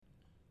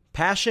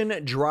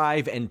Passion,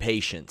 drive, and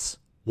patience.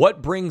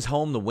 What brings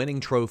home the winning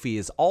trophy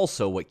is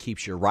also what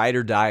keeps your ride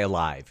or die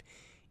alive.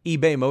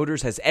 eBay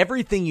Motors has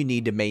everything you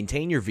need to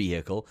maintain your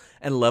vehicle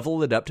and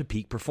level it up to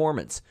peak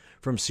performance.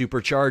 From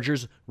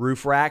superchargers,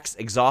 roof racks,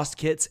 exhaust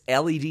kits,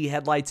 LED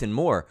headlights, and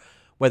more.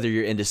 Whether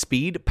you're into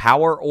speed,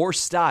 power, or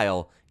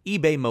style,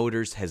 eBay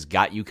Motors has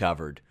got you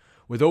covered.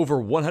 With over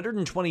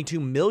 122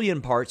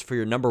 million parts for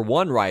your number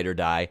one ride or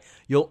die,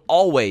 you'll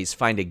always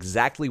find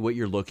exactly what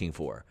you're looking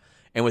for.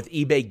 And with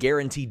eBay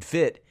Guaranteed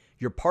Fit,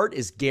 your part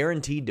is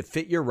guaranteed to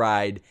fit your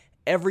ride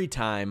every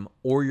time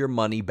or your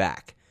money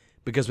back.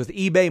 Because with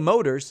eBay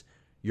Motors,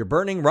 you're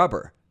burning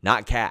rubber,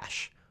 not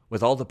cash.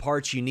 With all the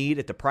parts you need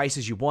at the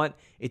prices you want,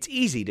 it's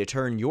easy to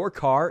turn your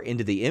car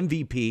into the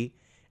MVP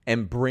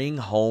and bring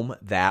home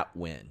that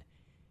win.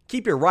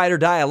 Keep your ride or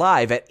die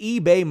alive at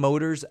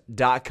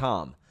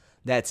ebaymotors.com.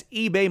 That's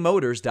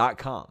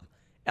ebaymotors.com.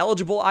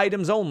 Eligible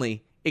items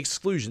only.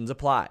 Exclusions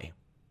apply.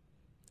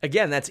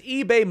 Again, that's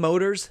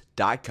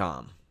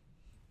ebaymotors.com.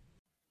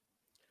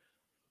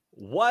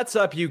 What's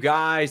up, you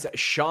guys?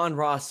 Sean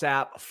Ross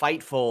Sapp,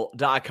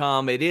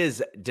 Fightful.com. It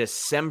is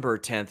December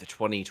 10th,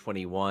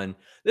 2021.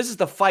 This is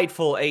the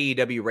Fightful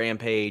AEW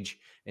Rampage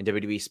and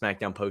WWE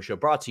Smackdown post show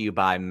brought to you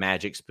by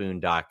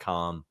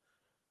MagicSpoon.com.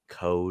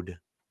 Code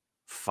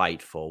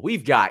Fightful.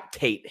 We've got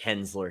Kate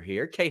Hensler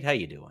here. Kate, how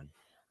you doing?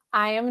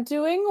 I am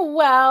doing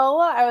well.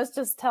 I was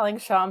just telling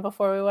Sean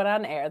before we went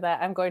on air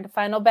that I'm going to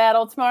Final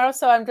Battle tomorrow,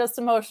 so I'm just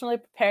emotionally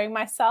preparing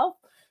myself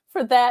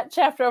for that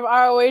chapter of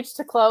ROH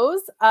to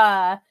close.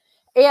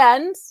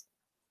 And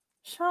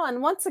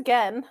Sean, once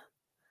again,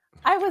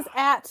 I was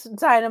at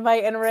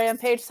Dynamite and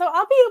Rampage, so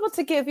I'll be able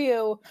to give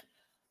you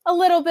a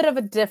little bit of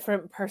a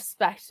different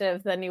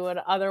perspective than you would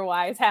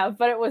otherwise have.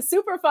 But it was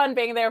super fun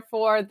being there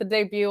for the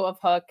debut of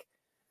Hook.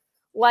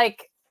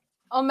 Like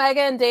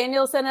Omega and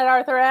Danielson at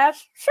Arthur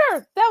Ashe,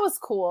 sure, that was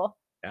cool.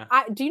 Yeah.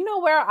 Do you know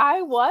where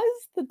I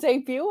was the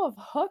debut of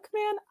Hook,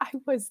 man? I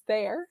was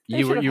there.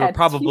 You were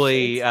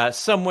probably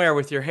somewhere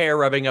with your hair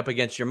rubbing up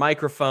against your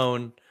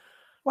microphone.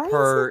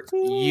 Per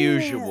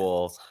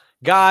usual.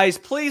 Guys,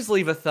 please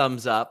leave a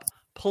thumbs up.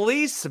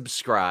 Please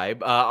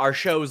subscribe. Our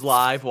show's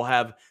live. We'll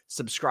have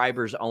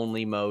subscribers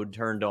only mode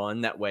turned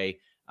on. That way,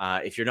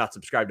 if you're not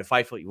subscribed to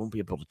Fightful, you won't be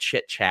able to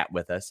chit chat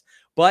with us.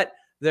 But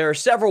there are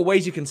several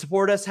ways you can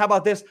support us. How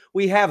about this?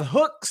 We have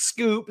Hook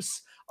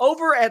Scoops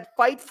over at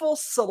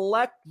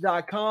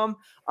FightfulSelect.com.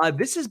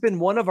 This has been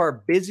one of our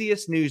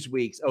busiest news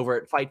weeks over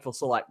at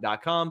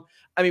FightfulSelect.com.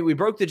 I mean, we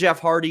broke the Jeff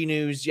Hardy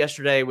news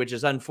yesterday, which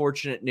is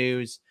unfortunate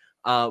news.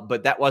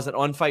 But that wasn't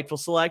on Fightful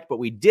Select. But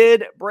we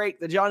did break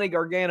the Johnny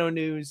Gargano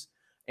news,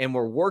 and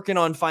we're working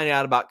on finding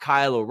out about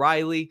Kyle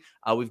O'Reilly.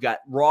 We've got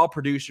Raw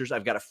producers.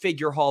 I've got a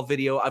figure haul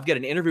video. I've got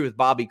an interview with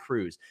Bobby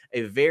Cruz,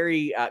 a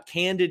very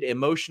candid,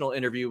 emotional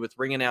interview with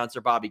ring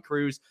announcer Bobby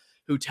Cruz,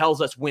 who tells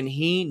us when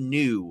he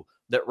knew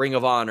that Ring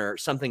of Honor,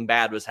 something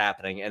bad was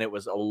happening, and it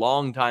was a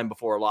long time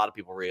before a lot of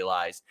people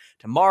realized.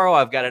 Tomorrow,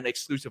 I've got an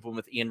exclusive one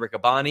with Ian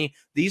Riccaboni.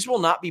 These will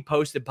not be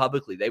posted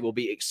publicly. They will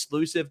be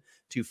exclusive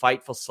to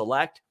Fightful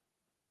Select.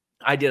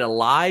 I did a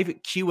live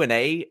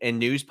Q&A and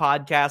news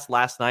podcast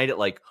last night at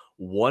like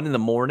 1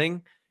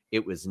 a.m.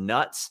 It was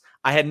nuts.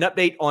 I had an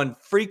update on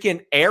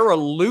freaking Era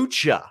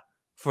Lucha,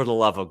 for the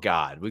love of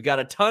God. We've got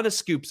a ton of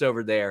scoops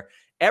over there.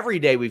 Every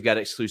day we've got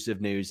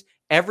exclusive news.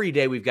 Every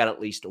day we've got at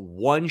least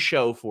one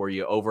show for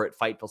you over at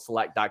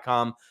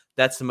FightfulSelect.com.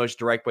 That's the most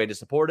direct way to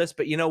support us.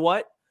 But you know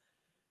what?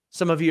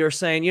 Some of you are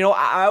saying,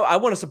 I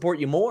want to support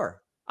you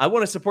more. I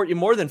want to support you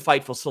more than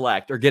Fightful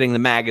Select or getting the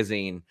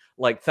magazine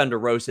like Thunder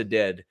Rosa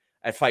did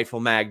at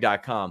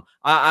FightfulMag.com.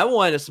 I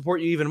want to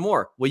support you even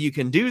more. Well, you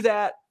can do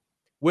that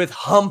with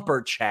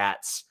Humper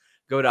Chats.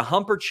 Go to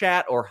Humper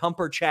Chat or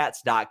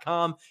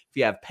HumperChats.com. If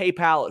you have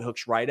PayPal, it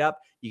hooks right up.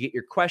 You get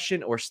your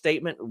question or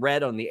statement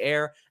read on the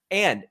air.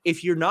 And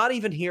if you're not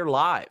even here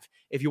live,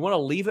 if you want to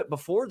leave it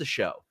before the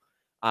show,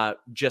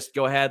 just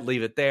go ahead,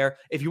 leave it there.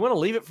 If you want to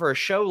leave it for a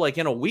show like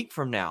in a week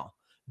from now,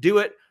 do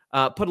it.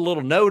 Put a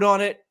little note on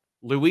it.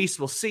 Luis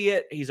will see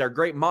it. He's our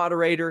great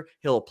moderator.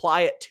 He'll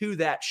apply it to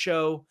that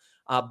show.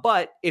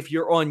 But if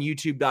you're on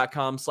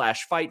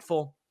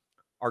youtube.com/Fightful,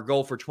 our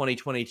goal for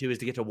 2022 is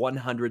to get to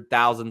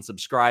 100,000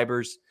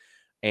 subscribers,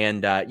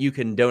 and you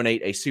can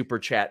donate a super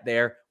chat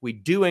there. We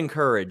do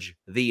encourage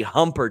the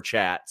Humper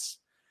Chats.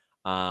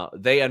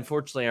 They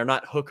unfortunately are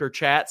not hooker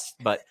chats,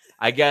 but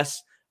I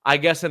guess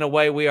in a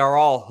way we are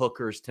all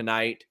hookers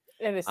tonight.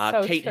 It is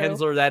so Kate true.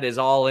 Hensler, that is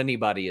all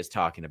anybody is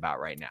talking about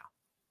right now.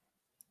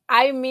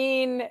 I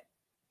mean,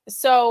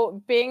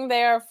 so being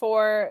there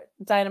for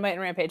Dynamite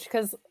and Rampage,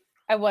 because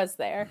I was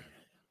there.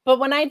 But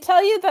when I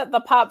tell you that the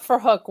pop for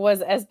Hook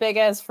was as big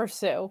as for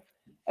Sue,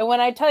 and when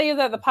I tell you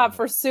that the pop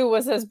for Sue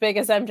was as big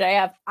as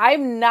MJF,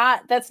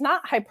 that's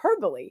not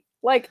hyperbole.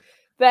 Like,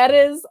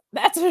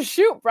 that's a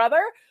shoot,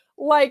 brother.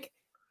 Like,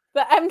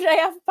 the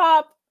MJF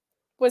pop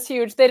was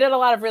huge. They did a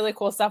lot of really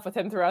cool stuff with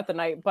him throughout the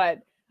night, but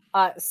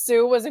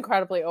Sue was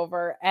incredibly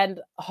over.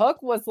 And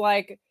Hook was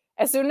like,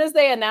 as soon as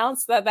they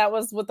announced that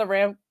was what the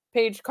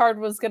Rampage card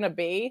was going to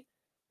be,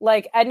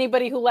 like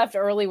anybody who left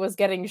early was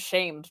getting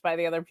shamed by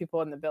the other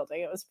people in the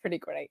building. It was pretty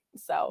great.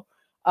 So,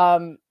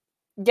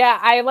 yeah,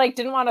 I like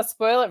didn't want to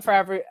spoil it for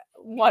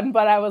everyone,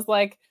 but I was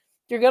like,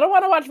 you're going to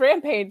want to watch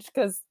Rampage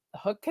because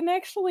Hook can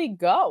actually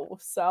go.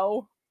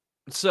 So,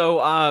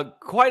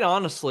 quite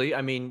honestly,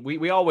 I mean,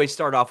 we always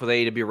start off with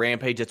AEW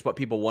Rampage. It's what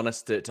people want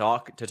us to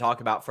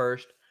talk about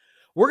first.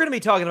 We're going to be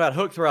talking about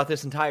Hook throughout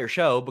this entire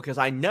show because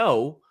I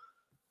know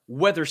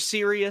whether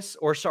serious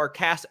or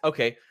sarcastic.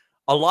 Okay,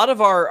 a lot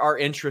of our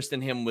interest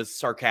in him was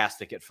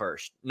sarcastic at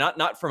first.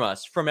 Not from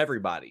us, from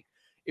everybody.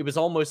 It was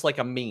almost like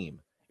a meme.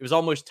 It was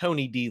almost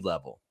Tony D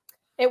level.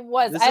 It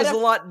was. This is a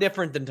lot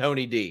different than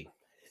Tony D.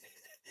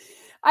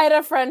 I had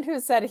a friend who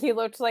said he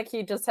looked like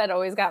he just had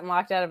always gotten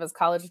locked out of his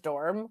college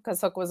dorm because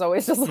Hook was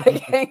always just like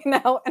hanging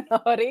out in a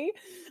hoodie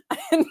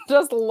and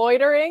just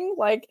loitering,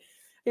 like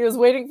he was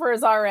waiting for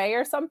his RA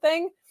or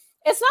something.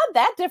 It's not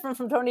that different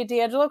from Tony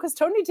D'Angelo because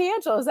Tony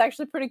D'Angelo is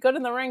actually pretty good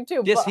in the ring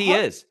too. Yes, he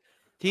is.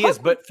 He is.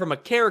 But from a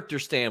character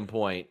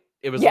standpoint,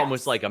 it was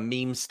almost like a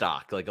meme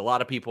stock. Like a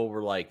lot of people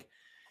were like,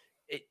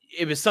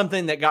 it was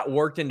something that got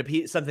worked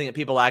into something that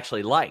people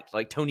actually liked.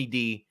 Like Tony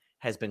D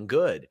has been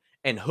good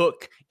and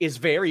Hook is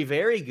very,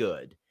 very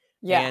good.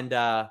 Yeah.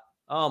 And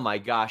oh my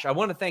gosh, I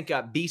want to thank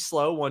B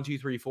Slow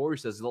 1234 who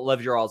says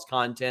love your all's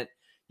content.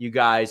 You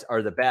guys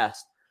are the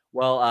best.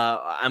 Well,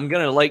 I'm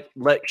gonna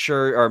make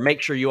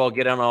sure you all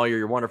get on all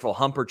your wonderful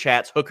Humper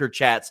chats, Hooker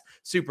chats,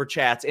 super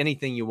chats,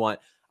 anything you want.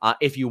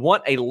 If you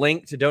want a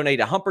link to donate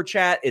a Humper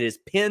chat, it is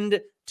pinned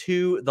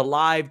to the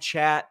live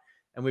chat,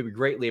 and we would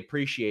greatly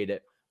appreciate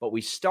it. But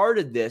we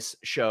started this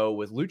show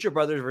with Lucha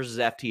Brothers versus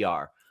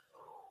FTR.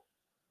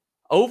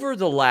 Over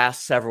the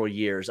last several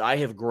years, I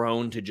have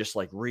grown to just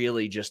like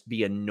really just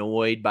be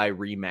annoyed by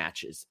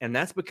rematches. And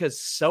that's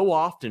because so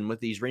often with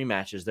these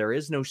rematches, there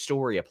is no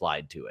story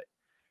applied to it.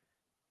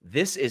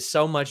 This is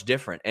so much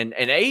different. And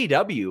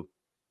AEW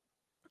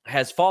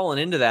has fallen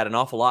into that an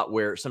awful lot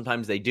where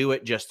sometimes they do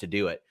it just to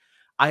do it.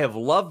 I have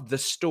loved the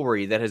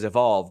story that has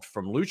evolved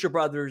from Lucha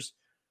Brothers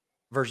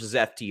versus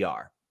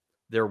FTR.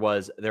 There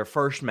was their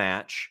first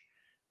match,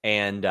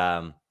 and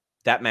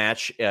that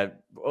match,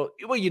 well,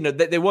 you know,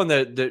 they won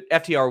the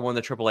FTR won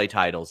the AAA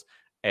titles,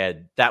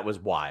 and that was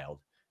wild.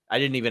 I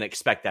didn't even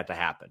expect that to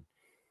happen.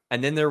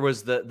 And then there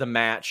was the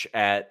match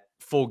at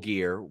Full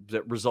Gear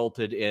that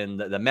resulted in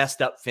the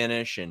messed up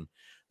finish and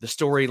the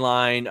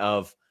storyline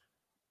of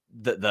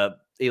the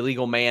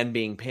illegal man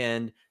being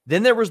pinned.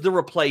 Then there was the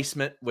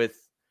replacement with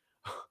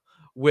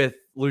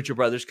Lucha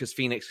Brothers because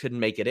Phoenix couldn't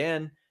make it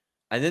in.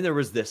 And then there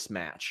was this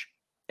match.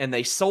 And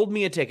they sold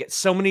me a ticket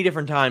so many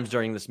different times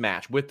during this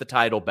match with the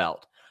title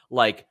belt.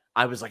 Like,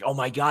 I was like, oh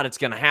my God, it's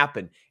going to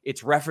happen.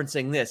 It's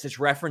referencing this. It's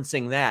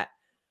referencing that.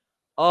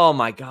 Oh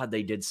my God,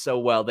 they did so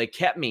well. They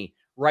kept me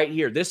right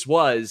here. This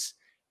was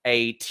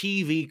a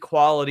TV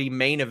quality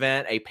main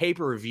event, a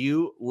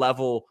pay-per-view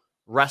level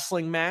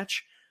wrestling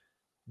match.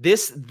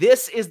 This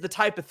is the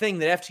type of thing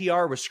that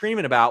FTR was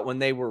screaming about when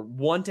they were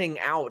wanting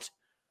out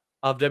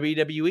of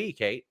WWE,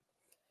 Kate.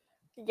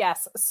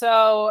 Yes.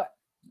 So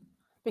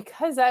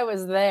because I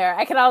was there,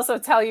 I can also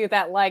tell you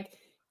that like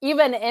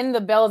even in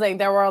the building,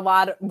 there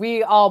were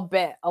we all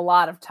bit a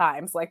lot of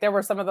times. Like there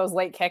were some of those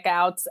late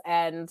kickouts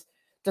and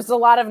just a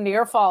lot of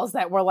near falls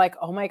that were like,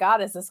 oh my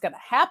God, is this going to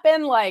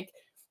happen? Like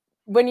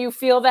when you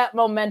feel that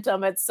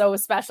momentum, it's so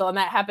special. And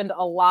that happened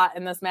a lot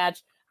in this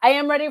match. I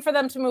am ready for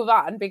them to move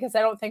on because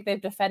I don't think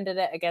they've defended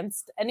it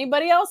against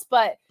anybody else,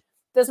 but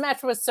this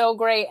match was so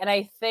great. And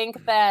I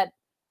think that,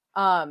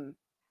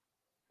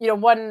 you know,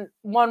 one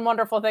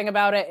wonderful thing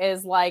about it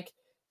is like,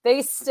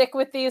 they stick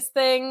with these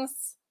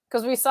things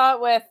because we saw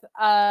it with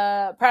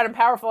Proud and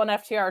Powerful and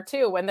FTR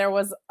too, when there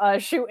was a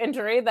shoe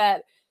injury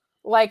that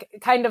like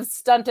kind of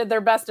stunted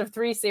their best of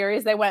 3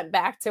 series. They went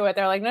back to it.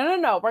 They're like,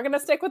 no, we're going to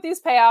stick with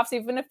these payoffs.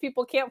 Even if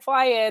people can't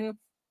fly in,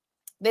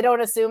 they don't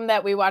assume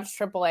that we watch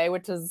AAA,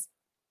 which is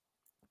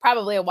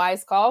probably a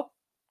wise call.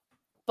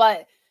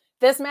 But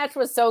this match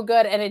was so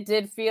good and it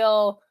did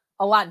feel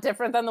a lot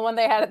different than the one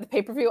they had at the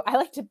pay-per-view. I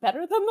liked it better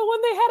than the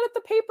one they had at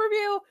the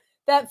pay-per-view.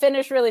 That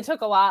finish really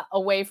took a lot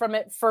away from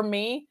it for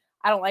me.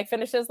 I don't like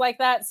finishes like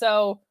that.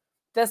 So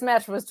this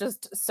match was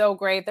just so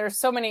great. There's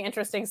so many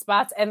interesting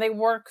spots and they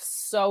work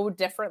so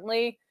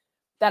differently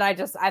that I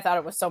thought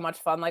it was so much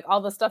fun. Like all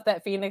the stuff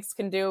that Phoenix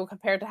can do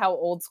compared to how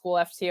old school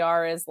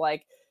FTR is,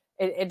 like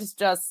it's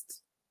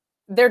just,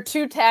 they're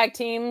 2 tag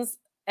teams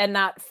and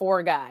not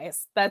 4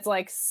 guys. That's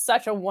like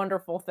such a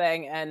wonderful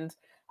thing. And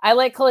I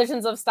like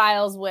collisions of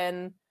styles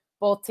when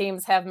both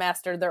teams have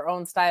mastered their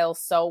own styles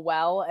so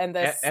well. And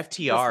this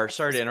FTR,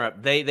 sorry to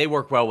interrupt, they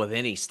work well with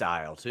any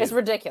style too. It's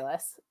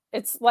ridiculous.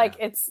 It's like,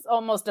 it's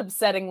almost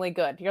upsettingly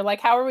good. You're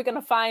like, how are we going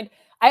to find,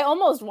 I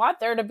almost want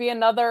there to be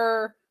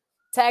another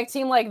tag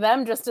team like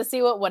them just to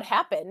see what would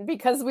happen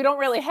because we don't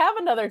really have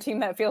another team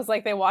that feels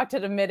like they walked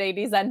into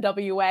mid-80s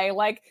NWA.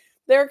 Like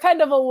they're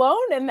kind of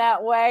alone in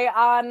that way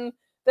on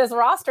this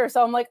roster.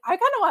 So I'm like, I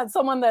kind of want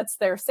someone that's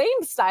their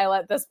same style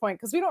at this point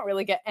because we don't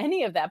really get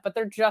any of that, but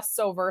they're just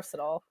so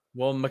versatile.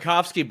 Well,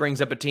 Makovsky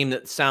brings up a team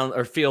that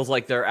feels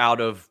like they're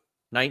out of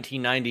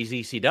 1990s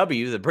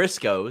ECW, the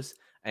Briscoes.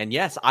 And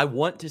yes, I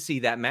want to see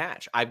that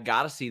match. I've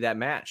got to see that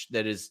match.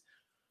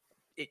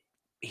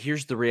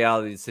 Here's the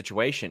reality of the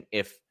situation.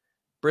 If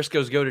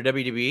Briscoes go to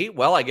WWE,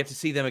 well, I get to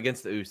see them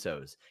against the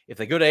Usos. If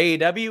they go to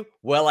AEW,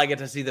 well, I get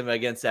to see them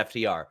against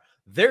FTR.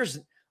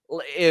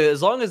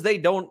 As long as they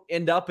don't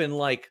end up in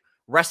like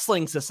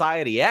Wrestling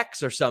Society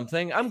X or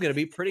something, I'm going to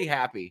be pretty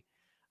happy.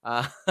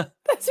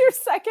 That's your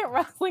second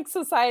Wrestling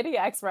Society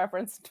X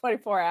reference in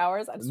 24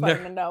 hours. I just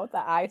wanted to know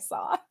that I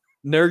saw.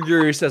 Nerd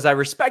Guru says, I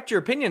respect your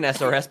opinion,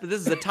 SRS, but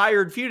this is a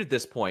tired feud at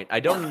this point. I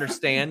don't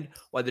understand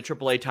why the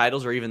AAA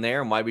titles are even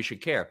there and why we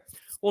should care.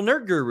 Well,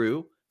 Nerd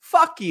Guru,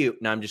 fuck you.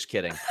 No, I'm just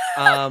kidding. We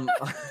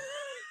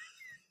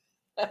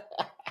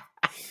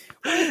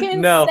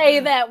can say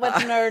that with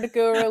Nerd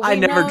Guru. I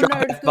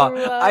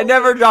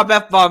never drop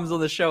F-bombs on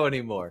the show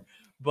anymore.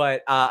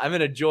 But I'm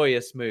in a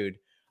joyous mood.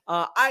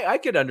 I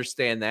could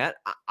understand that.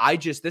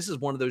 This is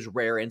one of those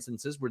rare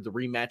instances where the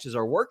rematches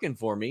are working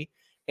for me.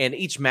 And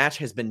each match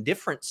has been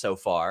different so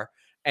far.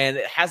 And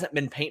it hasn't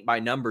been paint by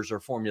numbers or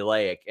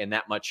formulaic. And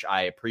that much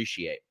I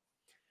appreciate.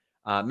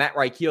 Matt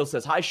Reichel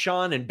says, hi,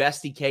 Sean and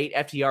Bestie Kate.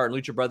 FTR and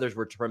Lucha Brothers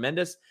were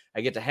tremendous.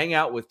 I get to hang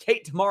out with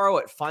Kate tomorrow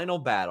at Final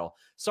Battle.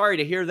 Sorry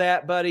to hear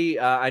that, buddy.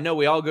 I know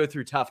we all go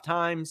through tough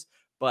times,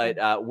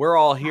 but we're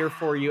all here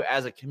for you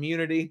as a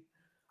community.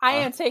 I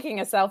am taking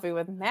a selfie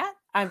with Matt.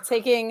 I'm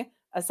taking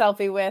a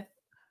selfie with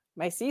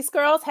my Cease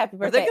girls. Happy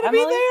birthday, Are they going to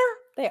be there?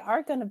 They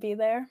are going to be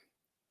there.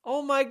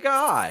 Oh, my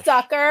gosh.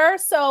 Sucker.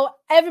 So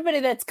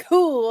everybody that's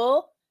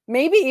cool,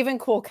 maybe even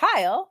Cool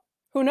Kyle,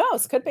 who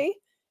knows, could be,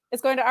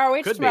 is going to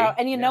ROH tomorrow.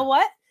 And you know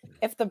what?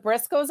 If the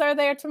Briscoes are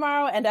there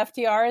tomorrow and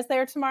FTR is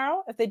there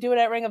tomorrow, if they do it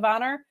at Ring of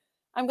Honor,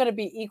 I'm going to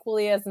be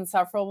equally as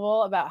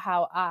insufferable about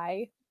how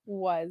I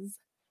was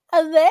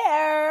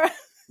there.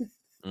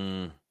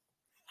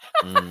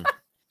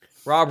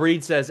 Rob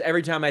Reed says,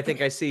 every time I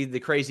think I see the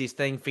craziest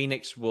thing,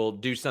 Phoenix will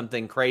do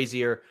something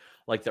crazier,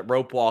 like that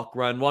rope walk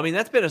run. Well, I mean,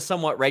 that's been a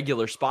somewhat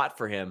regular spot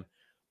for him.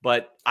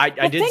 But I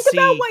did think see...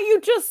 about what you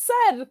just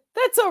said.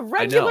 That's a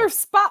regular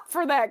spot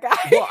for that guy.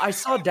 Well, I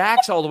saw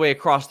Dax all the way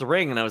across the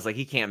ring, and I was like,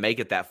 he can't make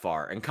it that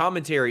far. And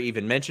commentary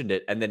even mentioned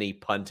it, and then he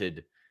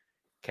punted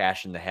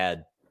Cash in the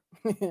head.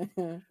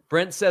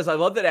 Brent says, I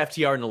love that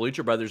FTR and the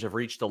Lucha Brothers have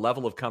reached a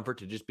level of comfort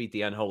to just beat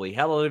the unholy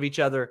hell out of each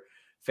other.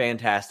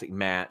 Fantastic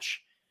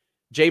match.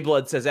 Jay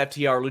Blood says,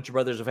 FTR Lucha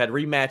Brothers have had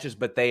rematches,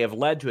 but they have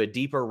led to a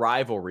deeper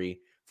rivalry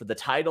for the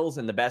titles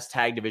and the best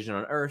tag division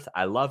on earth.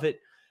 I love it.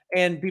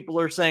 And people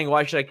are saying,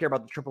 why should I care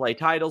about the AAA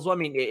titles? Well, I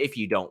mean, if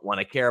you don't want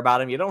to care about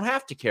them, you don't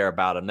have to care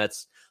about them.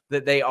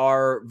 That they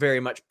are very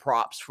much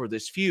props for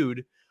this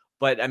feud.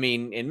 But I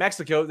mean, in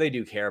Mexico, they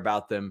do care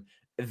about them.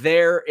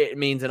 There, it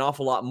means an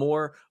awful lot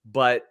more,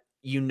 but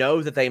you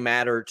know that they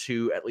matter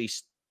to at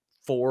least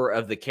 4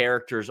 of the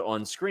characters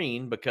on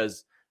screen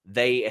because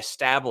they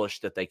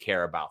established that they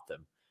care about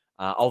them.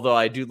 Although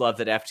I do love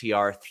that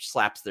FTR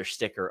slaps their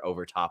sticker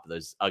over top of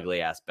those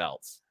ugly ass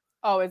belts.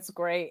 Oh, it's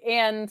great.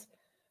 And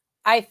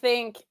I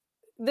think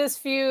this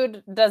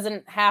feud you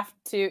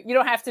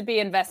don't have to be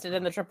invested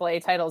in the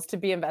AAA titles to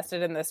be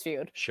invested in this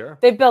feud. Sure.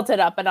 They've built it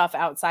up enough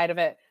outside of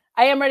it.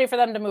 I am ready for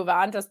them to move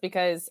on just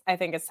because I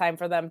think it's time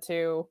for them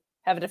to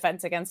have a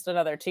defense against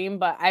another team.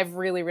 But I've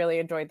really, really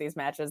enjoyed these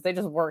matches. They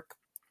just work.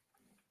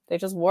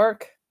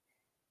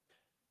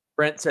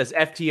 Brent says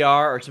FTR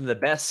are some of the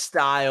best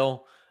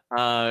style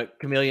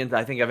chameleons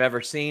I think I've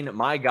ever seen.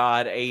 My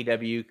God,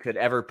 AEW could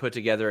ever put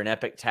together an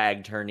epic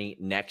tag tourney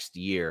next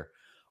year.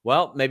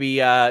 Well, maybe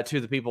 2 of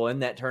the people in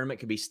that tournament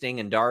could be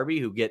Sting and Darby,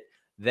 who get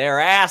their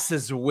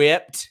asses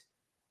whipped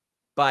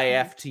by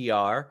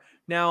FTR.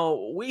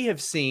 Now, we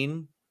have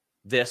seen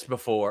this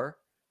before,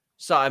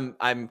 so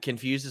I'm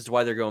confused as to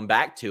why they're going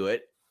back to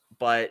it,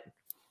 but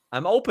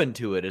I'm open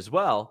to it as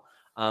well.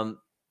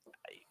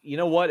 You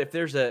know what? If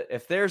there's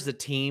a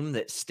team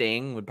that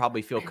Sting would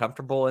probably feel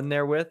comfortable in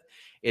there with,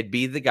 it'd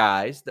be the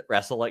guys that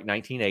wrestle like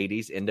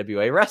 1980s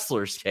NWA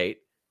wrestlers, Kate.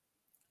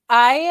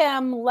 I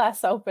am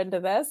less open to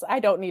this. I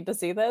don't need to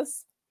see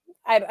this.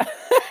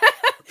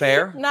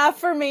 Fair. Not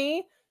for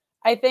me.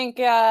 I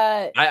think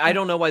I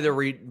don't know why they're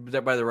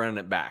running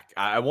it back.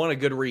 I want a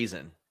good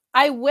reason.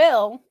 I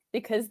will,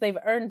 because they've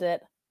earned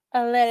it.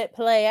 I'll let it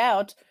play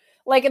out.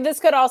 Like, this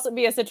could also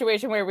be a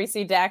situation where we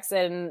see Dax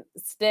and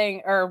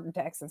Sting,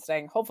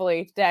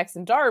 hopefully Dax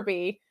and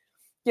Darby,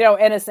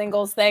 in a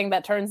singles thing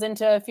that turns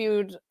into a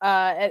feud in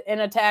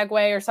a tag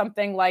way or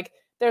something. Like,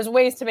 there's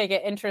ways to make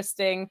it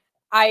interesting.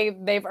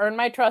 They've earned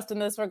my trust in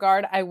this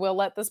regard. I will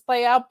let this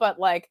play out, but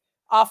like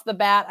off the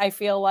bat, I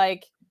feel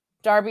like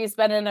Darby's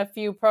been in a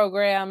few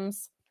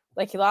programs.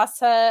 Like, he lost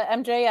to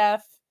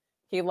MJF,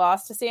 he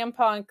lost to CM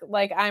Punk.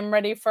 Like, I'm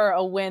ready for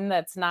a win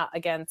that's not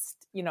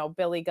against,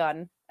 Billy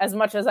Gunn. As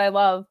much as I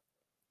love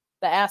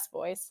the Ass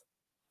Boys.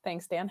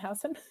 Thanks,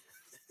 Danhausen.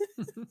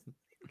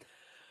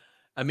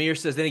 Amir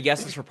says, any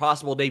guesses for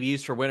possible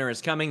debuts for Winter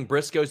is Coming?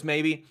 Briscoes,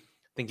 maybe.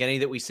 I think any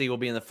that we see will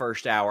be in the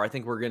first hour. I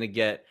think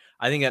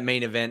that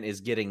main event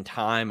is getting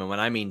time. And when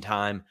I mean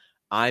time,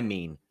 I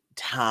mean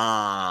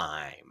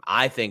time.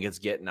 I think it's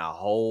getting a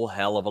whole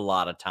hell of a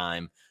lot of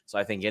time. So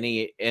I think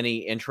any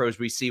intros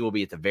we see will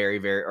be at the very,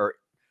 very, or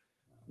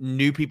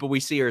new people we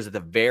see, or is at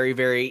the very,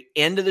 very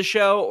end of the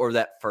show or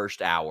that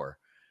first hour,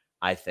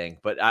 I think.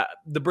 But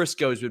the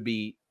Briscoes would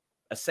be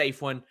a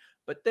safe one.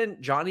 But then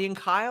Johnny and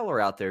Kyle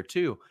are out there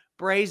too.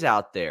 Bray's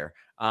out there.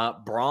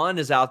 Braun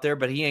is out there,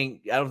 but I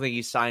don't think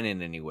he's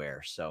signing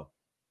anywhere. So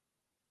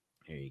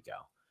here you go.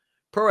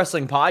 Pro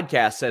Wrestling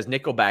Podcast says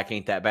Nickelback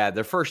ain't that bad.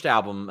 Their first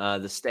album,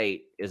 The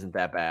State, isn't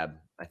that bad,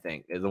 I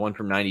think. The one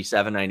from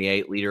 97,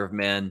 98, Leader of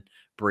Men,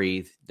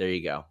 Breathe. There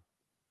you go.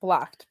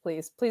 Blocked,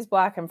 please. Please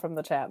block him from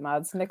the chat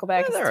mods.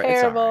 Nickelback is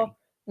terrible. Right.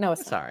 No,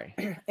 it's sorry.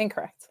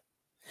 Incorrect.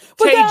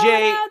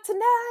 TJ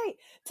tonight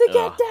to get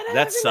down.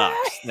 That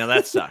sucks. Now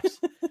that sucks.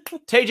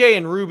 TJ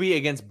and Ruby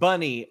against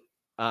Bunny,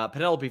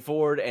 Penelope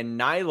Ford, and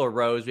Nyla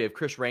Rose. We have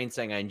Chris Rain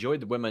saying, I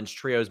enjoyed the women's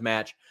trios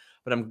match,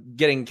 but I'm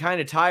getting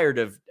kind of tired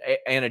of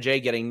Anna Jay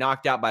getting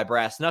knocked out by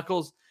Brass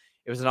Knuckles.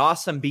 It was an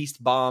awesome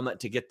Beast Bomb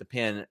to get the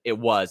pin. It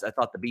was. I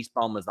thought the Beast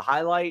Bomb was the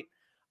highlight.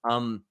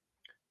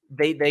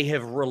 They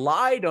have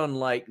relied on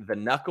like the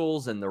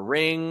Knuckles and the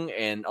ring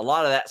and a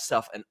lot of that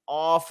stuff an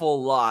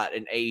awful lot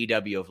in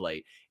AEW of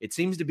late. It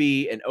seems to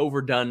be an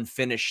overdone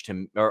finish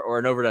to or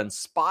an overdone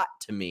spot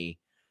to me.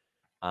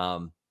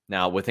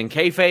 Now within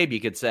kayfabe, you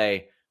could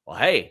say, well,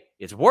 hey,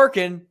 it's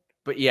working,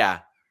 but yeah,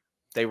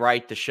 they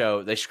write the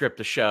show, they script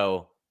the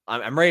show.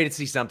 I'm ready to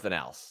see something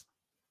else.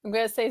 I'm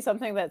going to say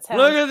something that sounds...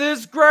 Look at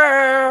this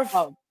graph.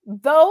 Oh,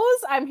 those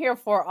I'm here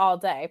for all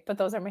day, but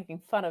those are making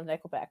fun of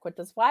Nickelback, which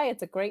is why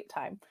it's a great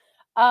time.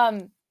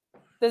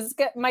 This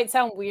might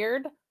sound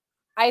weird.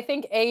 I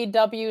think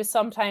AEW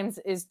sometimes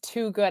is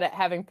too good at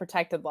having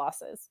protected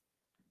losses.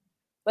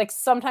 Like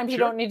sometimes you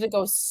don't need to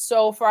go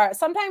so far.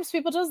 Sometimes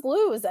people just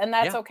lose, and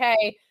that's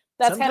okay.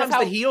 That's sometimes kind of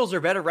how the heels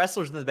are better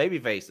wrestlers than the baby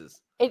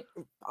faces.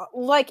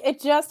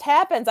 It just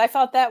happens. I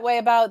felt that way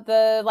about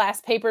the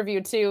last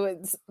pay-per-view too.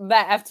 It's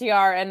that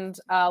FTR and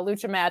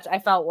Lucha match. I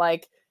felt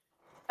like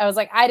I was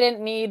like, I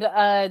didn't need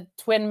a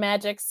twin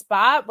magic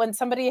spot. When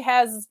somebody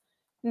has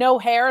no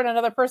hair and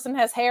another person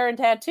has hair and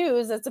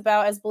tattoos, it's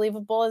about as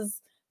believable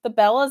as the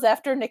Bellas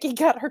after Nikki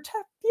got her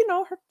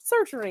her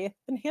surgery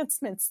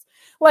enhancements.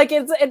 Like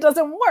it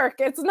doesn't work.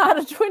 It's not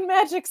a twin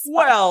magic spot.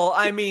 Well,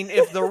 I mean,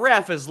 if the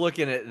ref is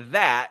looking at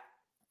that,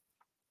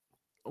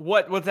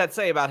 what's that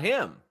say about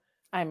him?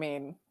 I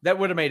mean, that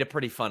would have made a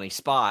pretty funny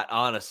spot,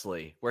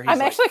 honestly. Where he's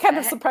actually kind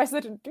of surprised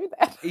they didn't do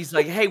that. He's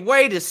like, hey,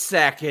 wait a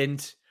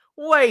second.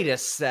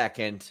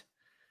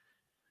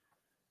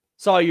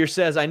 Sawyer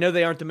says, I know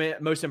they aren't the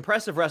most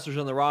impressive wrestlers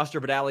on the roster,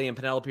 but Allie and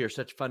Penelope are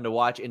such fun to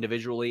watch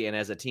individually and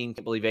as a team.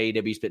 Can't believe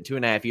AEW spent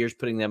 2.5 years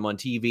putting them on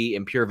TV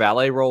in pure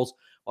valet roles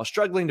while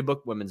struggling to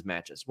book women's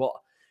matches.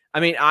 Well, I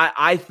mean,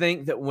 I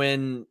think that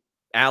when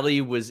Allie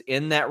was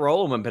in that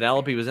role and when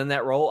Penelope was in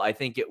that role, I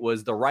think it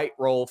was the right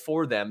role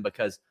for them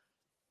because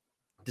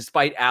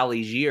despite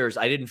Allie's years,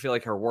 I didn't feel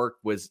like her work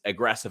was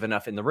aggressive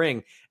enough in the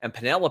ring. And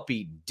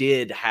Penelope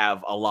did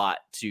have a lot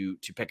to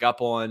pick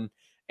up on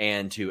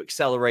and to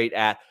accelerate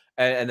at.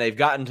 And they've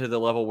gotten to the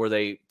level where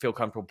they feel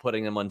comfortable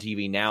putting them on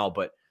TV now,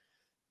 but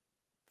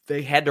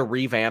they had to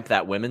revamp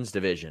that women's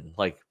division.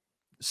 Like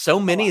so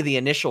many of the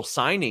initial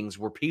signings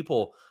were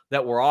people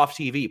that were off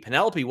TV.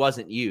 Penelope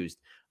wasn't used.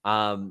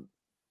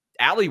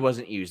 Allie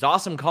wasn't used.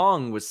 Awesome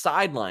Kong was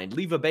sidelined.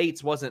 Leva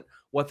Bates wasn't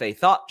what they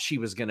thought she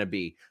was going to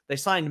be. They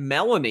signed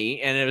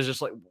Melanie, and it was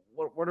just like,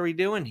 what are we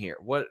doing here?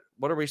 What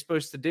are we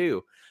supposed to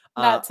do?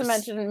 Not to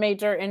mention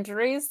major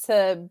injuries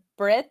to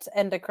Britt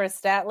and to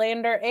Chris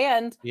Statlander.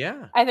 And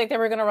I think they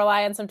were going to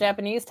rely on some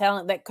Japanese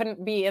talent that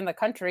couldn't be in the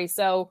country.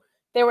 So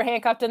they were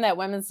handcuffed in that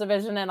women's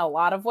division in a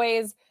lot of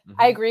ways.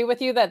 I agree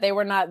with you that they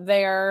were not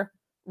there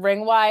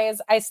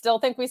ring-wise. I still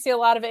think we see a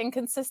lot of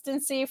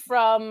inconsistency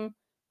from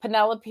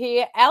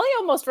Penelope. Allie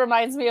almost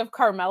reminds me of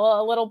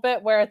Carmella a little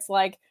bit, where it's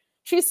like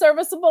she's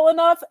serviceable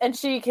enough and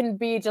she can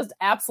be just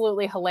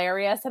absolutely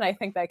hilarious. And I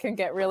think that can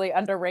get really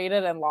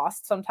underrated and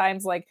lost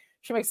sometimes. Like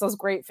she makes those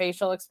great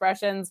facial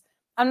expressions.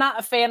 I'm not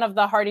a fan of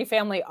the Hardy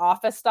Family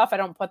Office stuff. I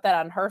don't put that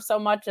on her so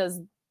much as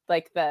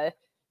like the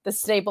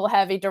stable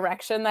heavy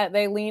direction that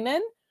they lean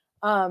in.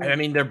 I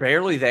mean, they're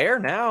barely there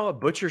now.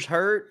 Butcher's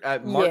hurt.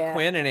 Mark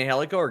Quinn and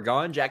Angelico are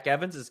gone. Jack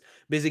Evans is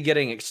busy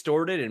getting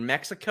extorted in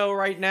Mexico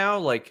right now.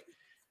 Like,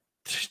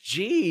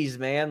 geez,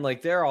 man,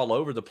 like they're all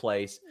over the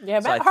place. Yeah,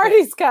 so Matt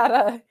Hardy's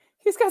got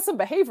some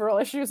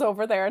behavioral issues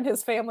over there in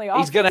his family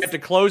office. He's gonna have to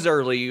close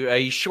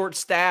early. He's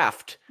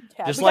short-staffed,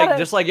 just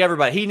like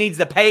everybody. He needs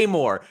to pay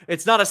more.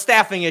 It's not a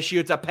staffing issue;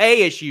 it's a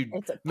pay issue.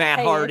 Matt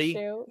Hardy.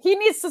 Issue. He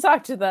needs to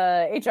talk to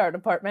the HR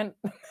department.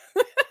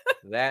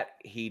 That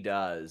he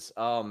does.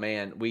 Oh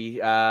man, we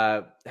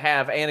have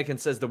Anakin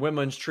says the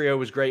women's trio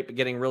was great, but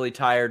getting really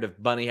tired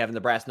of Bunny having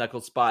the brass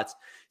knuckle spots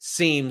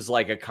seems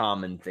like a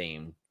common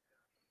theme.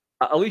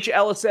 Alicia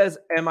Ellis says,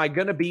 am I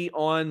going to be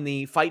on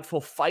the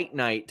Fightful Fight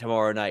Night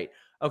tomorrow night?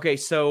 Okay,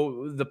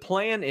 so the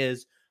plan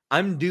is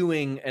I'm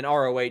doing an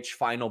ROH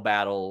Final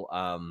Battle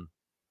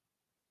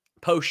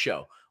post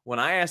show. When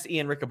I asked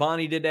Ian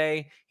Riccaboni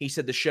today, he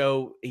said the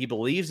show he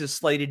believes is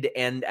slated to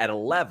end at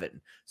 11.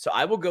 So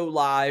I will go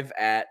live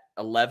at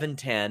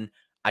 11:10.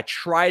 I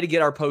try to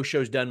get our post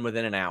shows done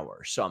within an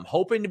hour. So I'm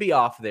hoping to be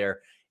off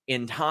there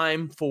in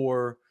time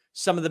for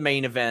some of the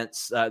main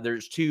events.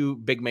 There's 2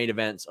 big main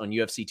events on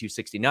UFC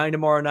 269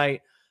 tomorrow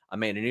night.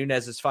 Amanda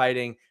Nunes is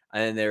fighting,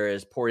 and then there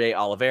is Poirier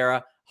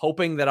Oliveira.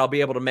 Hoping that I'll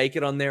be able to make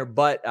it on there,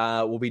 but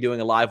we'll be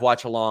doing a live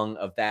watch along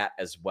of that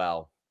as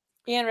well.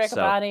 Ian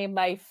Riccaboni,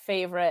 my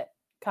favorite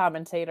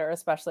commentator,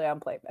 especially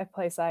on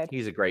play side.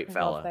 He's a great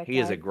fella. He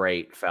is a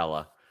great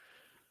fella.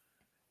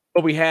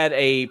 But we had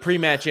a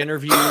pre-match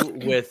interview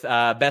with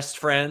Best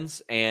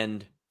Friends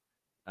and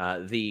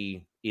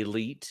the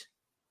Elite.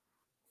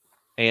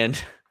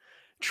 And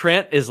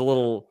Trent is a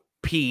little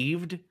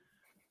peeved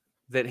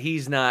that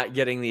he's not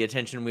getting the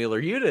attention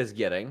Wheeler Yuta is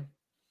getting.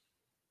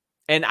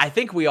 And I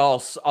think we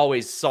all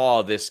always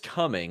saw this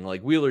coming,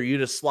 like Wheeler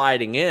Yuta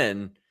sliding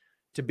in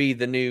to be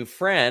the new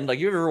friend. Like,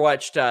 you ever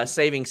watched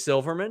Saving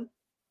Silverman?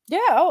 Yeah,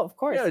 oh, of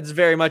course. You know, it's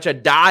very much a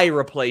die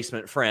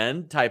replacement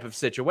friend type of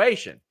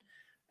situation.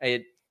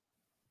 And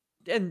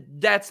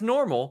that's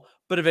normal,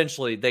 but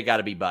eventually they got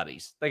to be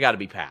buddies. They got to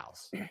be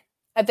pals.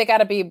 And they got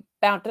to be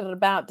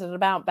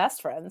about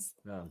best friends.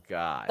 Oh,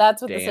 God.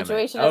 That's what the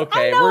situation is.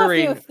 Okay, I know a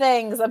few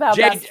things about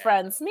best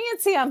friends. Me and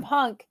CM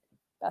Punk,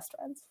 best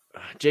friends.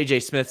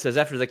 JJ Smith says,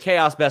 after the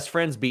Chaos Best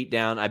Friends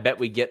beatdown, I bet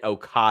we get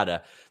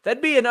Okada.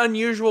 That'd be an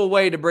unusual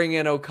way to bring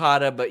in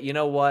Okada, but you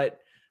know what?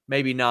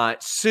 Maybe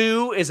not.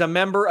 Sue is a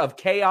member of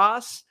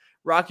Chaos.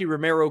 Rocky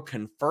Romero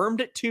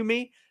confirmed it to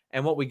me.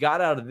 And what we got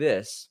out of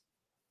this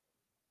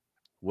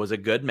was a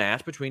good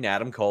match between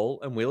Adam Cole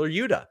and Wheeler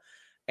Yuta.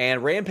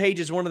 And Rampage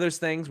is one of those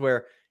things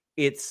where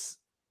it's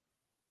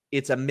a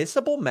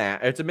missable match.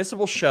 It's a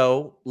missable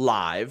show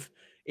live.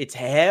 It's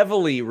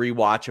heavily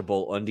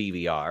rewatchable on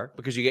DVR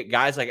because you get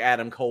guys like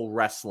Adam Cole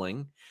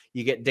wrestling.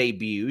 You get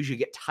debuts. You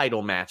get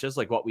title matches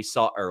like what we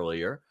saw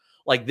earlier.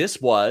 Like,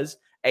 this was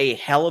a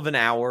hell of an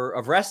hour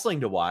of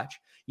wrestling to watch.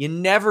 You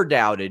never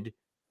doubted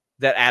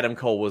that Adam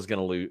Cole was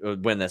going to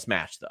win this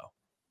match, though.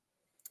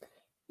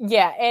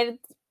 Yeah,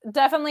 it's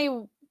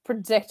definitely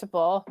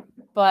predictable,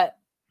 but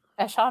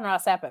as Sean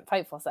Ross Sapp at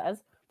Fightful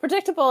says,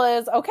 predictable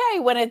is okay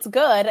when it's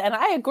good, and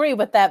I agree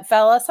with that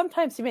fella.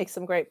 Sometimes he makes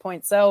some great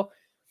points. So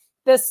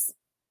it's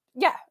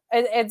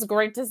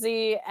great to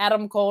see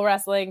Adam Cole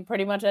wrestling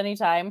pretty much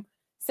anytime.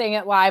 Seeing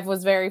it live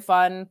was very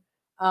fun.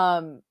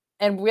 And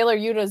Wheeler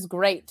Yuta is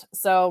great.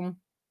 So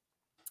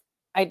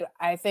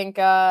I think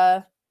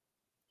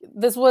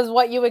this was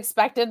what you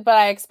expected, but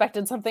I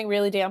expected something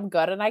really damn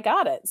good, and I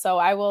got it. So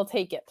I will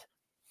take it.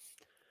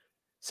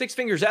 Six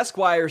Fingers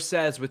Esquire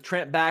says, with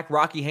Trent back,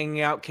 Rocky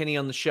hanging out, Kenny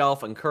on the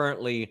shelf, and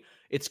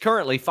it's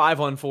currently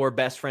 5-on-4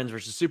 Best Friends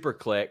versus Super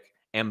Click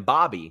and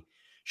Bobby.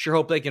 Sure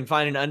hope they can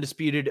find an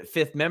undisputed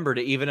 5th member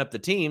to even up the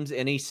teams.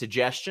 Any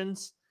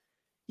suggestions?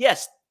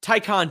 Yes, Tai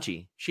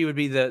Conchi. She would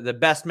be the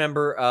best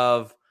member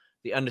of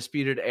the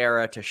Undisputed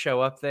Era to show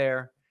up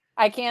there.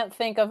 I can't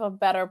think of a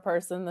better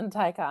person than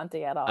Tai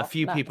Conti at all. A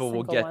few people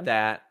will get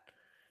that.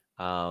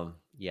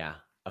 Yeah,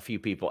 a few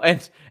people.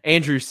 And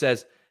Andrew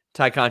says,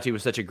 Tai Conti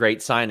was such a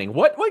great signing.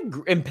 What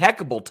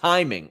impeccable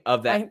timing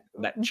of that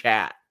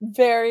chat.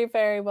 Very,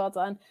 very well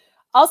done.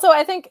 Also,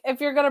 I think if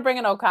you're going to bring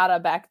an Okada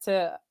back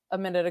to a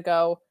minute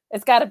ago,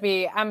 it's got to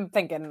be, I'm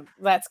thinking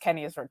that's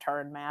Kenny's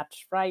return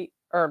match, right?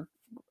 Or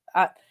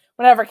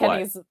whenever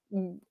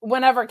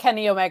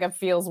Kenny Omega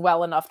feels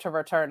well enough to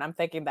return, I'm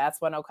thinking that's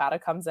when Okada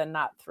comes in,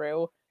 not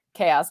through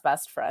Chaos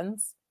Best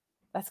Friends.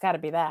 That's got to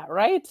be that,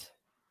 right?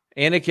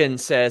 Anakin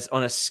says,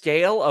 on a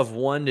scale of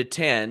 1 to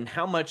 10,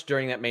 how much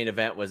during that main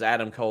event was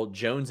Adam Cole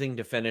jonesing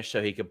to finish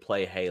so he could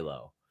play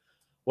Halo?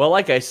 Well,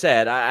 like I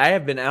said, I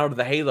have been out of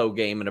the Halo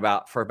game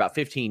for about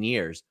 15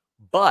 years,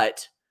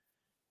 but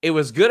it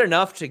was good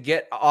enough to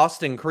get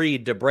Austin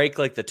Creed to break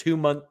like the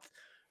 2-month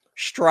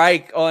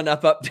strike on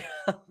up,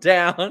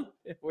 down,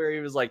 where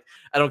he was like,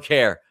 I don't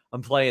care.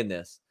 I'm playing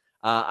this.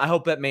 I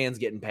hope that man's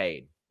getting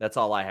paid. That's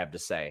all I have to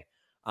say.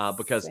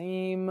 Because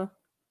Same.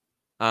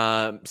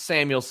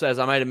 Samuel says,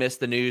 I might have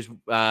missed the news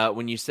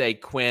when you say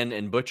Quinn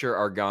and Butcher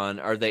are gone.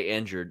 Are they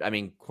injured? I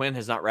mean, Quinn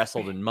has not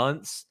wrestled in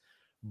months.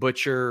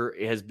 Butcher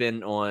has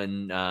been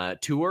on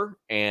tour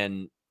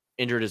and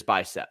injured his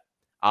bicep.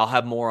 I'll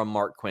have more on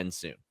Mark Quinn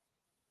soon.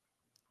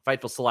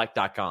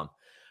 FightfulSelect.com.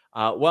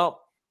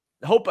 Well,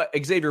 hope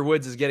Xavier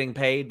Woods is getting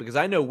paid because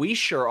I know we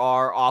sure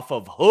are off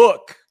of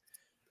Hook.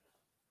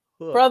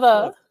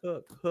 Brother.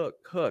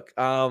 Hook.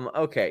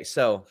 Okay,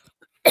 so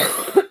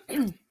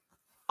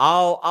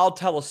I'll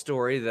tell a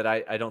story that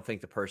I don't think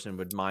the person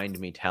would mind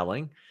me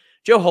telling.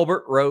 Joe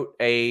Holbert wrote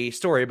a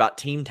story about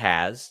Team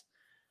Taz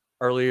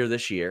earlier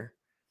this year,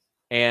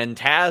 and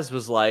Taz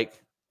was like,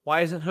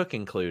 why isn't Hook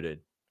included?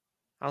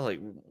 I was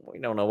like, we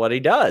don't know what he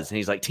does. And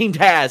he's like, Team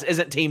Taz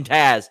isn't Team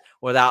Taz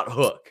without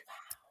Hook.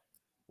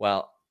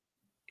 Well,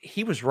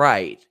 he was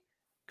right,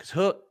 because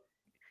Hook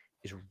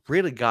is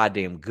really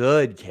goddamn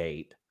good,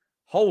 Kate.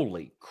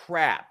 Holy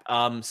crap.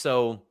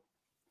 So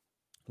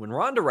when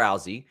Ronda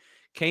Rousey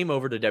came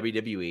over to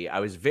WWE, I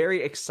was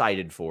very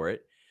excited for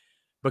it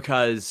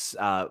because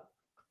I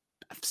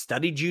I've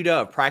studied judo.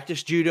 I've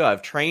practiced judo.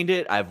 I've trained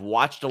it. I've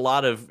watched a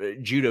lot of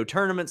judo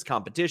tournaments,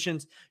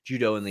 competitions,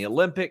 judo in the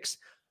Olympics.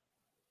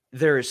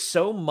 There is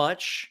so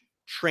much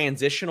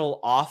transitional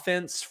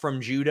offense from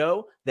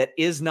judo that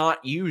is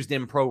not used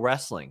in pro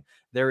wrestling.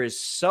 There is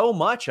so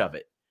much of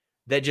it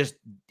that just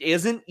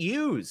isn't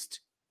used.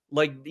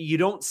 Like, you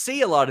don't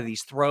see a lot of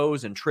these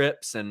throws and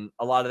trips and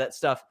a lot of that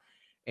stuff.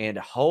 And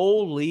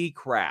holy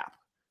crap,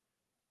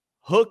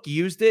 Hook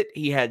used it.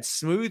 He had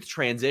smooth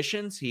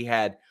transitions. He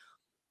had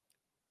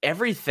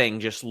everything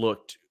just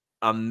looked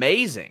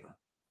amazing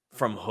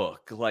from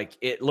Hook. Like,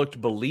 it looked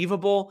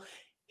believable.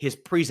 His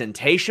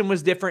presentation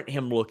was different.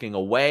 Him looking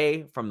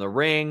away from the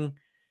ring.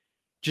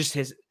 Just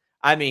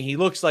he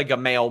looks like a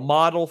male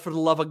model, for the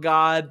love of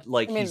God.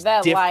 Like, he's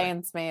that different.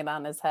 lion's mane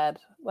on his head,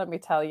 let me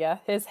tell you.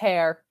 His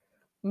hair,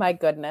 my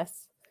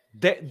goodness.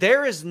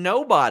 There is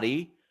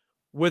nobody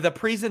with a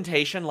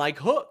presentation like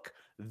Hook,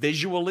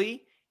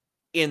 visually,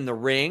 in the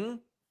ring,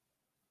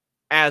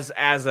 as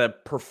a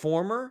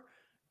performer.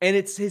 And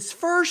it's his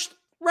first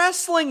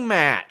wrestling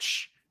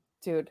match.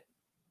 Dude,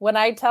 when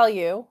I tell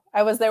you,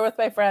 I was there with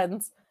my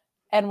friends,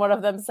 and one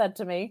of them said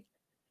to me,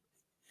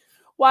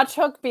 watch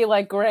Hook be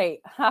like,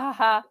 great, ha ha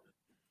ha.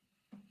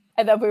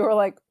 And then we were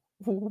like,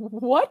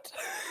 what?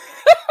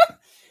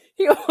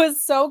 He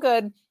was so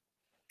good.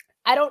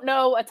 I don't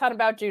know a ton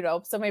about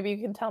judo, so maybe you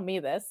can tell me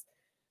this.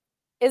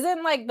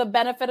 Isn't like the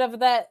benefit of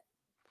that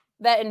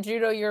in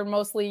judo you're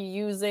mostly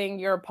using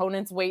your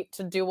opponent's weight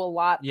to do a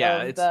lot of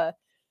the...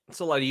 It's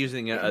a lot of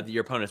using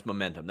your opponent's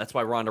momentum. That's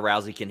why Ronda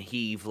Rousey can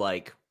heave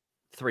like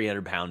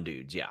 300-pound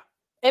dudes. Yeah.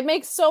 It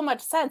makes so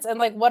much sense. And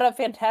like, what a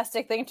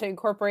fantastic thing to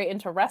incorporate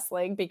into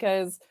wrestling,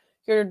 because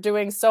you're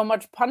doing so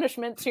much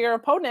punishment to your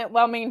opponent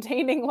while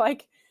maintaining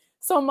like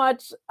so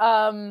much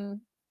stamina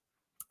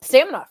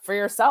for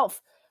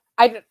yourself.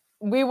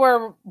 We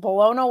were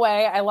blown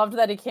away. I loved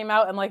that he came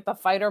out in like the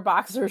fighter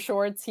boxer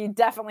shorts. He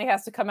definitely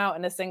has to come out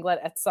in a singlet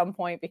at some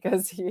point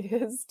because he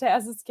is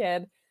Taz's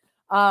kid.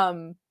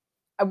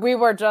 We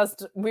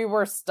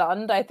were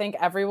stunned. I think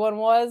everyone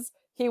was.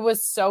 He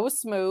was so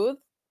smooth.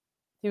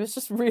 He was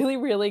just really,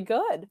 really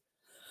good.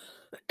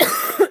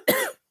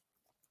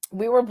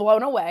 We were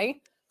blown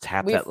away.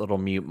 Tap that little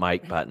mute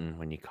mic button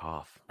when you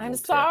cough. I'm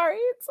sorry.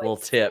 It's like little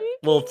tip.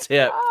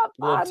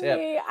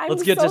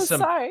 Let's get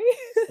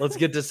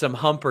to some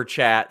humper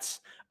chats.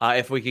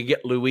 If we could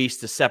get Luis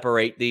to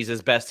separate these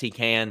as best he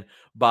can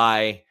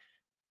by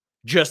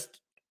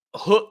just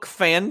Hook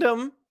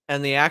fandom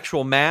and the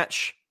actual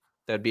match,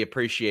 that'd be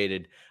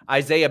appreciated.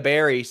 Isaiah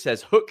Barry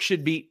says Hook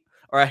should beat,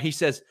 or he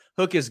says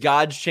Hook is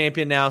God's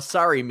champion now.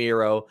 Sorry,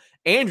 Miro.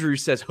 Andrew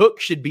says Hook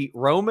should beat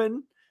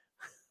Roman.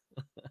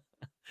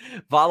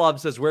 Valob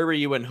says, where were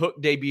you when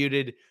Hook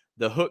debuted?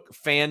 The Hook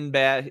fan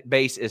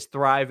base is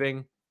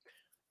thriving.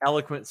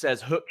 Eloquent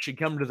says Hook should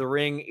come to the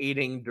ring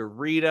eating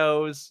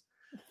Doritos.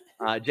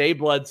 Jay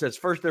Blood says,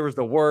 first there was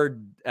the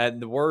word,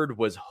 and the word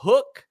was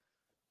Hook.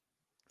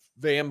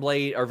 Van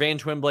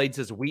Twinblade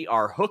says, we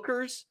are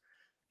hookers.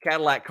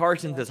 Cadillac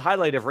Carson says,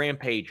 highlight of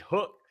Rampage,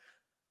 Hook.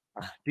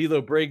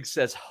 D'Lo Briggs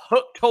says,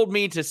 Hook told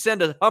me to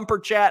send a humper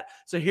chat.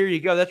 So here you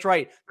go. That's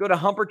right. Go to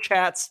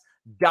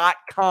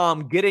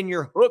humperchats.com. Get in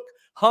your Hook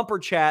humper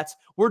chats.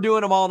 We're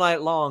doing them all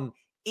night long,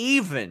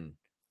 even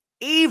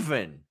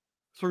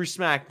through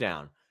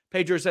SmackDown.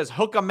 Pedro says,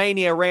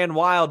 Hookamania ran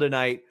wild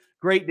tonight.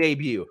 Great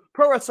debut.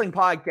 Pro Wrestling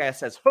Podcast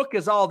says, Hook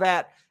is all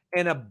that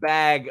and a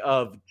bag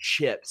of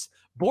chips.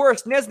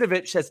 Boris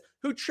Nesnovich says,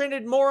 who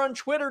trended more on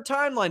Twitter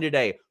timeline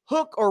today,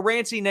 Hook or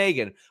Rancy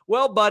Nagin?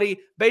 Well, buddy,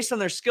 based on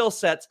their skill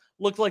sets,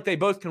 looked like they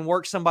both can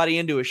work somebody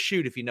into a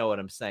shoot, if you know what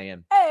I'm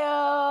saying.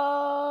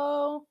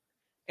 Heyo.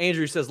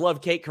 Andrew says,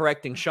 love Kate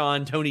correcting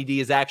Sean. Tony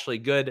D is actually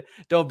good.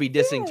 Don't be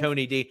dissing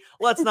Tony D.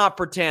 Let's not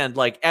pretend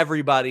like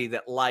everybody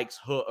that likes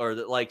Hook or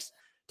that likes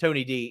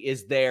Tony D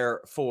is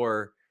there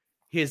for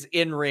his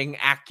in-ring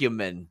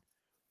acumen.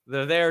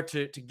 They're there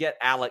to get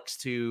Alex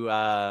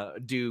to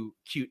do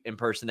cute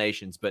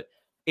impersonations, but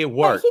it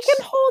works. He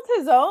can hold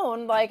his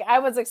own. Like, I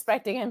was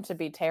expecting him to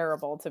be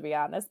terrible, to be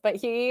honest, but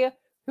he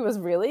was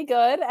really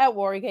good at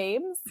War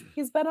Games.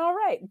 He's been all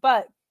right,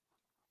 but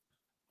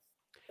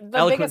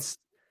the biggest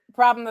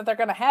problem that they're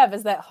going to have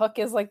is that Hook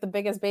is like the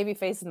biggest baby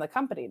face in the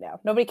company now.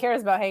 Nobody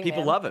cares about Hangman.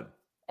 People love him.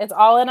 It's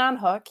all in on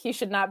Hook. He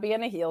should not be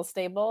in a heel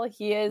stable.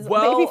 He is a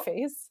baby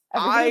face.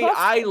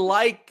 I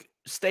like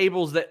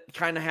stables that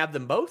kind of have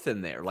them both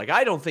in there. Like,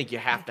 I don't think you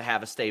have to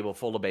have a stable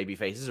full of baby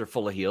faces or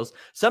full of heels.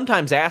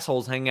 Sometimes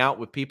assholes hang out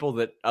with people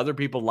that other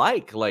people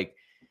like. Like,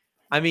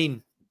 I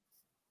mean,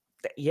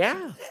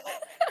 yeah.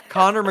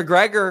 Conor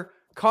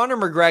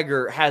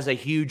McGregor has a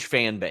huge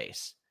fan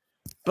base.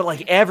 But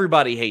like,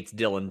 everybody hates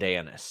Dylan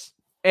Dennis.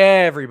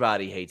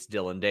 Everybody hates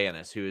Dylan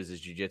Dennis, who is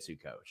his jiu-jitsu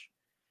coach.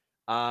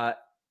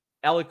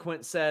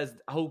 Eloquent says,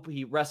 hope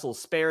he wrestles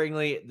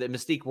sparingly. The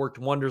Mystique worked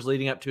wonders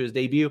leading up to his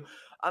debut.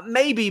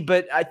 Maybe,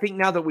 but I think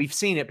now that we've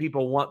seen it,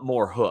 people want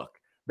more Hook.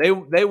 They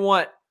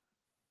want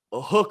a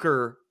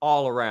hooker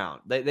all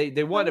around.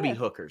 They want to be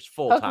hookers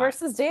full time. Hook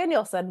versus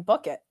Danielson.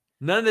 Book it.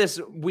 None of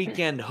this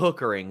weekend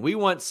hookering. We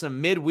want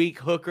some midweek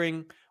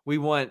hookering. We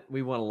want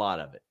a lot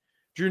of it.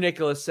 Drew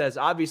Nicholas says,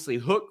 obviously,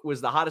 Hook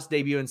was the hottest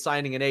debut in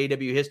signing in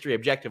AEW history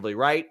objectively,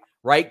 right?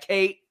 Right,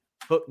 Kate?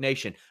 Hook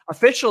Nation.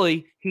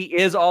 Officially, he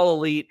is all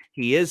elite.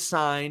 He is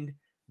signed.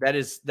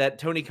 That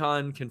Tony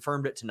Khan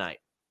confirmed it tonight.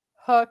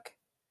 Hook,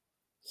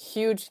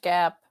 huge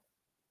gap.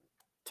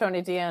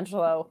 Tony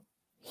D'Angelo,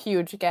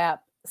 huge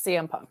gap.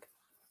 CM Punk.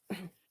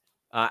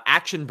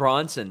 Action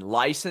Bronson,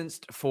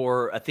 licensed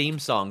for a theme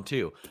song,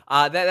 too.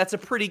 That's a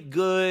pretty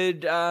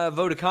good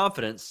vote of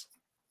confidence.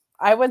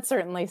 I would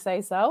certainly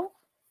say so.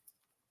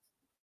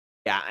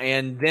 Yeah,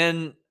 and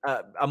then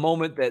a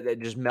moment that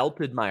just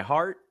melted my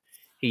heart.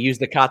 He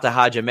used the Kata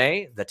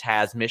Hajime, the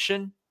Taz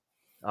mission.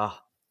 Oh,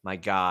 my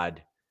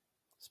God.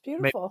 It's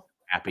beautiful.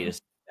 Happy to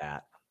see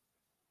that.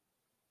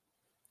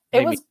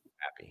 It was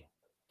happy.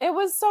 It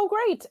was so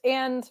great.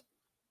 And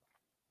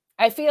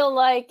I feel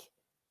like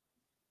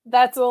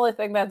that's the only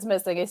thing that's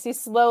missing is he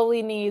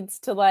slowly needs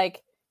to,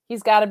 like,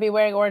 he's got to be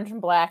wearing orange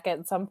and black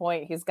at some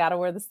point. He's got to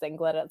wear the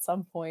singlet at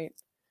some point.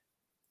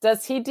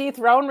 Does he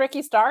dethrone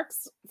Ricky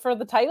Starks for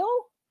the title?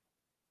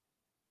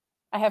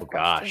 I have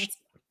questions. Gosh.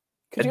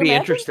 It'd be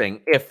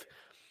interesting if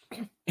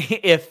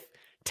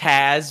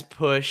Taz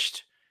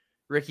pushed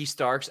Ricky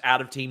Starks out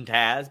of Team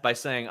Taz by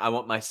saying, I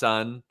want my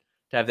son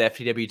to have the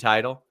FTW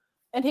title.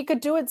 And he could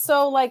do it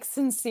so, like,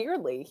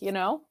 sincerely, you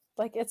know?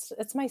 Like, it's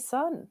my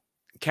son.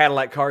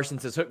 Cadillac Carson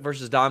says, Hook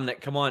versus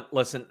Dominic. Come on,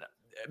 listen.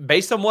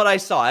 Based on what I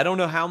saw, I don't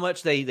know how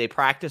much they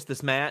practiced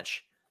this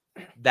match.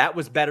 That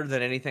was better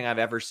than anything I've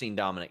ever seen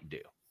Dominic do.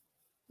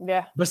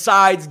 Yeah.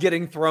 Besides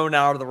getting thrown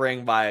out of the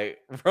ring by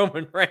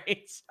Roman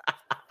Reigns.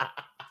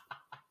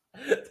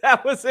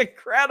 That was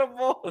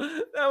incredible.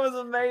 That was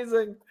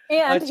amazing.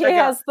 And he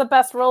has the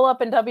best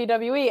roll-up in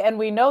WWE, and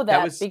we know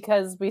that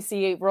because we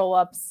see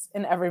roll-ups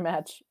in every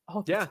match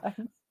all the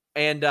time.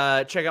 And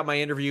check out my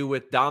interview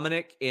with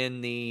Dominic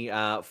in the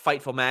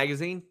Fightful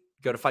magazine.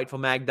 Go to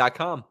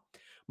FightfulMag.com.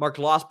 Mark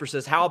Losper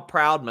says, how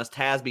proud must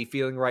Taz be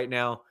feeling right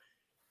now?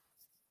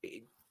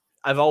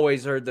 I've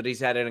always heard that he's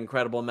had an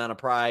incredible amount of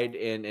pride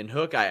in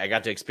Hook. I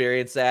got to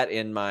experience that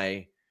in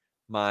my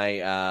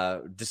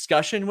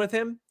discussion with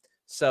him.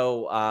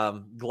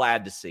 So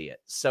glad to see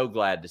it. So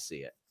glad to see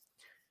it.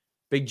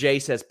 Big J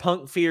says,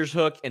 Punk fears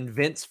Hook and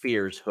Vince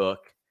fears Hook.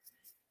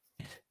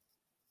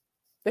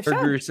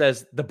 Guru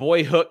says, the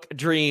boy Hook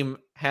dream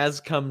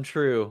has come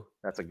true.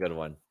 That's a good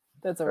one.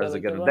 That's a really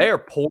good one. They are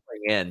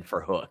pouring in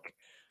for Hook.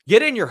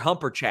 Get in your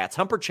Humper Chats,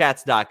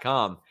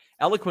 humperchats.com.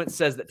 Eloquent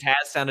says that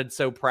Taz sounded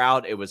so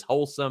proud. It was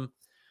wholesome.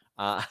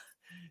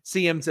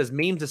 CM says,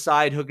 memes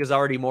aside, Hook is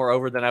already more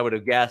over than I would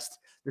have guessed.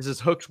 This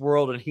is Hook's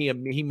world, and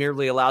he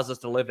merely allows us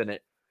to live in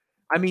it.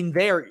 I mean,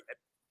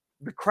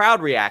 the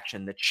crowd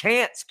reaction, the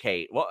chants,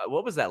 Kate,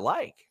 what was that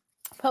like?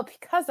 Well,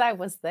 because I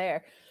was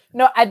there.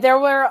 No, there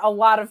were a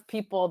lot of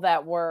people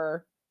that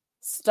were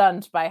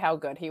stunned by how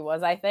good he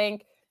was, I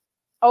think.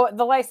 Oh,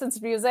 the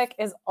licensed music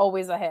is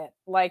always a hit.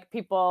 Like,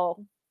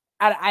 people...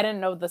 I didn't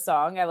know the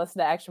song. I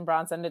listened to Action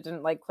Bronson. It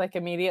didn't, like, click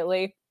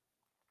immediately.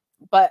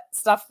 But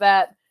stuff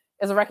that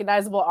is a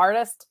recognizable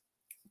artist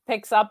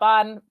picks up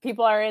on.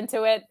 People are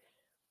into it.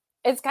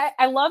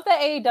 I love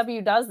that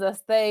AEW does this.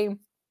 They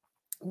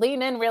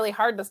lean in really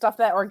hard to stuff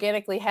that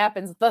organically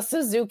happens. The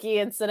Suzuki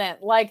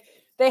incident. Like,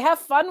 they have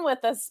fun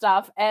with this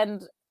stuff,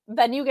 and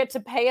then you get to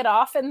pay it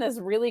off in this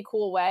really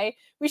cool way.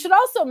 We should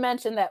also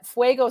mention that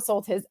Fuego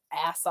sold his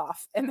ass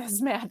off in this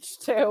match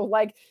too.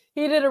 Like,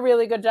 he did a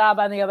really good job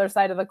on the other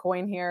side of the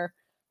coin here.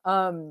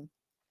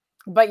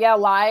 But yeah,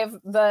 live,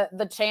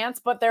 the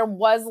chants, but there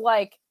was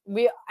like,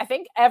 I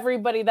think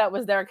everybody that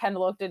was there kind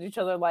of looked at each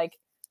other like,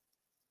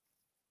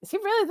 is he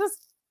really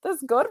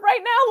this good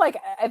right now? Like,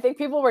 I think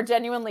people were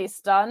genuinely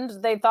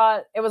stunned. They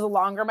thought it was a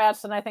longer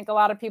match than I think a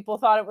lot of people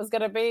thought it was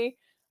going to be.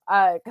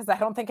 Because I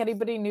don't think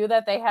anybody knew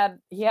that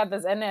he had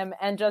this in him,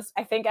 and just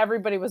I think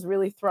everybody was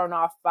really thrown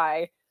off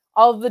by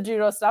all of the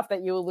judo stuff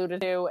that you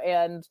alluded to,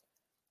 and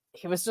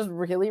he was just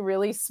really,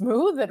 really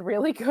smooth and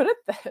really good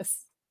at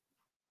this.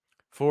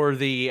 For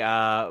the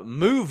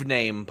Move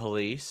Name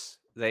Police,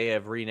 they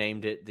have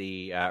renamed it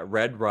the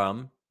Red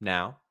Rum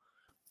now,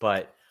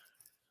 but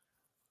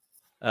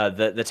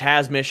the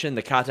Taz mission,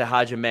 the Kata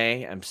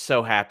Hajime, I'm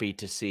so happy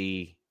to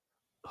see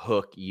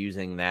Hook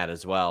using that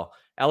as well.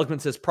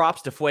 Eloquent says,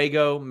 props to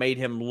Fuego, made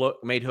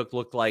Hook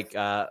look like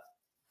a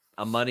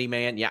money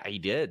man. Yeah, he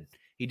did.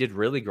 He did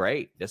really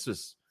great. This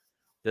was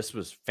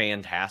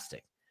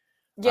fantastic.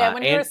 Yeah,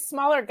 when you're a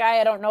smaller guy,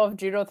 I don't know if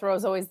judo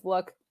throws always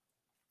look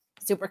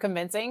super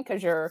convincing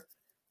because you're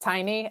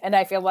tiny. And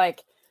I feel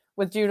like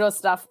with judo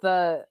stuff,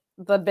 the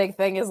big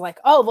thing is like,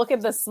 oh, look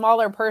at this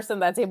smaller person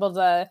that's able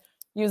to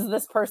use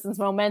this person's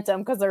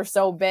momentum because they're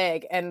so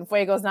big. And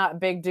Fuego's not a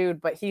big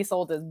dude, but he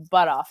sold his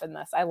butt off in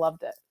this. I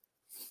loved it.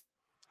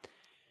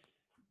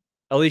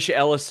 Alicia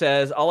Ellis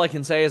says, all I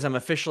can say is I'm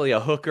officially a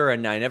hooker,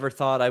 and I never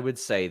thought I would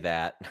say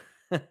that.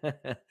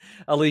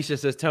 Alicia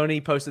says, Tony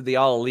posted the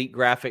All Elite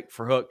graphic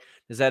for Hook.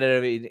 Does that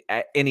have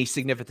any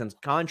significance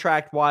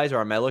contract-wise,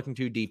 or am I looking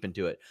too deep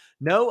into it?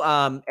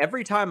 No,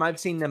 every time I've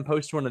seen them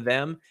post one of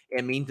them,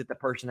 it means that the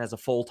person has a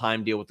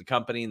full-time deal with the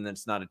company, and then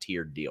it's not a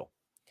tiered deal.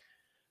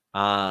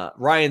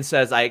 Ryan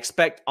says, I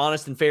expect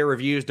honest and fair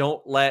reviews.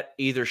 Don't let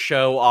either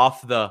show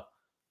off the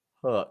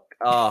hook.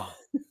 Oh.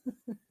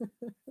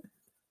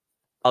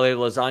 Ali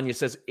Lasagna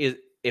says,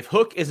 if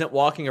Hook isn't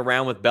walking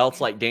around with belts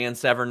like Dan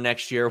Severn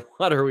next year,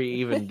 what are we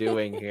even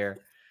doing here?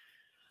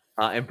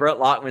 And Brett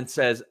Lockman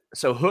says,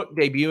 so Hook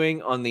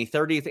debuting on the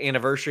 30th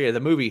anniversary of the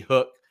movie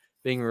Hook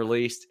being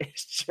released.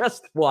 It's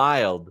just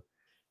wild.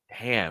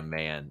 Damn,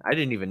 man. I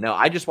didn't even know.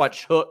 I just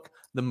watched Hook,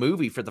 the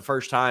movie, for the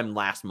first time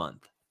last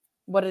month.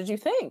 What did you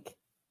think?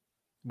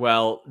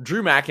 Well,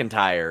 Drew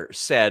McIntyre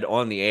said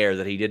on the air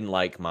that he didn't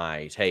like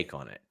my take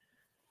on it.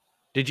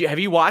 Have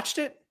you watched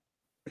it?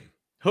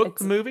 Hook,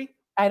 the movie?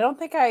 I don't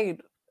think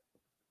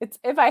it's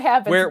if I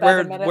have,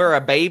 where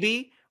a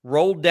baby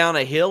rolled down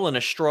a hill in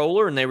a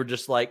stroller and they were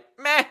just like,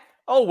 meh,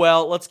 oh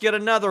well, let's get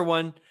another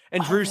one.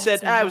 And Drew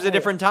said, it was a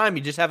different time.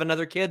 You just have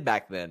another kid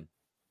back then.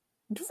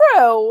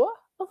 Drew,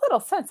 a little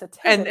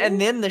sensitivity.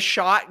 And then the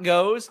shot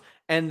goes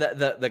and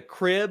the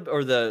crib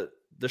or the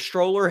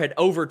stroller had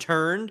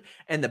overturned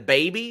and the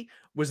baby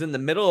was in the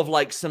middle of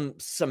like some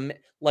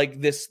like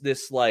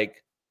this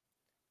like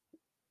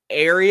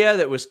area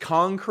that was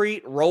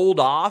concrete rolled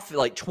off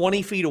like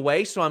 20 feet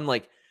away. So I'm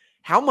like,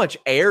 how much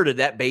air did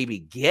that baby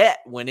get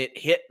when it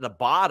hit the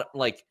bottom?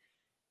 Like,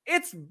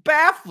 it's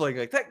baffling.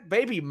 Like, that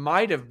baby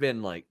might have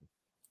been like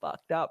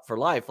fucked up for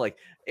life. Like,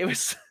 it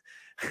was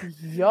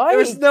there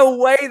was no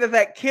way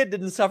that kid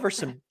didn't suffer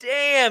some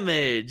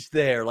damage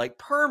there, like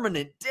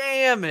permanent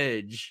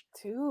damage.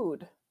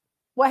 Dude,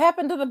 what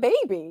happened to the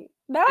baby?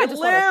 Now it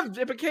lived.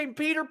 It became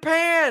Peter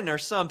Pan or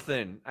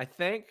something. I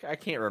think. I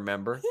can't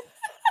remember.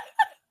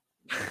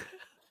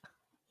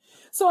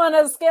 So on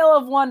a scale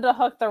of 1 to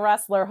Hook the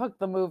wrestler, Hook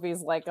the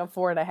movie's like a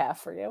 4.5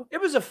 for you.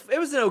 It was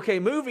an okay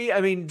movie.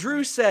 I mean,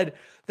 Drew said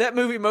that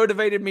movie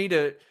motivated me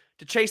to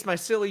chase my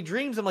silly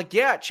dreams. I'm like,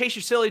 yeah, chase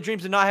your silly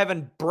dreams and not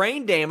having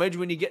brain damage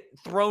when you get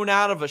thrown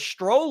out of a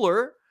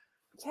stroller.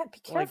 Yeah, be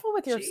careful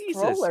with your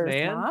strollers,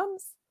 man.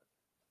 Moms.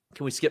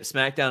 Can we skip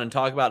SmackDown and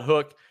talk about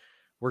Hook?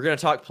 We're going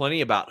to talk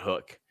plenty about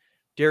Hook.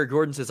 Derek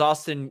Gordon says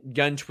Austin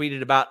Gunn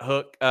tweeted about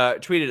Hook.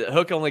 Tweeted that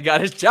Hook only got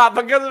his job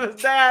because of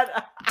his dad.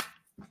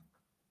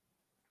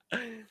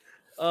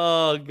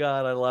 Oh,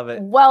 God, I love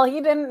it. Well, he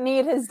didn't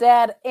need his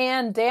dad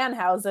and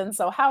Danhausen,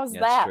 so how's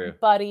that, true.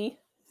 Buddy?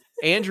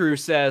 Andrew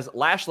says,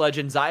 Lash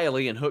legend Xia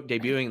Li and Hook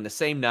debuting the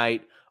same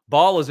night.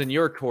 Ball is in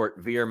your court,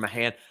 Veer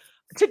Mahan.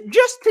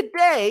 Just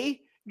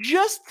today,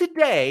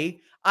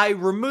 I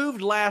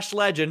removed Lash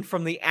Legend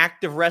from the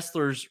active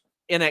wrestlers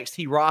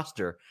NXT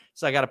roster,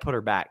 so I got to put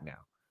her back now.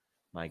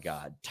 My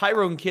God.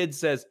 Tyrone Kidd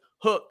says,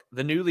 Hook,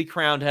 the newly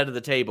crowned head of the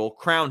table,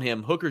 crown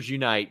him, Hookers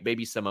Unite,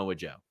 baby Samoa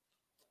Joe.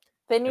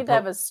 They need to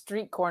have a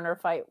street corner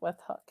fight with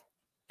Hook.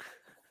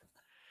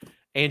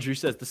 Andrew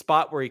says the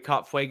spot where he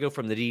caught Fuego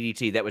from the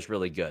DDT, that was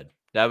really good.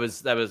 That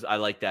was I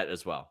like that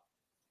as well.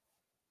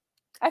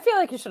 I feel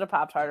like you should have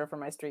popped harder for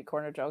my street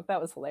corner joke. That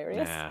was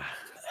hilarious. Nah.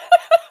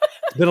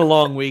 It's been a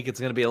long week.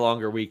 It's going to be a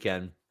longer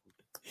weekend.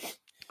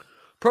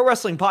 Pro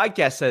Wrestling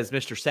Podcast says,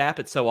 Mr. Sapp,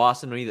 it's so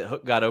awesome to me that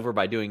Hook got over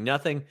by doing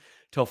nothing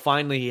till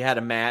finally he had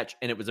a match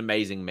and it was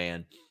amazing,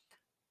 man.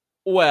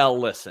 Well,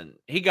 listen,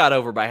 he got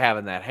over by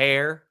having that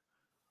hair.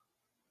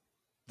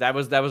 That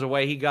was a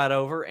way he got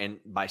over, and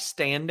by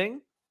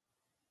standing.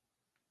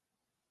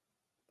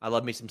 I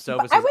love me some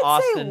Sova. I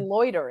would say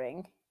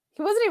loitering.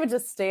 He wasn't even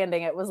just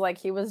standing. It was like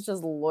he was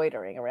just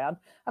loitering around.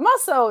 I'm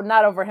also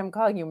not over him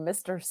calling you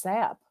Mr.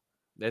 Sapp.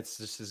 That's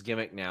just his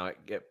gimmick now.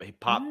 He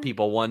popped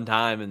people one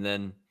time, and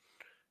then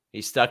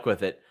he stuck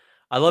with it.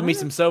 I love me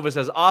some Sova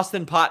says,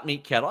 Austin pot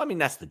meat kettle. I mean,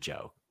 that's the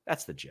joke.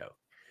 That's the joke.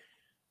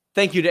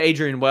 Thank you to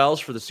Adrian Wells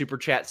for the super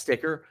chat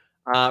sticker.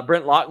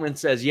 Brent Lockman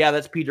says, yeah,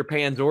 that's Peter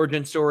Pan's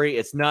origin story.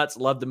 It's nuts.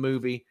 Love the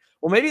movie.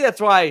 Well, maybe that's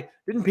why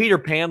didn't Peter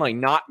Pan like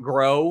not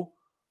grow?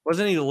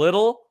 Wasn't he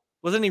little?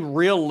 Wasn't he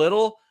real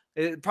little?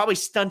 It probably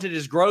stunted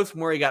his growth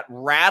from where he got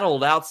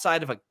rattled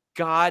outside of a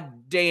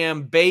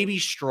goddamn baby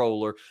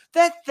stroller.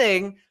 That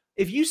thing,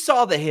 if you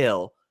saw the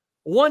hill,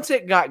 once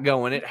it got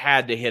going, it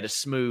had to hit a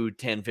smooth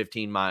 10,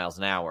 15 miles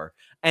an hour.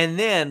 And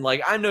then,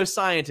 like, I'm no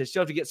scientist. You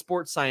have to get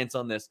sports science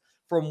on this.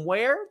 From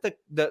where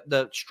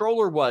the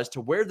stroller was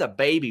to where the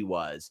baby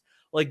was,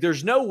 like,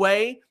 there's no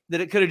way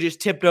that it could have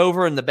just tipped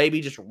over and the baby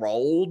just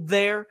rolled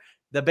there.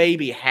 The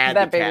baby had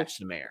to catch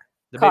some air.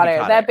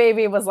 That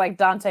baby was like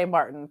Dante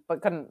Martin,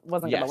 but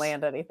wasn't going to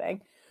land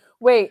anything.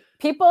 Wait,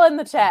 people in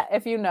the chat,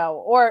 if you know,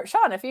 or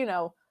Sean, if you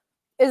know,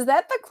 is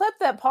that the clip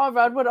that Paul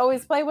Rudd would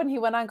always play when he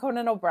went on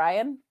Conan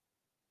O'Brien?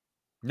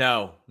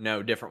 No,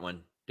 different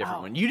one.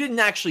 One. You didn't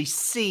actually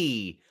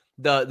see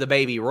the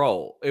baby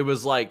roll. It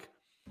was like,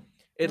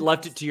 it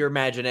left it to your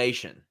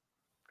imagination.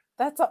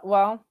 But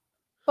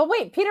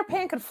wait, Peter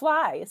Pan could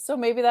fly, so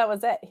maybe that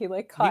was it. He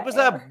was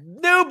a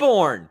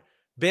newborn.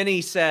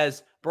 Benny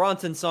says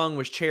Bronson's song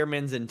was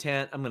Chairman's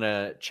Intent. I'm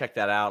gonna check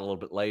that out a little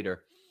bit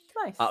later.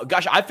 Nice.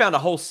 Gosh, I found a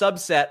whole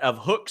subset of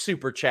Hook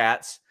super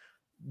chats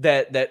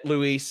that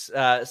Luis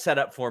set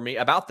up for me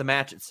about the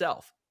match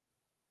itself.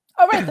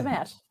 Oh, right, the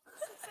match.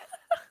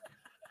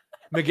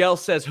 Miguel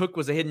says Hook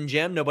was a hidden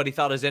gem. Nobody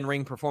thought his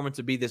in-ring performance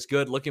would be this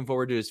good. Looking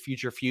forward to his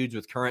future feuds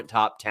with current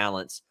top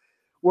talents.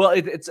 Well,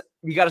 it's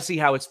you got to see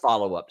how its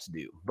follow-ups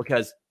do,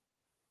 because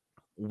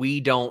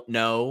we don't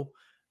know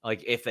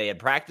like if they had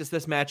practiced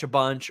this match a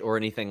bunch or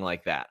anything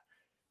like that.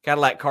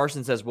 Cadillac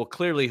Carson says, well,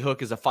 clearly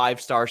Hook is a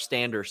 5-star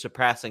stander,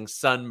 surpassing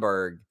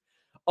Sunberg.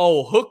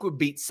 Oh, Hook would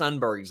beat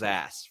Sunberg's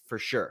ass for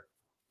sure.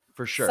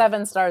 For sure.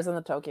 7 stars in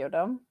the Tokyo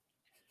Dome.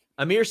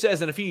 Amir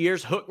says in a few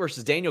years, Hook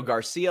versus Daniel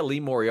Garcia, Lee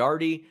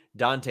Moriarty,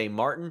 Dante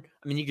Martin.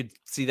 I mean, you could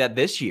see that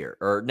this year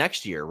or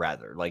next year,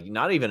 rather, like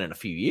not even in a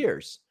few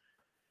years.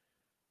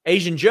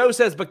 Asian Joe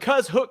says,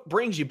 because Hook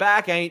brings you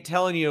back, I ain't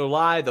telling you a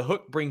lie. The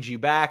Hook brings you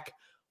back.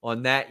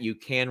 On that, you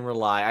can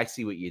rely. I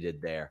see what you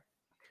did there.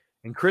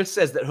 And Chris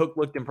says that Hook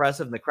looked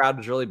impressive and the crowd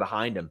was really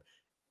behind him.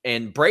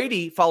 And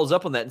Brady follows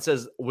up on that and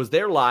says, was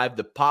there live.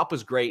 The pop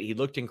was great. He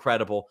looked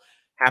incredible.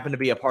 Happened to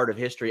be a part of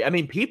history. I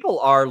mean, people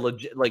are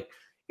legit. Like,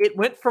 it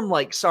went from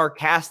like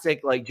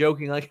sarcastic, like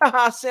joking, like,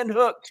 haha, send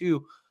Hook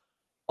to,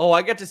 oh,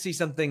 I got to see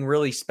something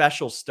really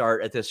special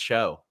start at this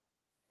show.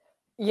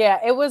 Yeah,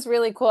 it was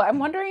really cool. I'm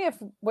wondering if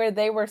where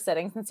they were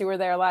sitting, since you were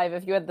there live,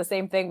 if you had the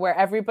same thing where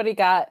everybody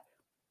got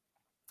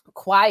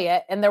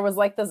quiet and there was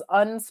like this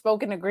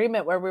unspoken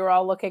agreement where we were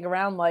all looking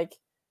around like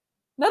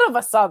none of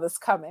us saw this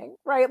coming,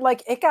 right?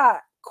 Like it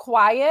got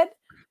quiet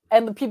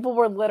and the people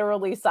were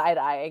literally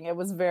side-eyeing. It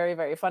was very,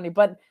 very funny,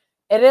 but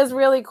it is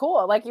really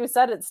cool. Like you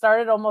said, it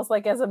started almost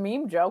like as a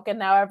meme joke and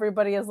now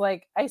everybody is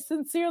like, I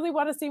sincerely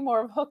want to see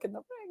more of Hook in the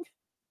ring.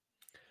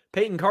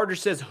 Peyton Carter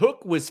says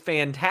Hook was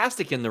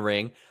fantastic in the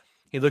ring.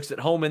 He looks at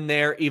home in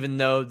there, even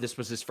though this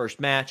was his first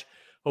match.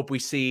 Hope we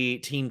see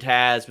Team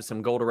Taz with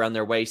some gold around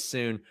their waist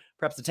soon.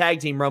 Perhaps the tag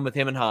team run with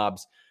him and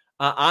Hobbs.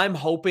 I'm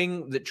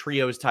hoping that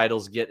trios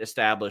titles get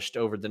established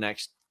over the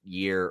next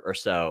year or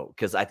so,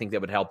 because I think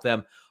that would help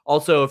them.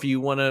 Also, if you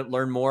want to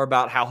learn more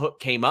about how Hook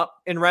came up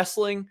in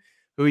wrestling,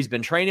 who he's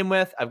been training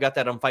with, I've got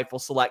that on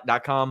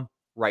FightfulSelect.com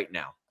right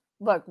now.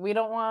 Look, we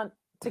don't want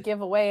to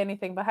give away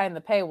anything behind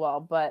the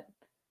paywall, but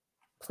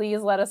please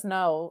let us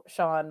know,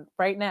 Sean,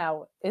 right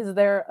now, is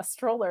there a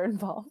stroller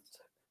involved?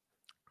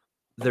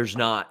 There's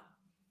not.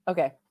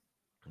 Okay.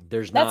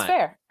 There's not. That's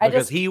fair.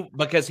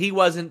 Because he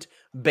wasn't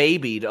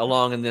babied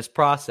along in this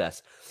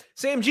process.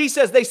 Sam G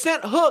says they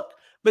sent Hook,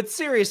 but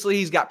seriously,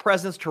 he's got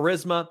presence,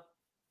 charisma,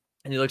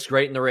 and he looks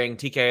great in the ring.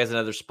 TK has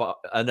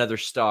another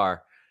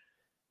star.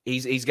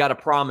 He's got a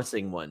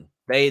promising one.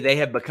 They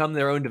have become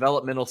their own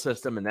developmental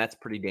system, and that's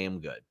pretty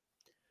damn good.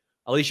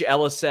 Alicia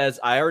Ellis says,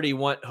 I already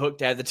want Hook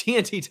to have the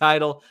TNT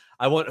title.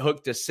 I want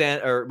Hook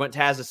to want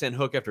Taz to send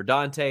Hook after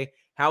Dante.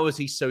 How is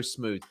he so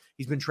smooth?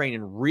 He's been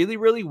training really,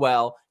 really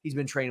well. He's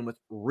been training with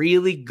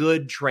really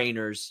good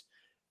trainers,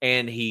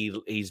 and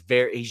he's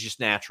just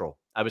natural.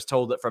 I was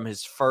told that from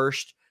his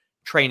first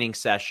training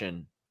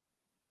session,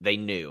 they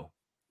knew,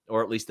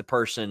 or at least the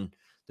person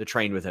that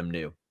trained with him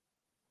knew.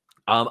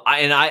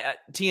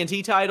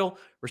 TNT title,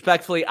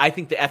 respectfully, I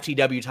think the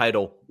FTW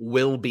title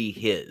will be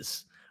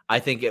his. I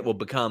think it will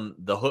become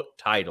the Hook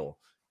title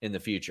in the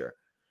future.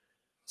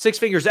 Six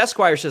Fingers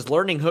Esquire says,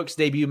 learning Hook's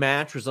debut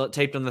match was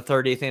taped on the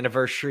 30th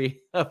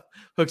anniversary of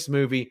Hook's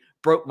movie.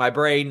 Broke my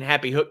brain.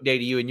 Happy Hook Day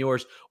to you and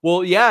yours.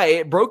 Well, yeah,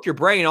 it broke your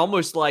brain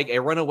almost like a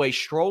runaway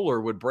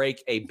stroller would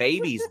break a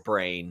baby's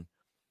brain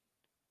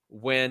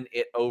when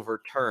it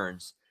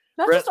overturns.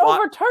 Not just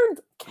overturns,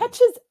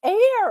 catches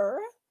air.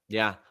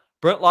 Yeah.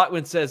 Brent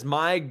Lockwood says,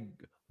 my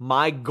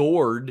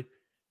gourd.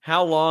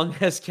 How long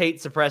has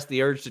Kate suppressed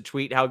the urge to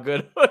tweet how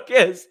good Hook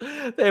is?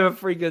 They have a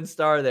freaking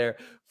star there.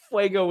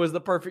 Fuego was the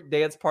perfect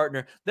dance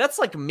partner. That's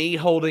like me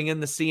holding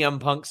in the CM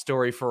Punk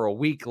story for a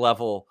week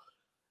levels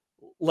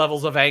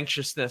of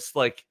anxiousness.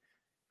 Like,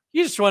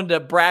 you just wanted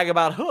to brag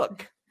about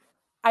Hook.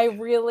 But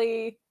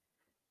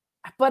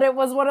it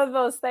was one of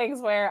those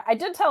things where I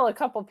did tell a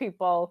couple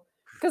people,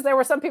 because there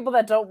were some people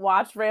that don't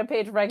watch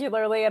Rampage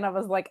regularly, and I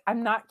was like,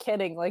 I'm not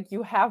kidding. Like,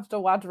 you have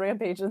to watch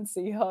Rampage and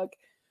see Hook.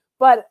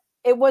 But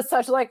it was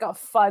such like a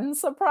fun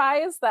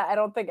surprise that I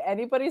don't think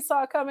anybody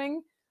saw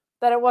coming,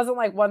 that it wasn't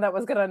like one that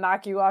was going to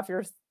knock you off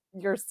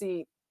your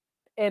seat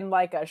in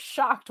like a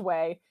shocked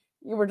way.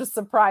 You were just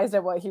surprised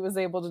at what he was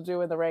able to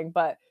do in the ring,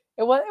 but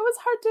it was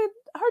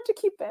hard to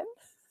keep in.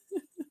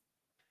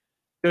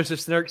 Joseph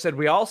Snurk said,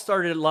 we all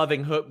started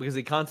loving Hook because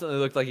he constantly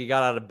looked like he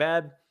got out of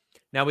bed.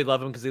 Now we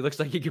love him because he looks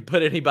like he could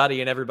put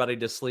anybody and everybody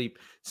to sleep.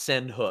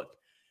 Send Hook.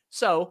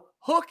 So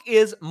Hook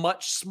is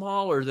much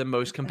smaller than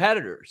most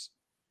competitors.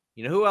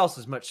 You know who else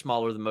is much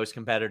smaller than most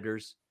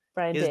competitors?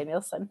 Bryan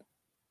Danielson.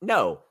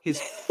 No, his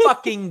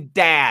fucking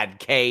dad,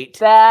 Kate.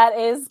 That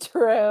is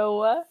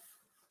true.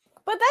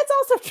 But that's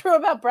also true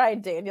about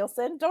Bryan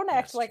Danielson. Don't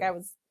act like I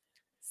was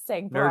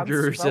saying Braun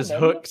Nerd Strowman. says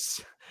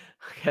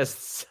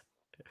Hooks.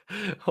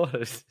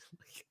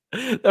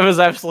 That was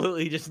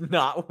absolutely just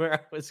not where I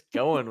was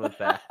going with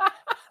that.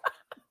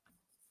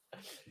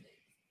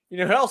 You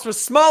know who else was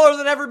smaller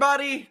than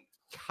everybody?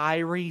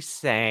 Kairi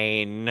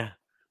Sane.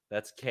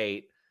 That's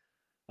Kate.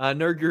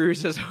 Nerd Guru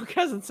says Hook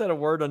hasn't said a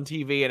word on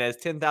TV and has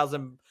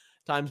 10,000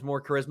 times more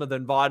charisma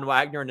than Von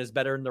Wagner and is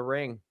better in the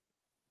ring.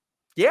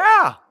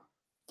 Yeah.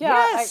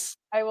 Yeah, Yes.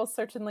 I will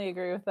certainly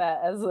agree with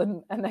that as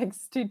an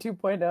NXT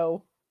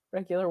 2.0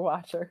 regular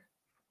watcher.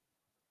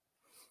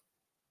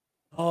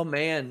 Oh,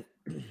 man.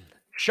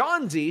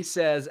 Sean Z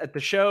says, at the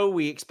show,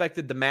 we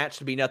expected the match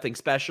to be nothing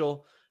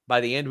special.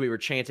 By the end, we were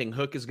chanting,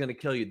 Hook is going to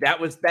kill you.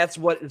 That's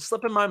what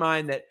slipped in my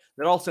mind that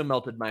also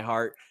melted my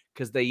heart,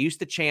 because they used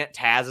to chant,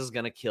 Taz is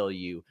going to kill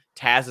you.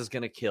 Taz is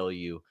going to kill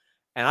you.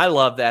 And I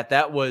love that.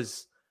 That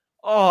was,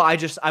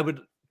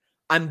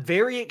 I'm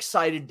very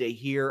excited to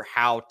hear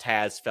how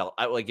Taz felt.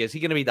 Is he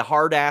going to be the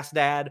hard-ass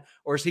dad,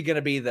 or is he going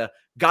to be the,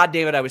 God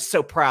damn it, I was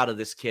so proud of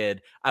this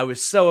kid. I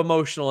was so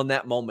emotional in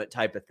that moment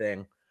type of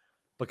thing.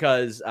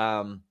 Because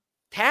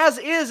Taz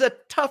is a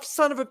tough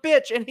son of a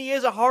bitch, and he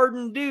is a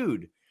hardened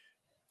dude.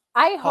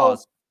 I hope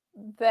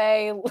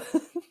they...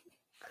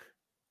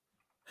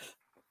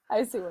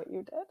 I see what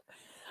you did.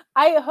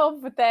 I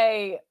hope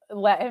they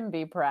let him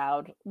be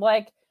proud.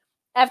 Like,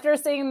 after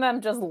seeing them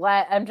just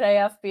let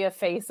MJF be a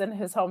face in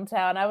his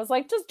hometown, I was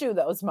like, just do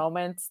those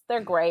moments.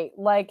 They're great.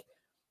 Like,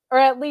 or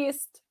at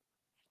least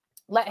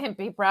let him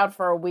be proud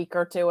for a week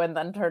or two and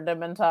then turned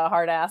him into a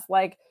hard ass.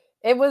 Like,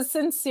 it was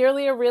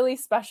sincerely a really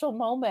special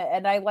moment.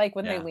 And I like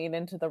when they lean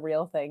into the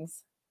real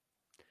things.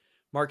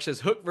 Mark says,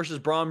 Hook versus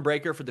Braun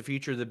Breaker for the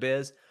future of the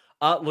biz.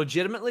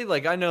 Legitimately,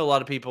 like, I know a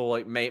lot of people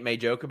like may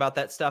joke about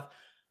that stuff.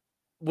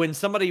 When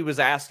somebody was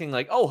asking,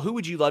 like, oh, who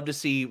would you love to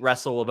see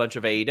wrestle a bunch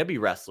of AEW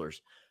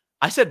wrestlers?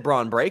 I said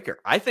Braun Breaker.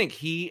 I think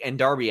he and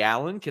Darby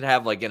Allin could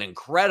have like an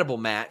incredible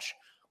match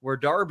where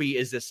Darby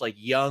is this like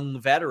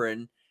young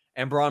veteran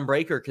and Braun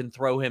Breaker can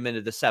throw him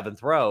into the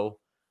seventh row.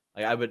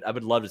 Like, I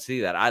would love to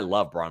see that. I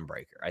love Braun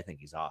Breaker. I think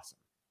he's awesome.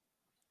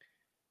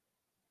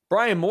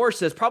 Brian Moore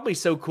says, probably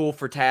so cool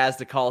for Taz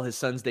to call his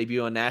son's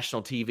debut on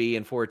national TV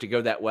and for it to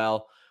go that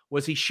well.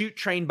 Was he shoot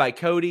trained by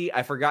Cody?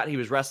 I forgot he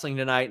was wrestling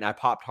tonight, and I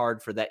popped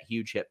hard for that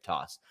huge hip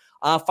toss.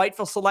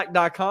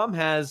 FightfulSelect.com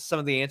has some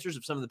of the answers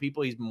of some of the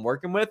people he's been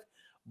working with,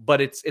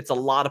 but it's a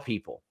lot of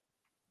people.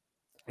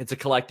 It's a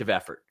collective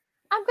effort.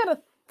 I'm going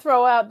to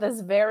throw out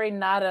this very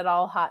not at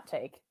all hot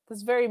take,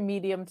 this very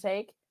medium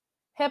take.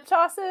 Hip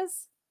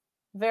tosses,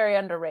 very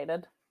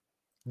underrated.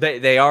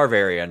 They are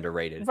very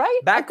underrated.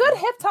 Right? A good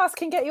hip toss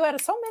can get you out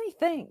of so many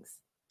things.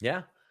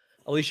 Yeah.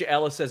 Alicia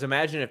Ellis says,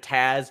 imagine if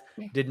Taz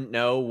didn't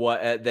know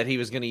what that he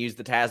was going to use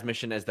the Taz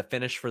mission as the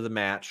finish for the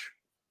match.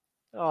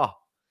 Oh,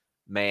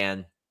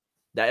 man.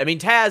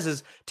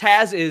 Taz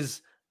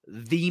is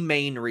the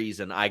main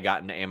reason I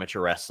got into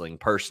amateur wrestling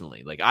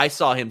personally. Like, I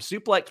saw him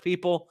suplex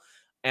people,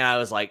 and I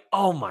was like,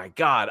 oh, my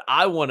God,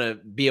 I want to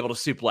be able to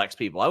suplex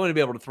people. I want to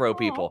be able to throw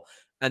people.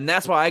 And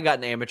that's why I got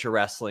into amateur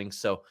wrestling.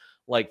 So,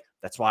 like,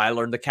 that's why I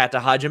learned the kata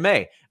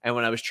hajime. And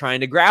when I was trying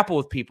to grapple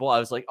with people, I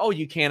was like, oh,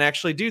 you can't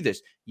actually do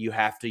this. You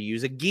have to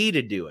use a gi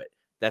to do it.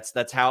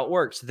 That's how it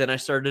works. Then I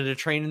started to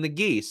train in the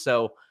gi.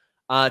 So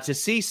to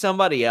see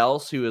somebody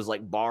else who is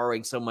like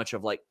borrowing so much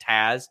of like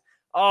Taz,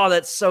 oh,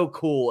 that's so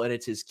cool. And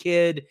it's his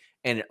kid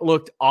and it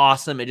looked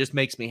awesome. It just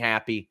makes me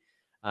happy.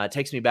 It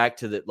takes me back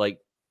to the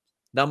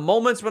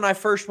moments when I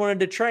first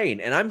wanted to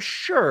train. And I'm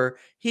sure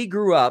he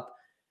grew up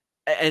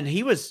and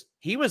he was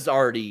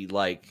already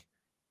like,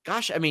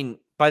 gosh,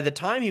 by the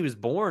time he was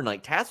born,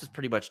 like Taz was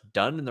pretty much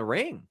done in the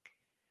ring.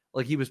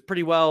 Like he was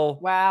pretty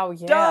well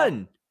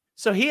done.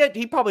 So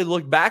he probably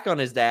looked back on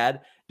his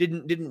dad,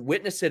 didn't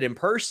witness it in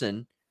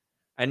person,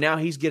 and now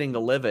he's getting to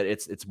live it.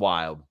 It's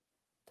wild.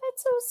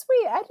 That's so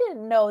sweet. I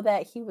didn't know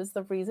that he was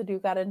the reason you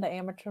got into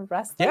amateur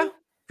wrestling. Yeah,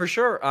 for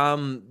sure.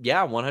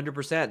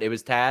 100%. It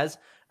was Taz.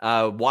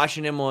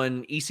 Watching him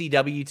on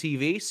ECW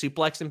TV,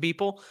 suplexing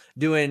people,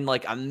 doing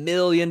like a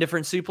million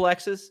different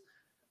suplexes.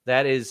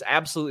 That is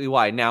absolutely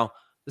why. Now,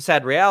 the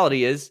sad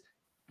reality is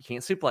you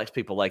can't suplex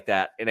people like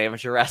that in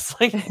amateur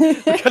wrestling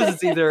because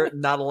it's either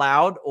not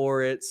allowed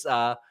or it's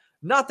not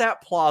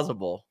that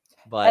plausible.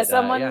 But as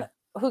someone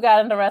who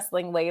got into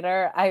wrestling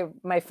later,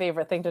 my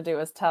favorite thing to do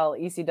is tell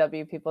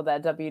ECW people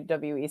that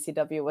WWE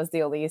ECW was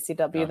the only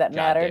ECW that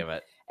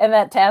mattered, and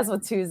that Taz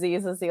with 2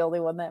 Z's is the only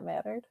one that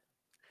mattered.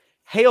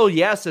 Hail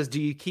Yes says, do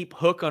you keep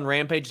Hook on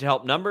Rampage to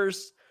help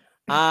numbers?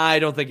 I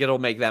don't think it'll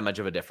make that much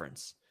of a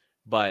difference.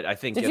 But I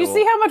think did you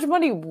see how much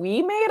money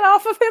we made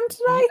off of him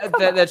tonight?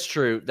 That's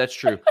true. That's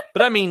true.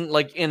 But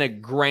like in a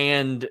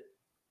grand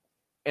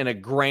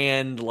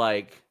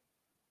like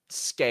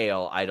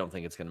scale, I don't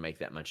think it's going to make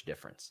that much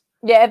difference.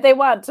 Yeah, if they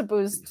want to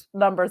boost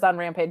numbers on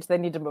Rampage, they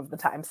need to move the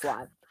time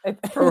slot.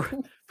 Pro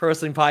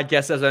Wrestling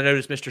Podcast says, I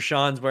noticed Mr.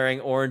 Sean's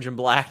wearing orange and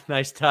black.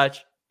 Nice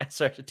touch.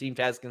 Starts Team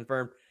Taz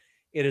confirmed.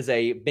 It is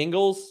a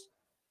Bengals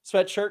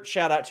sweatshirt.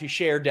 Shout out to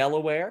Cher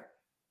Delaware.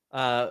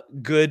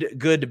 Good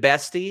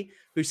bestie,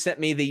 who sent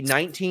me the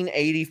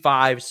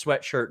 1985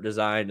 sweatshirt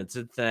design in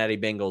Cincinnati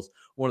Bengals.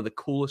 One of the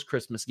coolest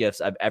Christmas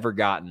gifts I've ever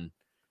gotten.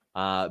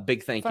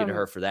 Big thank you to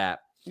her for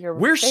that.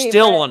 We're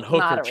still on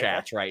Hooker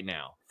chats right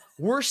now.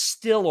 We're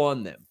still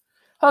on them.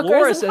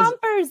 Hookers and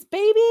humpers,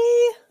 baby.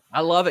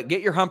 I love it.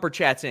 Get your humper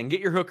chats in.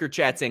 Get your hooker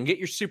chats in. Get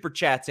your super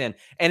chats in.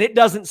 And it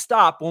doesn't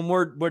stop when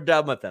we're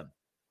done with them.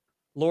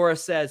 Laura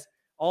says,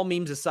 all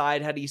memes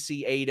aside, how do you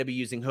see AEW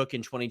using Hook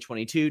in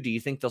 2022? Do you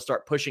think they'll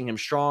start pushing him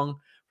strong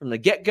from the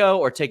get-go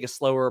or take a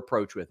slower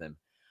approach with him.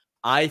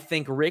 I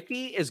think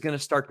Ricky is going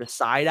to start to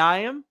side-eye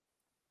him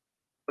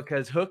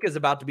because Hook is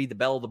about to be the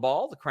belle of the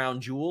ball, the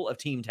crown jewel of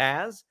Team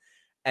Taz.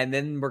 And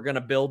then we're going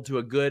to build to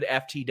a good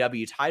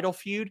FTW title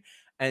feud.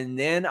 And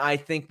then I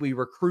think we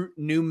recruit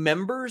new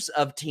members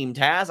of Team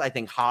Taz. I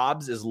think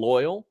Hobbs is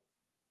loyal,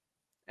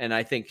 and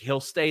I think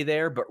he'll stay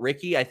there. But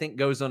Ricky, I think,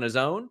 goes on his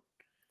own.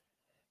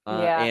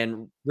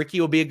 And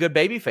Ricky will be a good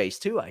babyface,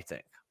 too, I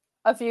think.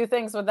 A few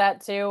things with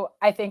that, too.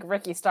 I think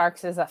Ricky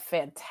Starks is a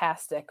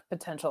fantastic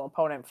potential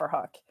opponent for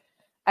Hook.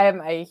 I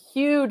am a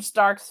huge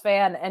Starks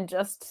fan, and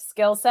just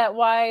skill set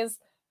wise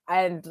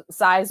and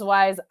size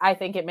wise, I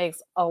think it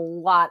makes a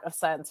lot of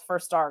sense for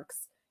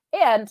Starks.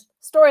 And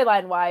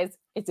storyline wise,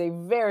 it's a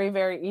very,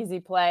 very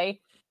easy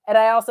play. And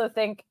I also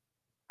think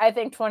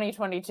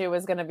 2022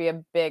 is going to be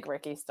a big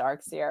Ricky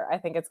Starks year. I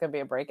think it's going to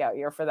be a breakout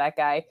year for that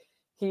guy.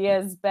 He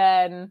has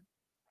been,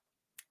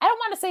 I don't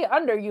want to say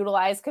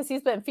underutilized because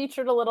he's been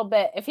featured a little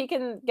bit. If he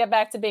can get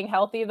back to being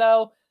healthy,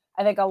 though,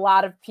 I think a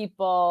lot of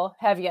people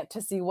have yet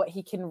to see what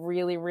he can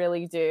really,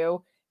 really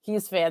do.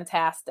 He's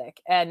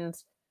fantastic and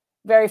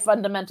very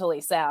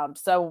fundamentally sound.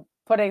 So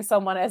putting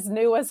someone as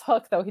new as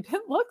Hook, though he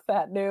didn't look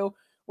that new,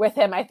 with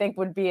him, I think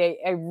would be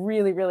a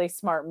really, really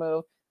smart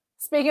move.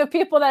 Speaking of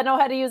people that know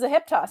how to use a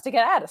hip toss to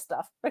get out of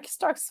stuff, Ricky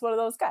Starks is one of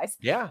those guys.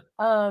 Yeah.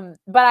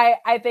 But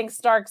I think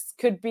Starks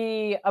could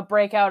be a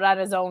breakout on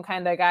his own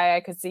kind of guy.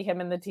 I could see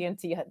him in the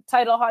TNT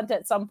title hunt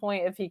at some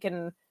point if he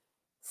can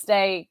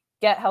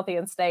get healthy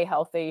and stay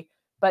healthy.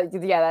 But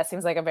yeah, that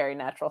seems like a very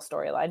natural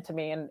storyline to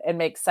me, and it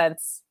makes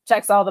sense.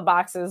 Checks all the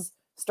boxes,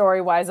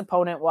 story-wise,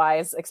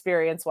 opponent-wise,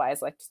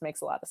 experience-wise, like just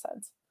makes a lot of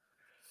sense.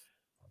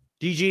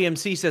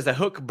 DGMC says a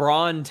Hook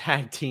Braun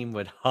tag team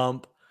would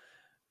hump.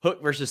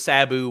 Hook versus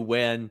Sabu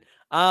win.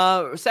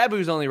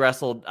 Sabu's only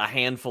wrestled a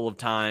handful of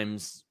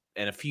times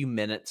in a few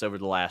minutes over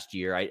the last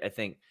year. I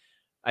think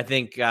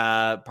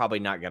probably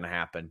not going to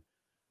happen.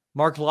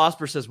 Mark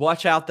Losper says,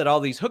 watch out that all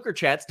these Hooker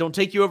chats don't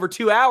take you over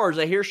 2 hours.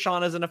 I hear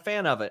Sean isn't a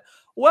fan of it.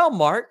 Well,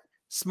 Mark,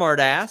 smart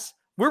ass,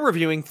 we're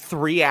reviewing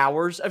 3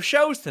 hours of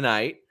shows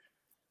tonight,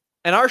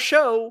 and our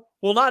show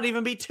will not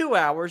even be 2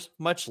 hours,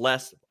 much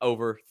less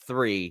over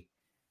 3.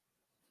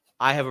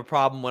 I have a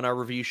problem when our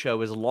review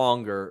show is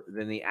longer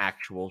than the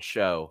actual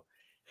show.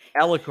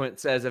 Eloquent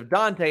says, if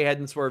Dante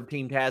hadn't swerved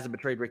Team Taz and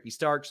betrayed Ricky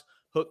Starks,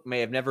 Hook may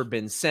have never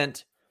been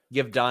sent.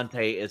 Give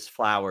Dante his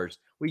flowers.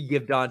 We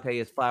give Dante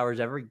his flowers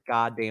every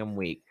goddamn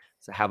week.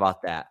 So how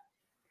about that?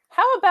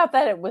 How about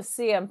that it was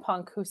CM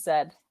Punk who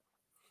said,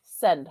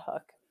 send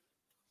Hook.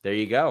 There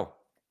you go.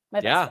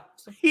 Yeah.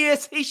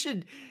 Yes, he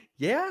should.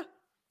 Yeah.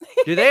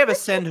 Do they have a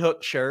send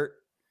Hook shirt?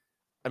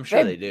 I'm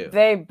sure they do.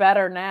 They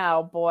better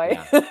now, boy.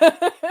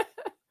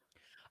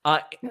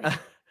 Yeah.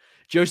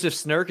 Joseph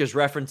Snirk is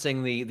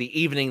referencing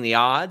the Evening the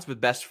Odds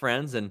with Best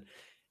Friends and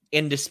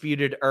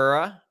Undisputed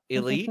Era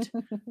Elite.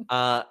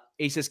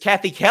 He says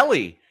Kathy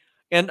Kelly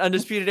and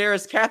Undisputed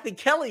Era's Kathy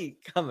Kelly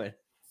coming.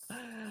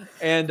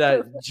 And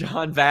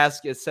John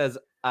Vasquez says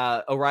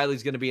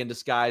O'Reilly's going to be in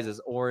disguise as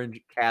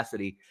Orange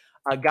Cassidy.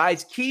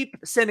 Guys, keep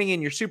sending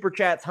in your super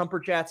chats, humper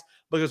chats,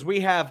 because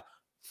we have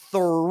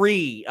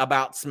 3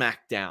 about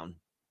SmackDown.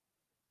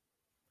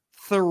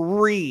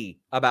 3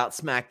 about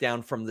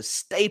SmackDown from the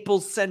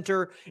Staples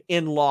Center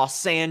in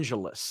Los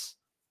Angeles.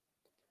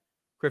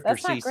 Crifter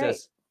C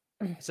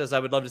says, I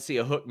would love to see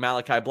a Hook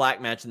Malachi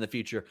Black match in the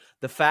future.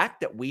 The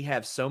fact that we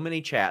have so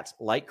many chats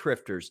like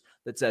Crifter's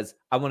that says,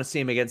 I want to see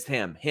him against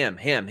him.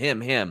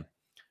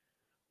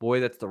 Boy,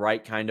 that's the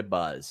right kind of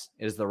buzz.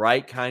 It is the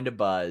right kind of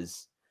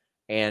buzz.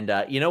 And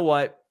you know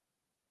what?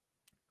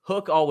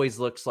 Hook always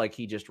looks like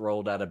he just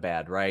rolled out of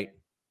bed, right?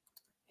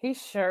 He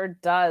sure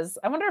does.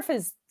 I wonder if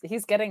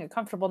he's getting a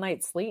comfortable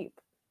night's sleep.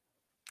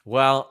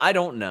 Well, I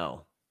don't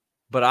know.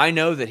 But I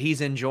know that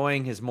he's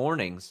enjoying his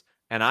mornings,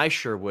 and I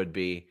sure would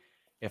be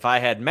if I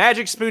had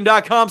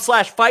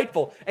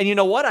magicspoon.com/Fightful. And you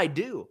know what I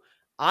do?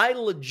 I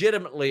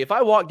legitimately, if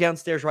I walk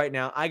downstairs right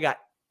now, I got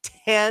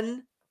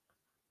 10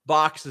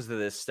 boxes of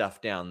this stuff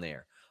down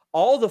there.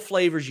 All the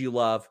flavors you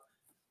love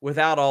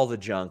without all the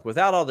junk,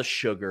 without all the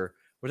sugar,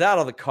 without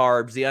all the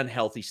carbs, the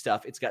unhealthy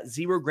stuff. It's got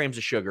 0 grams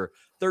of sugar,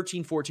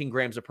 13, 14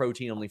 grams of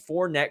protein, only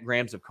 4 net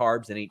grams of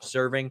carbs in each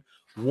serving,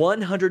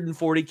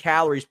 140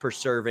 calories per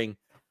serving,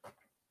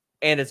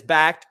 and it's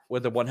backed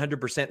with a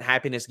 100%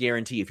 happiness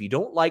guarantee. If you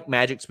don't like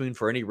Magic Spoon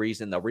for any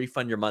reason, they'll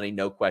refund your money,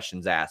 no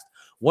questions asked.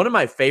 One of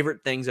my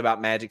favorite things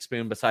about Magic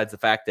Spoon, besides the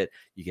fact that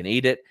you can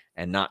eat it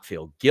and not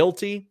feel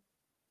guilty,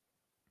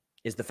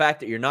 is the fact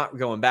that you're not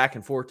going back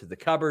and forth to the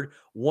cupboard.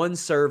 One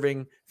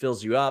serving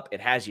fills you up. It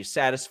has you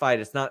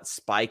satisfied. It's not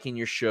spiking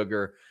your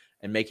sugar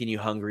and making you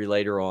hungry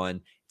later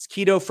on. It's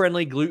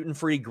keto-friendly,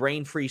 gluten-free,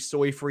 grain-free,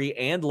 soy-free,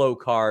 and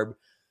low-carb.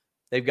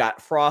 They've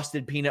got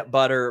frosted peanut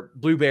butter,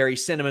 blueberry,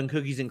 cinnamon,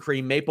 cookies and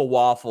cream, maple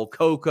waffle,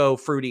 cocoa,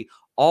 fruity,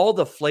 all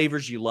the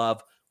flavors you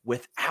love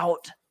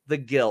without the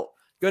guilt.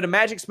 Go to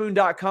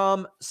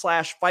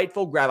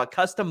magicspoon.com/Fightful, grab a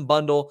custom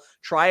bundle,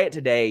 try it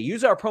today.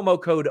 Use our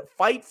promo code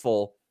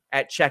FIGHTFUL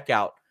at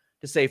checkout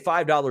to save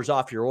 $5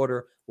 off your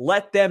order.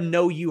 Let them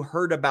know you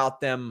heard about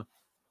them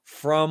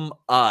from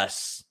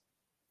us.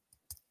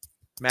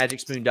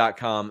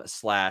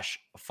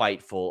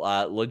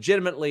 MagicSpoon.com/Fightful.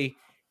 Legitimately,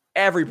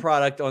 every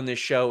product on this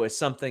show is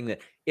something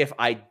that if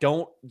I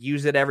don't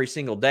use it every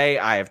single day,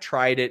 I have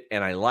tried it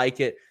and I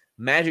like it.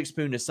 Magic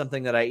Spoon is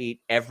something that I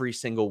eat every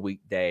single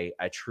weekday.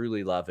 I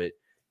truly love it.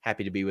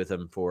 Happy to be with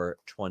them for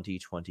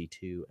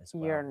 2022 as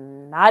well. You're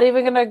not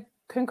even going to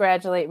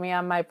congratulate me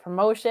on my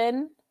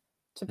promotion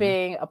to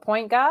being a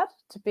point guard,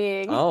 to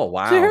being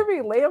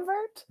Jeremy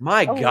Lambert.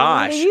 My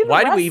gosh.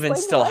 Why do we even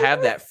still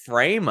have that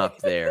frame up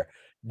there?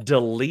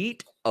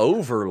 Delete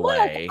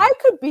overlay. Look, I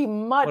could be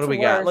much What do we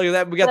worse. got? Look at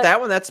that. We got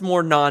that one. That's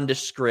more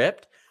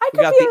nondescript. We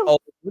got the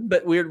old one,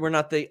 but we're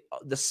not the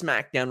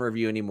Smackdown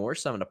review anymore,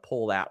 so I'm going to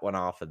pull that one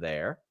off of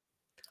there.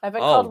 I've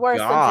been called worse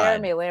than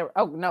Jeremy Lambert.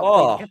 Oh,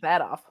 no, please get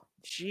that off.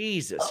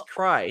 Jesus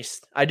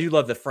Christ. I do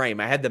love the frame.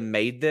 I had them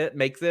make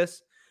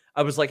this.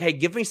 I was like, hey,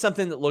 give me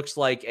something that looks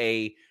like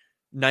a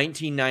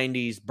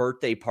 1990s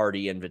birthday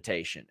party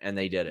invitation. And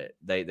they did it.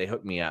 They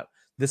hooked me up.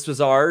 This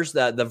was ours,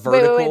 the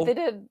vertical.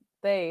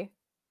 Wait,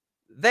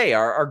 They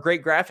are our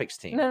great graphics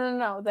team.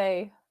 No.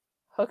 They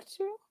hooked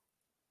you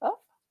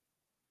up?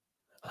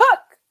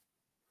 Hook!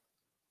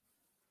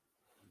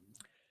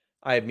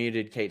 I have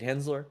muted Kate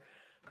Hensler.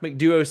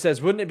 McDuo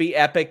says, wouldn't it be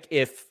epic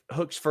if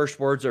Hook's first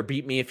words are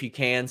beat me if you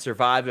can,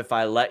 survive if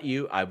I let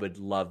you? I would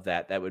love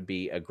that. That would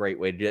be a great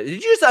way to do it.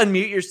 Did you just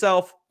unmute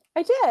yourself?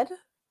 I did.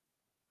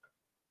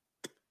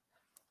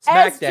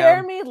 Smackdown. As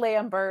Jeremy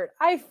Lambert,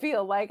 I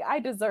feel like I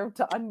deserve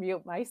to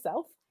unmute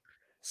myself.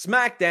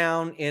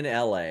 Smackdown in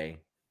LA.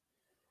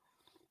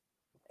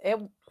 It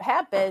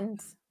happened.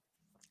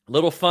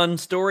 Little fun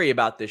story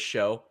about this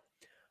show.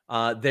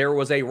 There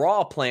was a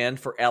Raw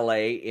planned for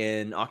LA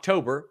in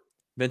October.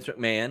 Vince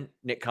McMahon,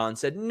 Nick Khan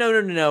said,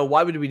 no.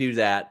 Why would we do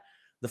that?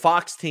 The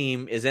Fox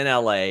team is in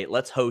LA.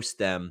 Let's host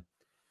them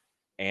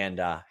and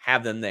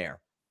have them there.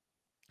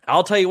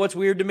 I'll tell you what's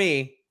weird to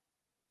me.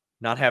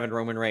 Not having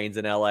Roman Reigns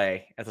in LA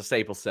at the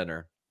Staples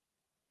Center.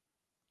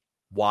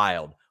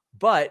 Wild.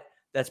 But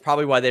that's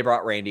probably why they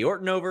brought Randy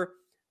Orton over.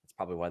 That's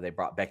probably why they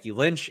brought Becky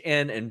Lynch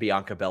in and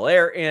Bianca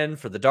Belair in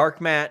for the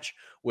dark match,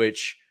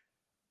 which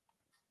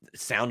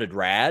sounded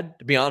rad,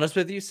 to be honest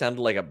with you.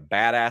 Sounded like a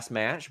badass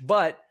match.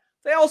 But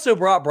they also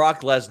brought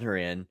Brock Lesnar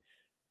in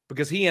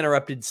because he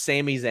interrupted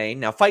Sami Zayn.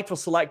 Now,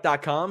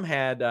 FightfulSelect.com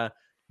had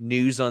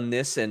news on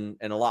this and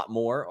a lot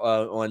more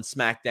on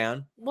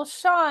SmackDown. Well,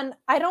 Sean,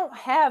 I don't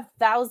have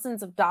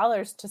thousands of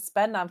dollars to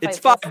spend on It's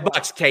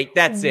 $5, Kate.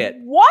 That's it.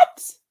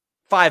 What?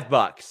 $5.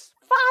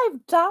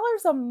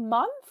 $5 a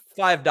month?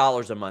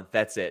 $5 a month.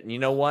 That's it. And you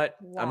know what?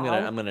 Wow.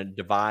 I'm gonna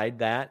divide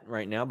that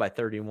right now by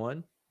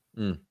 31.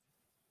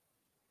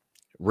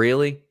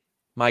 Really?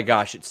 My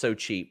gosh, it's so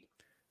cheap.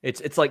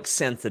 It's like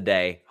cents a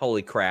day.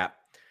 Holy crap.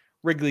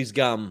 Wrigley's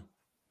gum,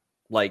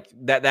 like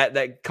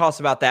that costs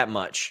about that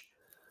much.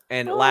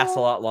 And it lasts a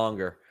lot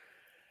longer.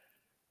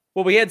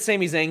 Well, we had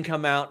Sami Zayn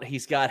come out.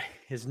 He's got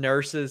his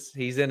nurses.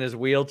 He's in his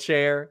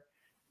wheelchair.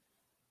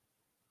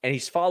 And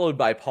he's followed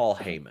by Paul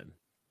Heyman.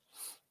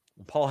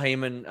 Paul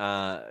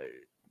Heyman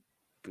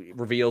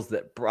reveals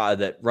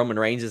that Roman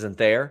Reigns isn't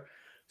there.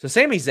 So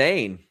Sami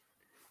Zayn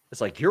is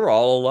like, you're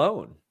all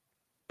alone.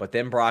 But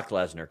then Brock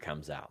Lesnar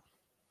comes out.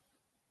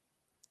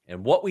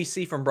 And what we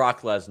see from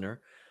Brock Lesnar,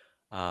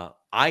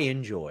 I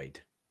enjoyed.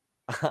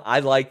 I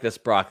like this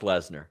Brock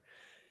Lesnar.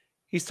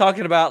 He's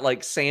talking about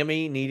like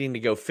Sammy needing to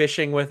go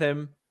fishing with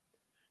him,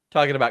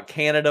 talking about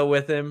Canada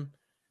with him.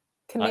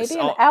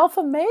 Canadian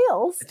alpha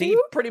males. He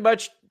pretty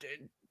much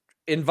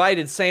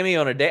invited Sammy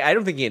on a date. I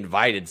don't think he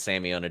invited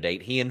Sammy on a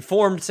date. He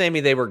informed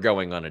Sammy they were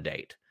going on a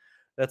date.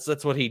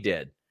 That's what he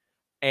did.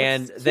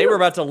 And they were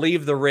about to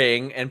leave the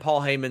ring, and Paul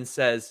Heyman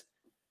says,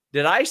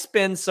 did I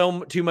spend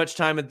too much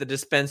time at the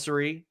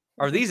dispensary?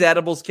 Are these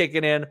edibles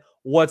kicking in?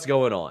 What's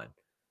going on?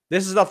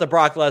 This is not the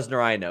Brock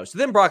Lesnar I know. So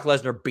then Brock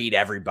Lesnar beat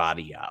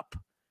everybody up.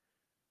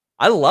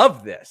 I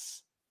love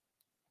this.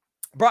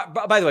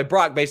 By the way,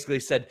 Brock basically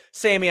said,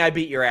 Sammy, I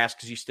beat your ass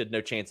because you stood no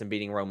chance in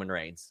beating Roman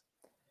Reigns.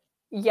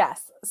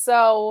 Yes.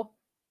 So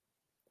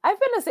I've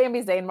been a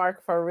Sami Zayn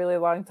mark for a really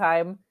long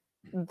time.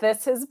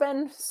 This has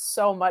been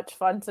so much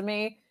fun to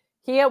me.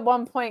 He at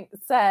one point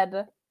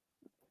said,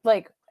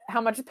 like,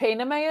 how much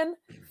pain am I in?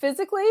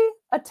 Physically,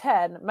 a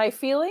 10. My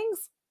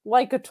feelings,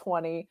 like a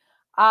 20.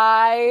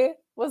 I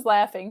was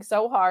laughing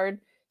so hard.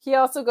 He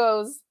also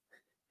goes,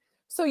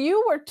 so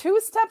you were 2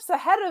 steps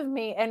ahead of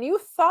me and you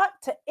thought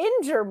to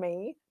injure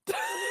me.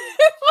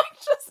 Like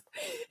just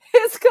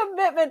his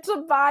commitment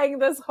to buying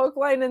this hook,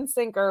 line, and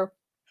sinker.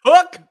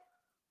 Hook!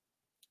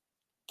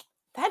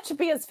 That should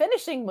be his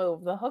finishing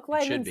move, the hook,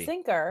 line, and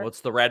sinker.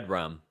 What's the red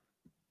rum?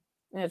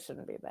 It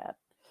shouldn't be that.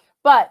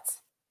 But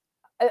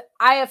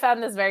I have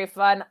found this very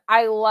fun.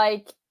 I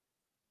like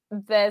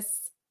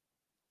this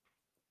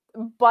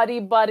buddy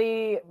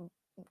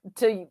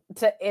to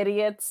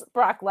idiots,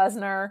 Brock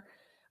Lesnar,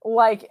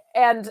 like,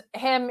 and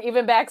him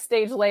even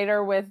backstage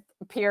later with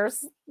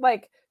Pierce,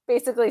 like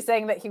basically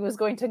saying that he was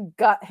going to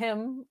gut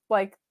him,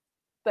 like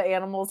the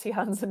animals he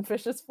hunts and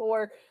fishes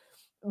for.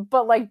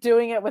 but like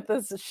doing it with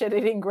this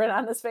shit-eating grin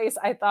on his face,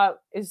 I thought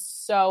is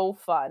so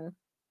fun.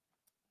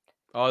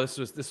 Oh, this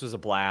was a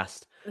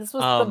blast. This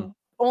was the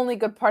only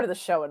good part of the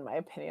show, in my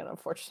opinion,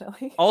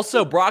 unfortunately.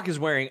 Also, Brock is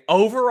wearing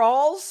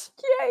overalls.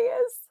 Yeah, he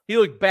is. He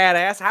looked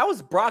badass. How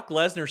is Brock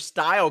Lesnar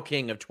Style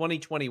King of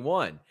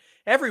 2021?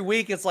 Every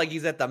week it's like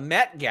he's at the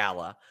Met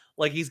Gala.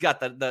 Like he's got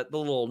the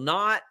little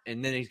knot,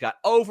 and then he's got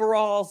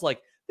overalls.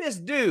 Like this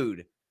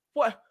dude,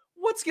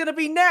 what's gonna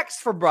be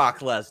next for Brock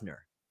Lesnar?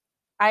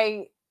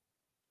 I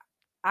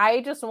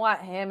just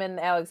want him and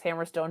Alex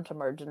Hammerstone to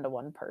merge into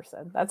one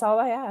person. That's all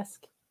I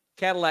ask.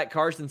 Cadillac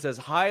Carson says,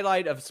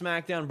 highlight of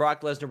SmackDown,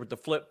 Brock Lesnar with the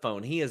flip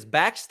phone. He is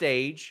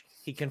backstage.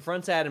 He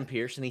confronts Adam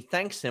Pearce, and he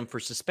thanks him for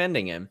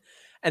suspending him,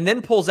 and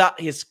then pulls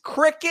out his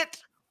Cricket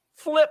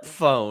flip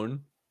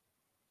phone.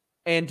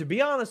 And to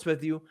be honest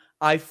with you,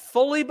 I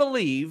fully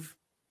believe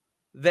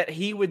that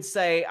he would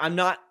say,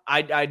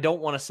 I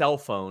don't want a cell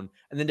phone.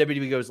 And then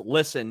WWE goes,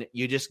 listen,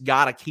 you just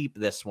got to keep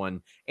this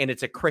one. And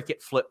it's a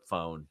Cricket flip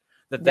phone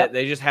that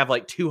they just have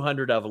like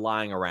 200 of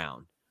lying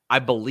around. I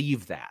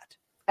believe that.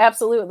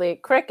 Absolutely.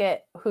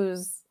 Cricket,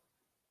 whose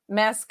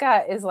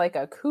mascot is like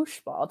a koosh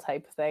ball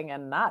type thing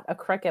and not a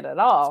cricket at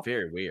all. It's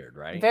very weird,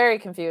 right? Very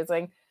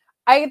confusing.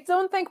 I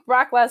don't think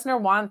Brock Lesnar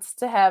wants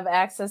to have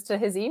access to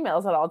his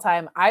emails at all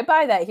time. I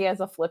buy that he has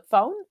a flip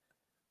phone.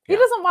 He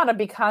doesn't want to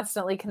be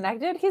constantly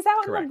connected. He's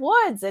out in the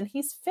woods and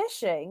he's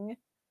fishing.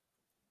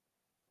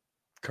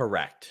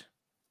 Correct.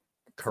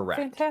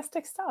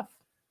 Fantastic stuff.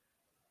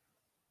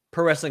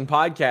 Pro Wrestling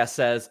Podcast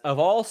says, of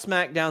all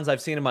SmackDowns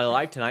I've seen in my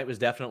life, tonight was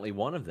definitely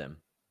one of them.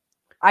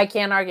 I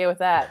can't argue with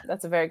that.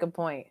 That's a very good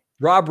point.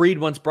 Rob Reed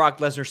wants Brock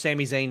Lesnar,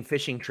 Sami Zayn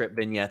fishing trip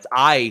vignettes.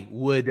 I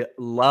would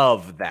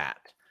love that.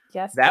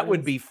 Yes, that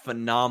would be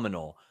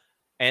phenomenal.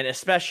 And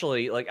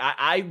especially, like,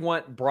 I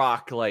want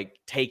Brock, like,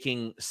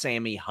 taking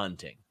Sami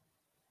hunting.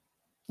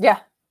 Yeah,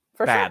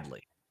 for badly.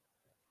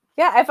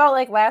 Sure. Yeah, I felt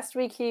like last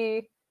week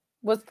he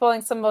was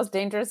pulling some most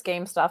dangerous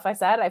game stuff. I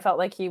felt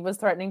like he was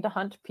threatening to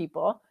hunt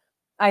people.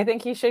 I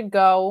think he should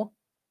go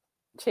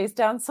chase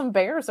down some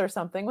bears or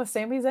something with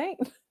Sami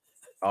Zayn.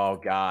 Oh,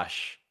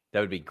 gosh. That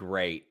would be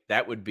great.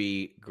 That would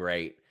be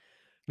great.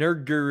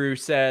 Nerd Guru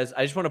says,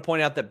 I just want to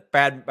point out that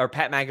Pat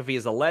McAfee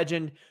is a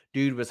legend.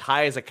 Dude was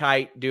high as a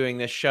kite doing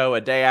this show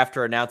a day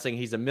after announcing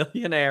he's a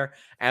millionaire.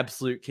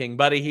 Absolute king.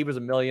 Buddy, he was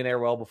a millionaire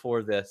well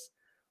before this.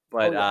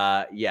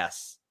 But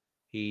yes,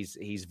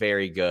 he's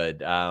very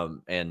good.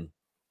 And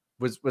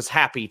was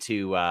happy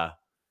to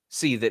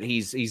see that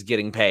he's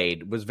getting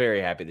paid. Was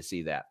very happy to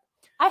see that.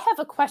 I have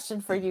a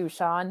question for you,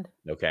 Sean.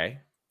 Okay.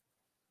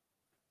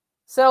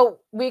 So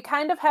we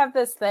kind of have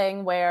this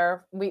thing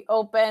where we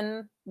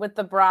open with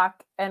the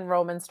Brock and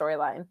Roman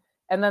storyline,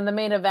 and then the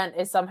main event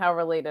is somehow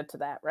related to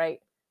that, right?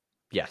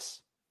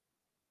 Yes.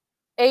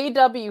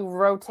 AEW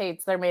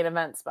rotates their main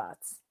event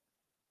spots.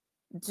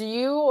 Do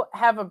you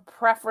have a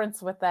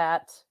preference with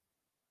that?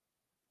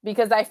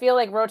 Because I feel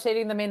like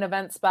rotating the main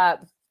event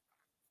spot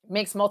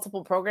makes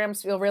multiple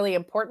programs feel really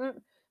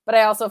important, but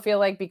I also feel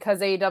like because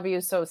AEW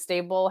is so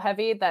stable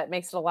heavy, that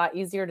makes it a lot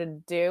easier to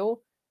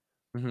do.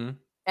 Mm-hmm.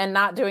 And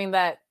not doing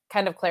that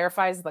kind of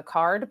clarifies the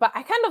card. But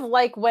I kind of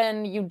like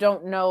when you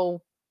don't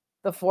know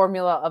the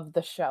formula of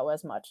the show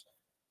as much.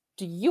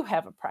 Do you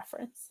have a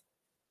preference?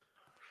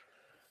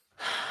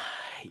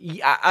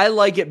 Yeah, I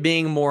like it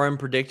being more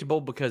unpredictable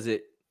because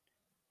it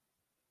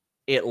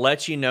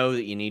lets you know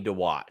that you need to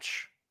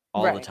watch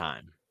all the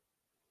time.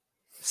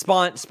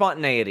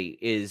 Spontaneity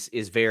is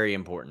very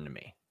important to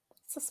me.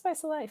 It's a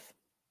spice of life.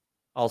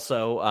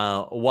 Also,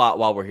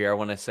 while we're here, I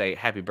want to say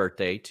happy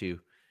birthday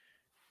to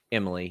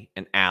Emily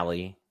and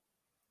Allie,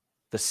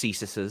 the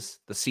Ceases.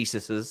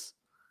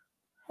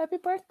 Happy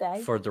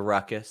birthday. For the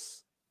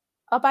ruckus.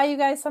 I'll buy you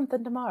guys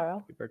something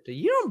tomorrow. Happy birthday.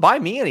 You don't buy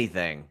me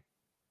anything.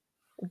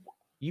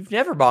 You've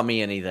never bought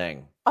me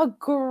anything.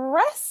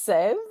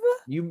 Aggressive?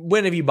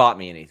 When have you bought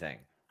me anything?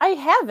 I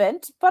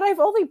haven't, but I've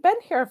only been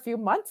here a few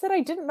months and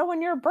I didn't know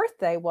when your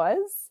birthday was.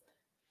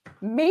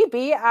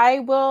 Maybe I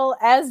will,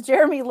 as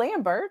Jeremy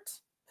Lambert,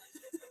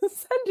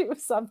 send you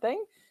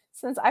something.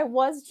 Since I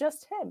was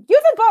just him.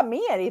 You haven't bought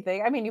me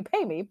anything. I mean, you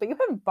pay me, but you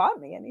haven't bought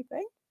me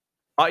anything.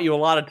 Bought you a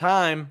lot of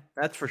time.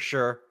 That's for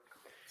sure.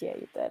 Yeah,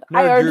 you did. Nerd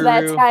I earned Guru.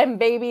 that time,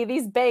 baby.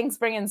 These banks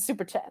bring in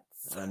super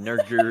chats.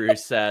 Nerd Guru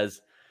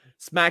says,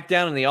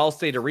 SmackDown in the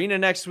Allstate Arena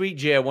next week.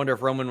 Gee, I wonder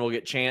if Roman will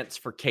get chance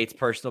for Kate's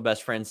personal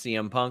best friend,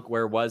 CM Punk.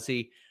 Where was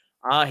he?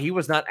 He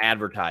was not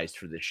advertised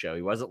for this show.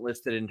 He wasn't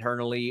listed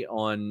internally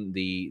on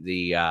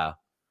the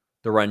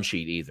run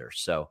sheet either.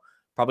 So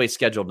probably a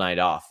scheduled night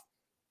off.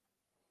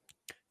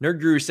 Nerd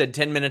Guru said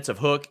 10 minutes of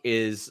Hook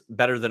is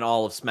better than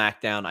all of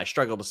SmackDown. I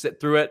struggle to sit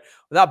through it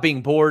without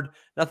being bored.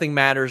 Nothing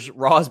matters.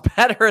 Raw is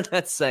better, and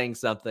that's saying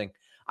something.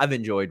 I've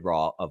enjoyed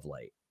Raw of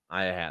late.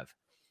 I have.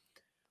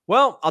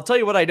 Well, I'll tell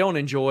you what I don't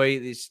enjoy.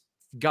 These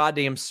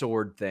goddamn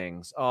sword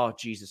things. Oh,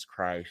 Jesus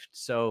Christ.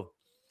 So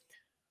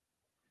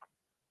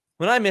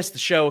when I missed the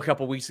show a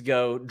couple weeks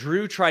ago,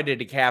 Drew tried to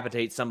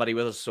decapitate somebody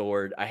with a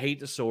sword. I hate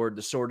the sword.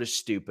 The sword is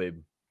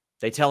stupid.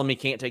 They tell him he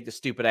can't take the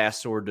stupid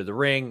ass sword to the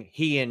ring.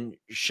 He and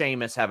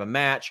Sheamus have a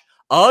match.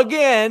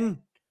 again.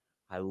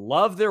 I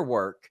love their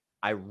work.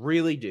 I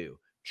really do.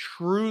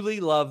 Truly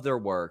love their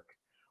work.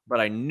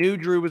 But I knew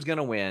Drew was going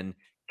to win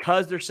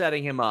because they're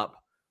setting him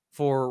up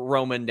for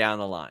Roman down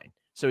the line.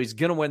 So he's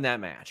going to win that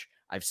match.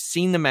 I've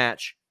seen the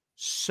match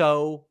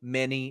so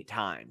many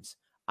times.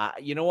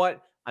 You know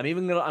what? I'm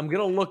going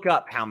to look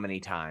up how many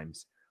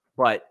times.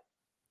 But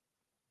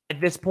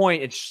at this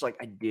point, it's just like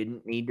I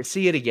didn't need to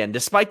see it again,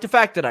 despite the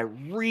fact that I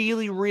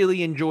really,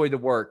 really enjoy the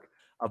work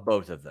of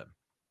both of them.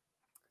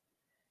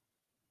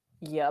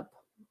 Yep.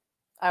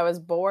 I was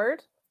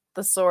bored.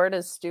 The sword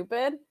is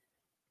stupid.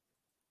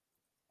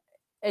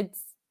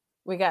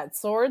 We got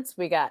swords,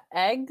 we got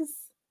eggs.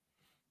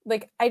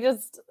 Like,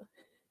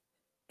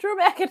 Drew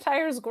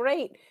McIntyre's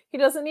great. He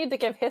doesn't need to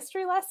give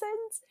history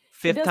lessons.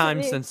 Fifth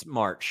time since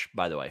March,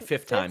 by the way.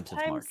 Fifth time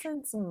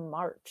since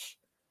March.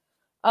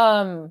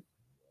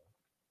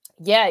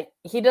 Yeah,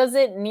 he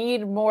doesn't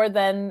need more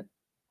than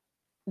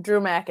Drew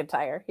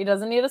McIntyre. He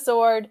doesn't need a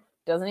sword.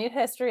 He doesn't need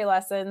history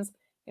lessons.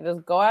 He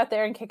just go out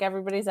there and kick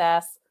everybody's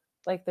ass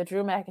like the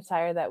Drew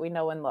McIntyre that we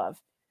know and love.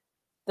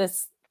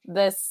 This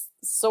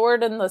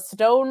sword and the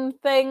stone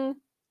thing,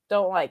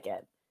 don't like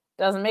it.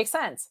 Doesn't make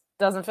sense.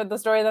 Doesn't fit the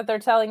story that they're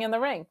telling in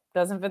the ring.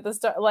 Doesn't fit the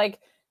story.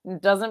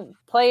 Doesn't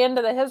play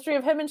into the history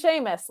of him and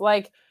Sheamus.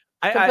 I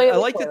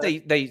like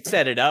that they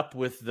set it up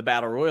with the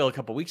Battle Royal a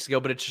couple weeks ago,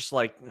 but it's just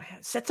like,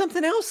 set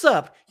something else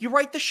up. You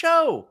write the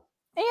show.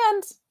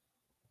 And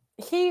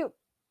he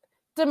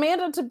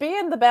demanded to be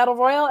in the Battle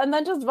Royal and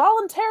then just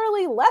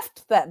voluntarily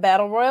left that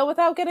Battle Royal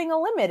without getting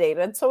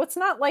eliminated. So it's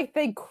not like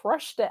they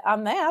crushed it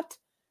on that.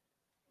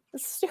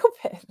 It's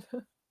stupid.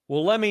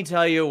 Well, let me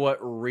tell you what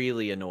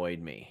really annoyed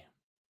me.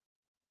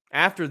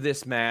 After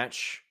this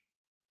match,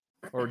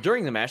 or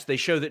during the match, they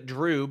show that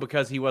Drew,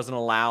 because he wasn't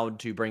allowed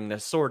to bring the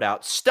sword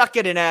out, stuck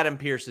it in Adam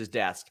Pearce's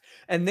desk.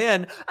 And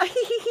then,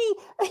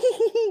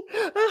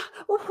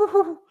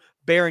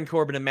 Baron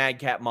Corbin and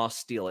Madcap Moss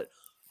steal it.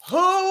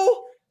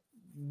 Who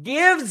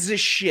gives a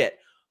shit?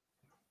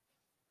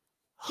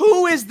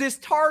 Who is this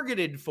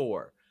targeted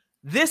for?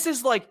 This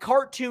is like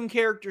cartoon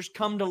characters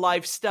come to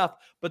life stuff,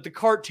 but the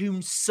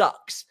cartoon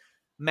sucks.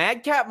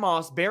 Madcap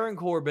Moss, Baron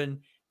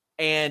Corbin,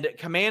 and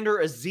Commander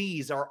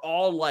Aziz are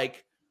all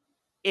like,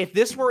 if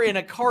this were in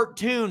a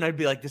cartoon, I'd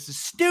be like, this is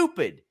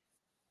stupid.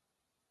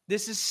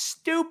 This is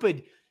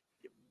stupid.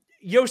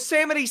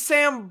 Yosemite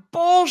Sam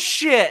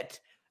bullshit.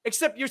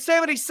 Except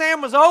Yosemite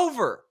Sam was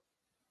over.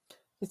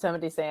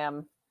 Yosemite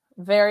Sam,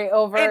 very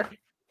over.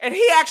 And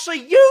he actually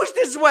used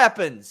his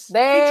weapons. He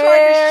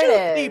tried to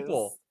shoot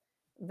people.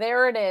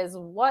 There it is.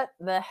 What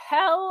the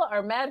hell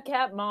are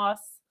Madcap Moss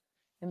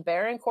and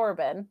Baron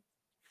Corbin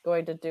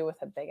going to do with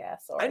a big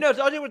ass sword? I know. I'll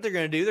tell you what they're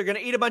going to do. They're going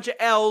to eat a bunch of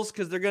L's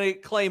because they're going to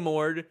get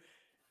claymored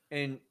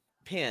and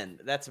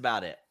pinned. That's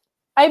about it.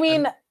 I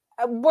mean,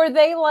 were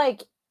they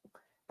like,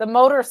 the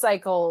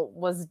motorcycle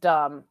was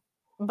dumb,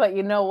 but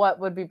you know what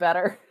would be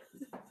better?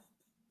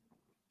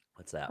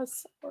 What's that? A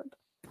sword.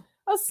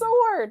 A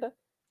sword.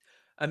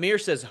 Amir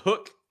says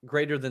hook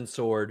greater than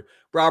sword.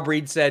 Rob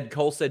Reed said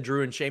Cole said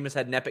Drew and Sheamus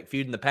had an epic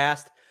feud in the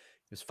past.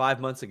 It was 5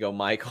 months ago,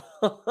 Michael.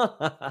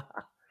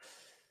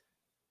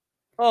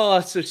 Oh,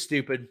 that's so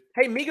stupid.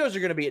 Hey, Migos are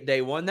going to be at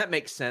day one. That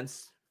makes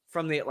sense.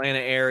 From the Atlanta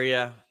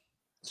area.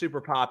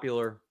 Super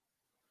popular.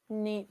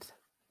 Neat.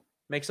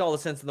 Makes all the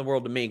sense in the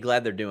world to me.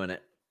 Glad they're doing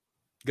it.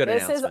 Good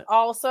announcement. This is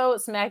also,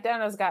 Smackdown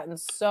has gotten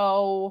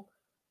so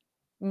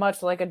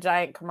much like a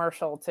giant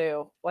commercial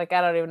too. Like,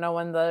 I don't even know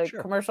when the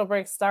commercial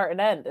breaks start and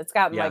end. It's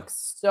gotten like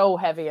so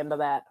heavy into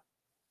that.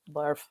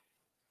 Blurf.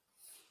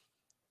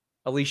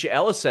 Alicia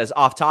Ellis says,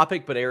 off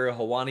topic, but Ariel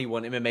Helwani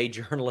won MMA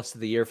Journalist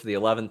of the Year for the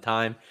 11th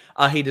time.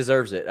 He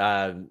deserves it.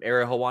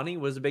 Ariel Helwani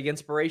was a big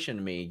inspiration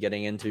to me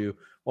getting into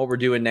what we're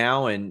doing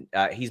now, and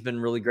he's been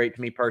really great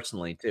to me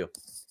personally, too.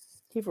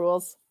 He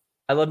rules.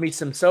 I Love Me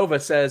Some Sova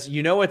says,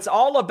 it's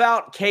all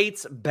about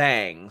Kate's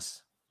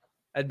bangs.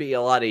 That'd be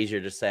a lot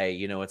easier to say,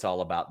 it's all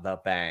about the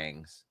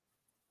bangs.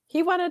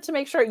 He wanted to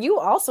make sure you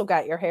also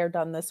got your hair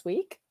done this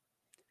week.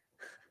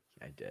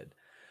 I did.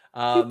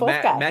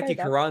 Matthew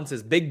Karan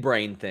says, big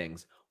brain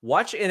things.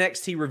 Watch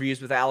NXT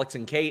reviews with Alex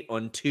and Kate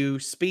on 2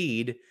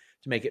 speed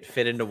to make it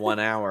fit into 1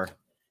 hour.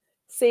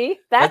 See,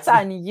 that's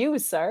on you,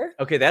 sir.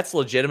 Okay, that's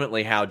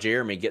legitimately how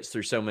Jeremy gets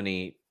through so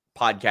many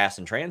podcasts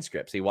and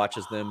transcripts. He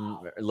watches them,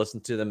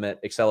 listens to them at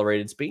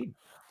accelerated speed.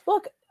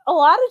 Look, a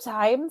lot of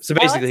times. So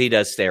basically, he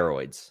does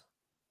steroids.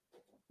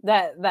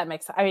 That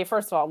makes sense. I mean,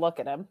 first of all, look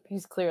at him.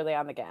 He's clearly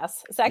on the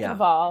gas. Second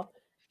of all,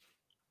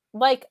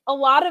 like, a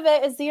lot of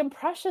it is the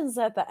impressions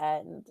at the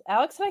end.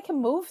 Alex and I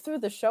can move through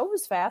the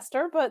shows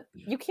faster, but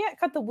you can't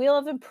cut the wheel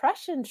of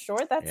impressions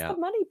short. That's the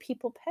money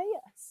people pay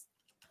us.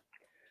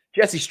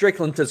 Jesse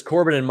Strickland says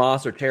Corbin and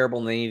Moss are terrible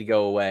and they need to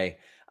go away.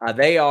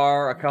 They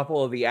are a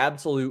couple of the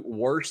absolute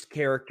worst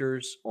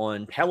characters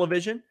on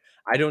television.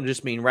 I don't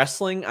just mean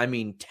wrestling. I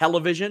mean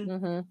television.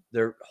 Mm-hmm.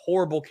 They're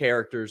horrible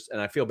characters, and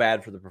I feel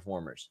bad for the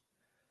performers.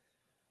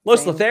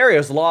 Los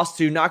Lotharios lost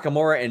to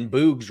Nakamura and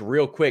Boogs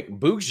real quick.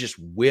 Boogs just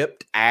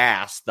whipped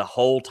ass the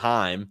whole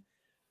time.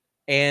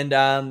 And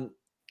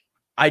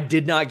I I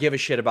did not give a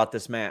shit about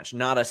this match.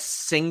 Not a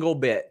single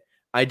bit.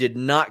 I did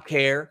not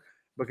care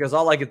because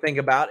all I could think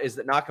about is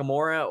that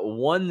Nakamura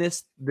won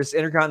this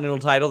Intercontinental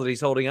title that he's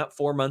holding up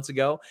 4 months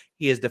ago.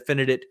 He has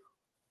defended it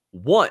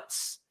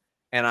once.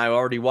 And I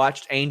already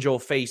watched Angel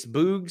face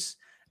Boogs.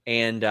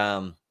 And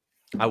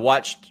I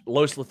watched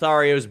Los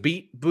Lotharios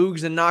beat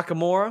Boogs and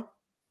Nakamura.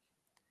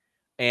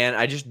 And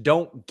I just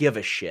don't give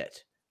a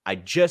shit. I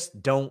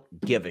just don't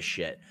give a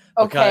shit.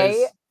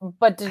 Okay,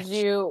 but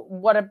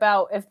what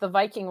about if the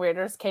Viking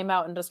Raiders came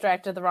out and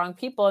distracted the wrong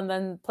people and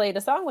then played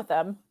a song with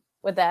them?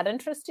 Would that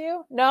interest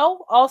you?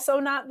 No? Also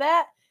not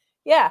that?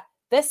 Yeah,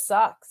 this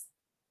sucks.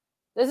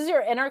 This is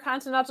your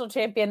Intercontinental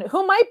Champion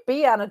who might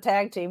be on a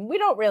tag team. We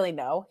don't really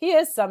know. He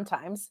is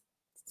sometimes.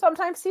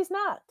 Sometimes he's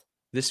not.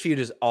 This feud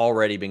has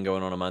already been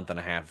going on a month and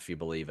a half, if you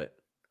believe it.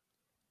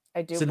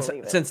 I do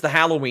believe it. Since the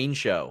Halloween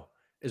show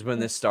is when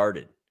this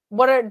started.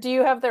 Do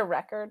you have their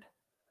record?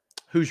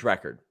 Whose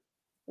record?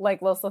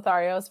 Like Los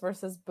Lotharios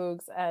versus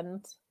Boogs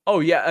and... Oh,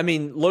 yeah. I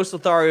mean, Los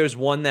Lotharios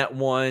won that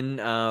one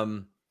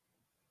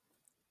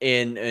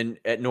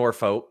at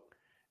Norfolk.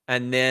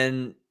 And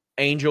then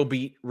Angel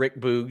beat Rick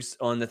Boogs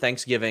on the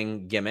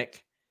Thanksgiving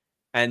gimmick.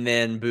 And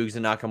then Boogs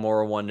and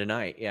Nakamura won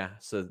tonight. Yeah.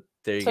 So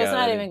there you go. So it's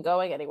not even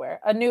going anywhere.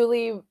 A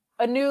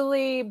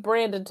newly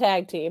branded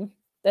tag team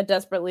that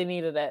desperately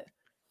needed it.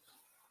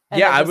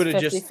 And I would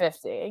have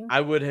 50-50.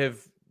 I would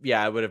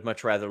have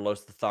much rather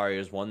Los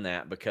Lotharios won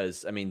that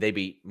because, I mean, they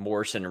beat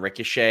Morrison and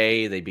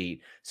Ricochet. They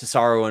beat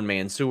Cesaro and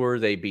Mansoor.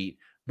 They beat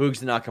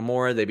Boogs and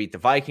Nakamura. They beat the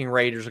Viking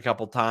Raiders a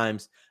couple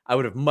times. I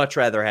would have much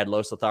rather had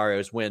Los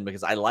Lotharios win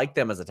because I like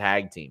them as a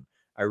tag team.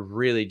 I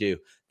really do.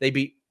 They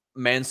beat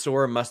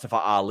Mansoor and Mustafa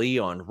Ali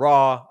on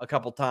Raw a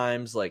couple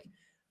times.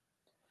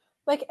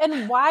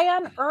 And why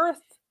on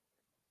earth,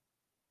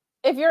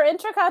 if your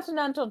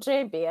Intercontinental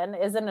Champion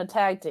is in a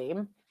tag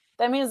team,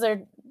 that means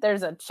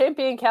there's a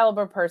champion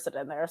caliber person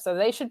in there. So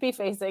they should be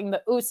facing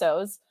the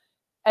Usos.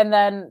 And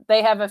then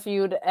they have a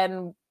feud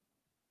and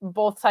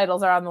both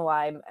titles are on the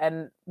line.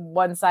 And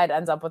one side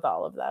ends up with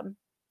all of them.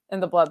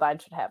 And the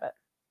Bloodline should have it.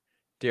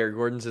 Derek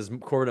Gordon says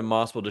Corbin and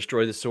Moss will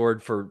destroy the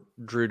sword for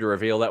Drew to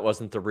reveal that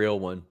wasn't the real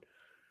one.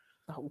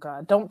 Oh,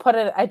 God. Don't put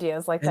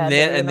ideas like that.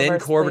 And then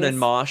Corbin and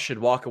Moss should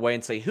walk away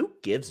and say, who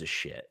gives a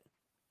shit?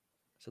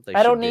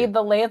 I don't need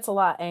the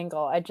Lancelot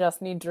angle. I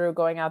just need Drew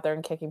going out there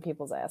and kicking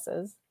people's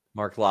asses.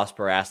 Mark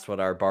Losper asked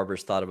what our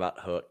barbers thought about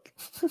Hook.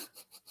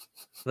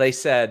 They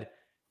said,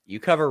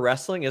 you cover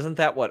wrestling? Isn't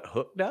that what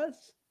Hook does?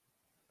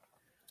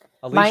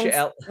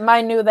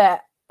 Mine knew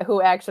that who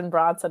Action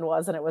Bronson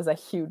was, and it was a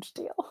huge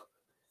deal.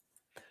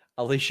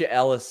 Alicia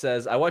Ellis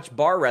says, I watched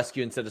Bar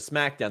Rescue instead of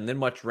SmackDown,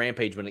 then watched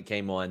Rampage when it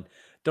came on.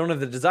 Don't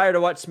have the desire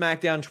to watch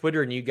SmackDown,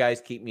 Twitter, and you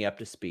guys keep me up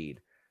to speed.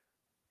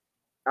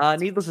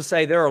 Needless to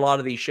say, there are a lot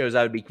of these shows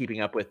I would be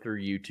keeping up with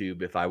through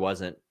YouTube if I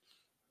wasn't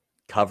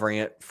covering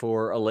it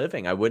for a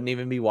living. I wouldn't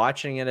even be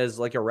watching it as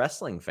like a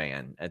wrestling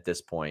fan at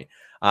this point.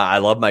 I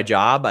love my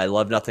job. I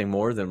love nothing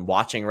more than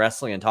watching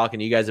wrestling and talking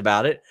to you guys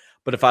about it.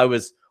 But if I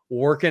was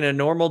working a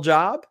normal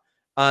job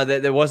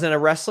that wasn't a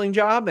wrestling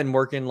job and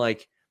working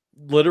like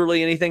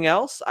literally anything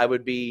else, I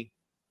would be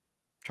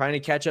trying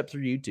to catch up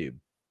through YouTube.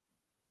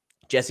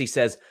 Jesse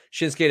says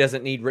Shinsuke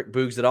doesn't need Rick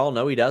Boogs at all.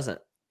 No, he doesn't.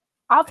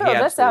 I'll throw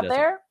this out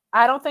there.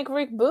 I don't think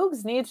Rick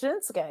Boogs needs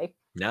Shinsuke.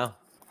 No.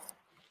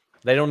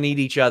 They don't need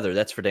each other.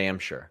 That's for damn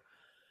sure.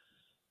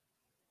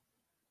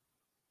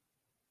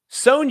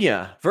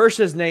 Sonya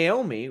versus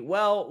Naomi.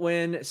 Well,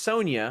 when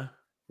Sonya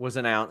was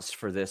announced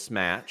for this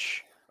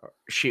match,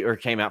 she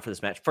came out for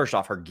this match, first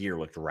off, her gear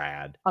looked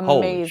rad.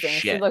 Amazing.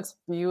 She looks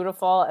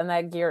beautiful, and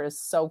that gear is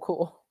so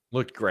cool.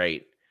 Looked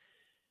great.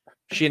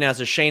 She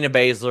announced Shayna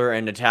Baszler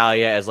and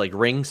Natalya as like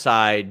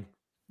ringside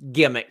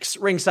gimmicks.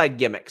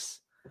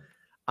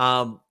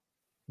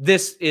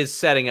 This is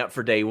setting up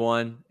for day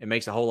one. It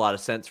makes a whole lot of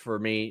sense for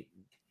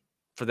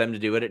them to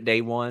do it at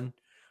day one.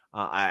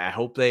 I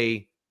hope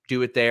they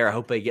do it there. I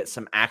hope they get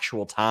some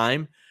actual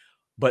time.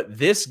 But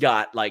this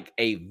got like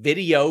a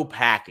video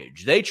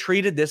package. They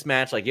treated this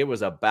match like it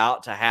was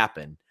about to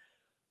happen.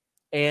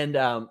 And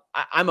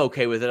I'm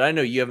okay with it. I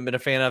know you haven't been a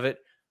fan of it.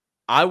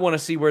 I want to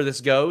see where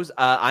this goes.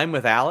 I'm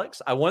with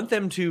Alex. I want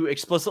them to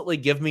explicitly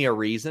give me a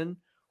reason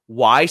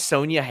why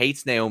Sonya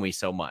hates Naomi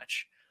so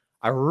much.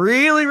 I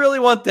really, really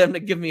want them to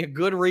give me a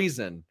good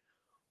reason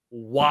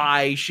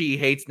why she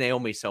hates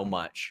Naomi so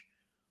much.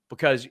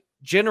 Because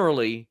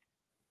generally,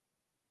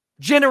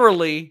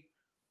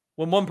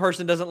 when one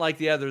person doesn't like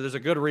the other, there's a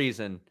good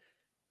reason.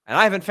 And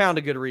I haven't found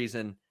a good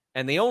reason.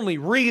 And the only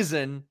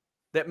reason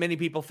that many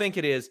people think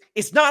it is,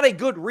 it's not a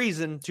good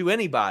reason to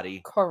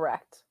anybody.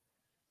 Correct.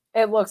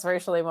 It looks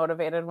racially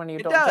motivated when you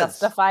don't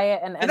justify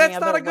it. And that's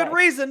not a good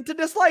reason to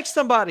dislike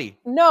somebody.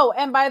 No,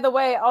 and by the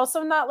way,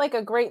 also not like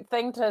a great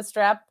thing to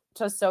strap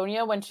to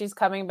Sonya when she's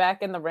coming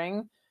back in the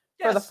ring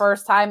for the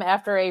first time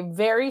after a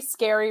very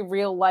scary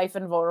real life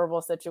and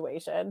vulnerable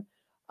situation.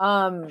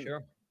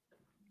 Sure.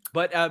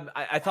 But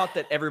I thought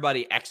that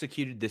everybody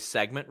executed this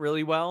segment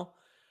really well.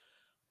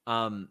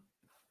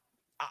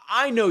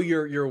 I know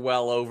you're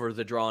well over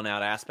the drawn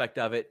out aspect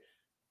of it.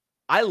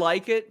 I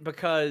like it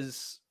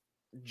because,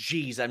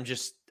 geez,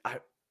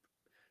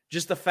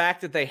 just the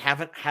fact that they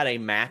haven't had a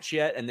match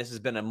yet, and this has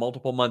been a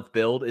multiple month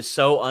build, is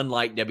so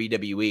unlike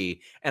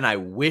WWE. And I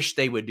wish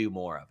they would do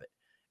more of it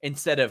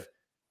instead of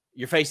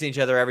you're facing each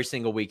other every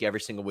single week, every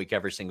single week,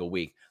 every single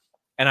week.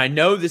 And I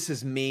know this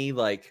is me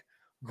like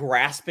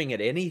grasping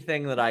at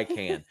anything that I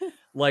can.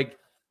 like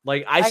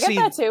I get see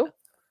that too.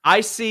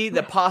 I see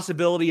the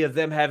possibility of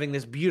them having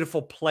this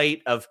beautiful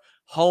plate of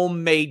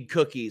homemade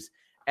cookies.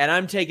 And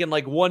I'm taking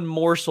like one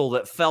morsel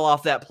that fell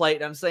off that plate.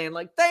 And I'm saying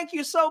like, thank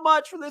you so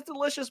much for this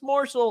delicious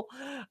morsel.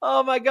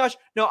 Oh my gosh.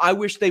 No, I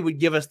wish they would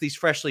give us these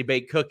freshly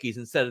baked cookies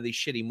instead of these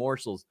shitty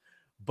morsels.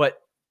 But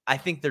I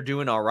think they're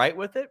doing all right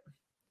with it.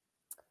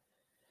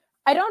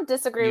 I don't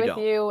disagree with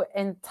you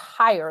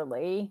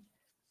entirely.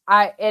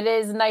 It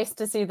is nice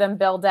to see them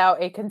build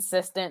out a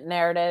consistent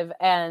narrative.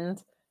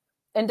 And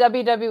in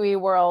WWE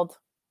world,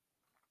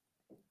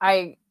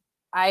 I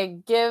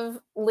give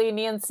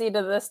leniency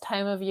to this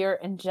time of year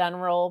in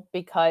general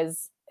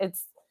because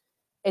it's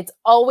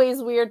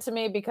always weird to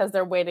me because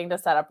they're waiting to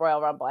set up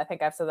Royal Rumble. I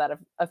think I've said that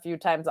a few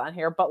times on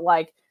here, but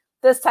like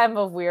this time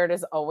of year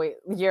is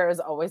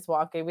always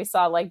wonky. We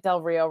saw like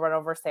Del Rio run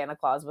over Santa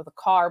Claus with a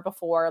car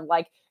before.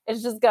 Like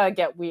it's just gonna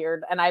get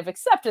weird, and I've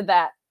accepted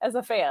that as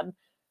a fan.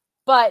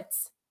 But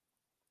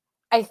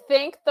I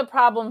think the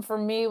problem for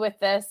me with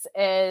this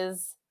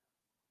is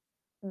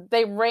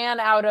they ran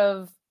out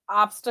of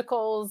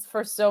obstacles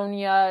for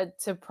Sonya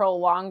to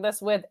prolong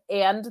this with,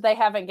 and they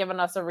haven't given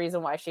us a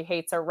reason why she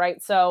hates her,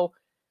 right? So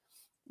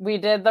we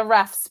did the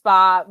ref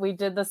spot, we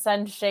did the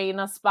send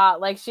Shayna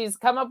spot. Like she's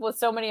come up with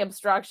so many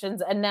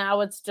obstructions, and now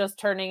it's just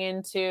turning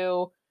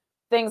into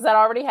things that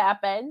already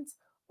happened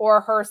or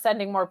her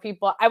sending more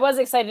people. I was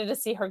excited to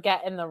see her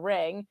get in the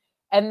ring,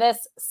 and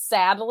this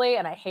sadly,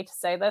 and I hate to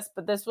say this,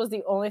 but this was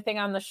the only thing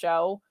on the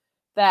show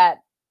that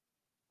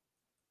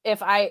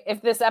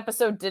if this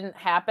episode didn't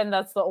happen,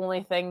 that's the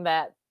only thing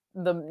that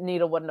the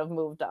needle wouldn't have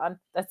moved on.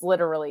 That's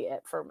literally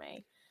it for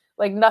me.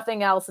 Like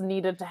nothing else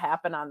needed to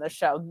happen on the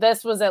show.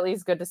 This was at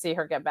least good to see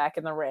her get back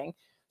in the ring.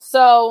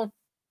 So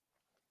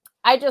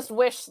I just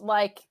wish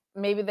like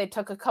maybe they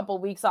took a couple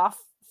weeks off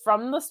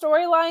from the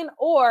storyline,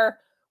 or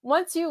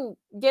once you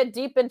get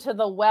deep into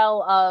the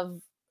well of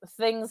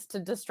things to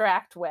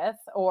distract with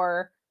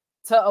or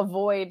to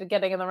avoid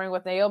getting in the ring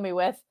with Naomi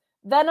with,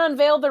 then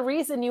unveil the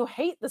reason you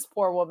hate this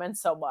poor woman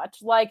so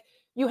much. Like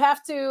you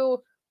have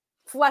to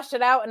flesh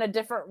it out in a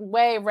different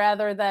way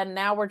rather than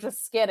now we're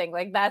just skidding.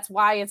 Like that's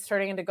why it's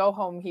turning into go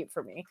home heat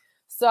for me.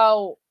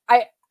 So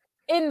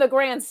in the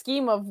grand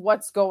scheme of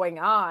what's going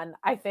on,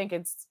 I think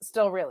it's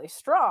still really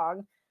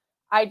strong.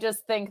 I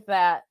just think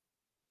that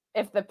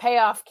if the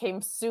payoff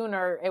came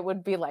sooner, it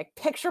would be like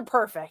picture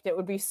perfect. It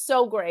would be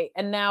so great.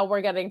 And now we're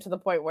getting to the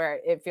point where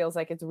it feels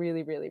like it's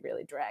really, really,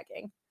 really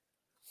dragging.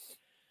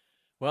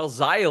 Well,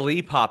 Xia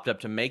Li popped up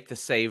to make the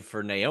save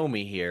for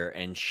Naomi here,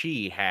 and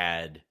she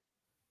had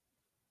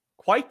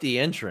quite the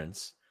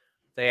entrance.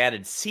 They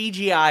added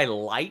CGI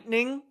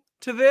lightning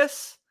to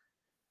this.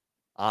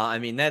 I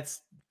mean,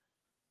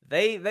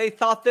 they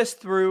thought this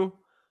through.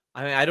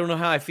 I mean, I don't know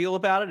how I feel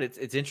about it.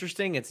 It's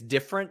interesting. It's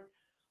different.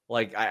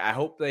 Like I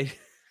hope they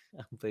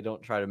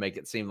don't try to make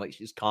it seem like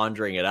she's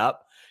conjuring it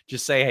up.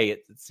 Just say, hey,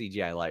 it's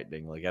CGI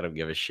lightning. Like I don't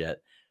give a shit.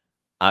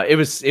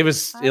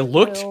 It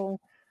looked.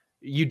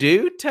 You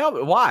do? Tell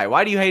me why.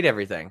 Why do you hate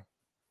everything?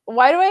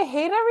 Why do I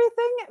hate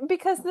everything?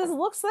 Because this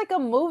looks like a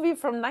movie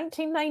from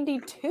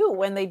 1992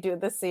 when they do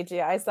the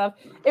CGI stuff.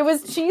 It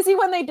was cheesy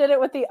when they did it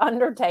with The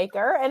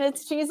Undertaker, and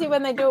it's cheesy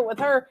when they do it with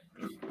her.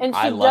 And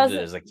I loved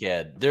it as a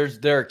kid.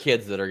 There are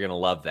kids that are going to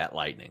love that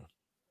lightning.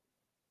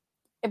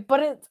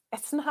 But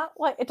it's not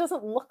like, it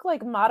doesn't look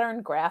like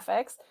modern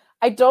graphics.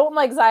 I don't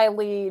like Xia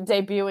Li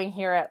debuting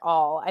here at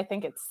all. I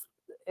think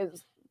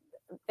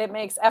it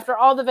makes, after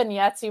all the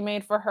vignettes you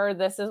made for her,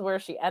 this is where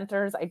she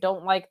enters. I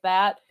don't like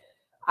that.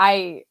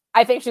 I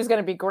think she's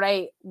going to be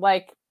great.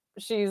 Like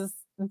she's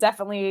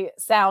definitely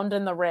sound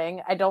in the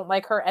ring. I don't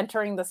like her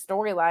entering the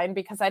storyline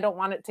because I don't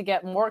want it to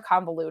get more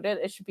convoluted.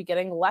 It should be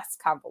getting less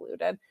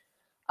convoluted.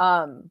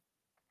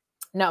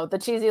 No, the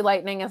cheesy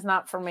lightning is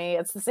not for me.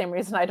 It's the same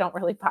reason I don't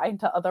really buy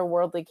into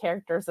otherworldly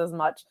characters as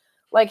much.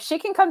 Like she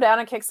can come down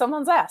and kick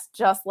someone's ass.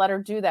 Just let her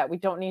do that. We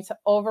don't need to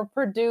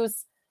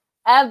overproduce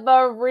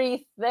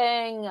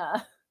everything.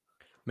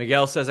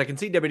 Miguel says, I can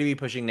see WWE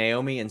pushing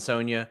Naomi and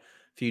Sonya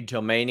feud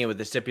till Mania with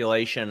the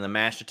stipulation and the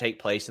match to take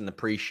place in the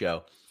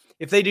pre-show.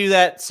 If they do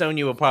that,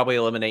 Sonya will probably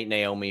eliminate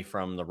Naomi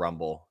from the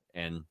Rumble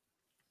and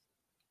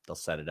they'll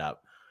set it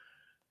up.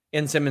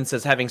 N. Simmons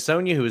says, having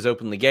Sonya, who is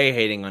openly gay,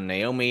 hating on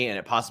Naomi and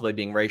it possibly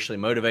being racially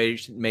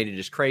motivated made it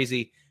just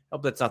crazy.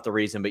 Hope that's not the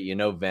reason, but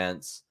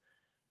Vince.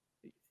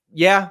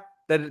 Yeah,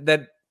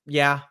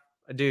 yeah,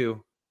 I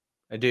do.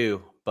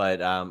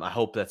 But I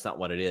hope that's not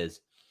what it is.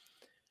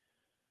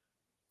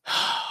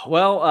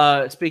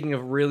 Well, speaking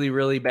of really,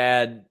 really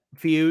bad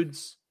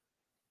feuds,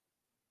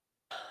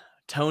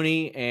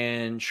 Tony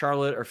and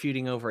Charlotte are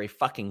feuding over a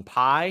fucking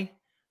pie.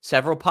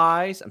 Several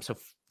pies. I'm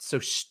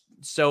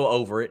so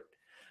over it.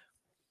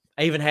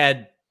 I even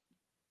had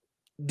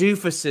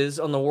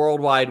doofuses on the World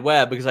Wide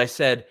Web because I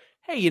said,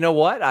 hey, you know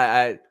what?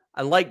 I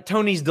like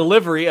Tony's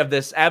delivery of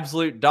this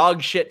absolute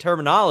dog shit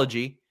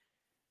terminology.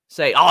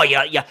 Say, oh,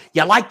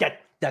 you like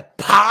the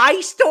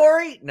pie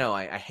story? No,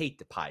 I hate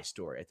the pie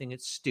story. I think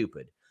it's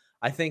stupid.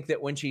 I think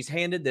that when she's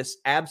handed this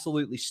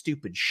absolutely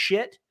stupid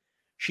shit,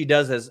 she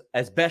does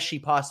as best she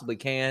possibly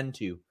can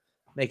to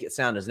make it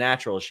sound as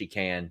natural as she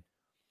can.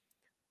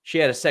 She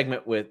had a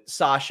segment with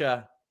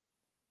Sasha.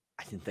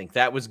 I didn't think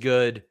that was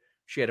good.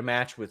 She had a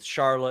match with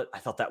Charlotte. I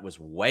thought that was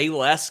way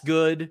less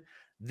good.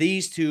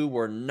 These two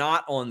were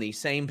not on the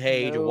same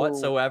page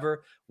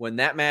whatsoever. When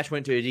that match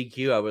went to a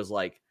DQ, I was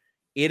like,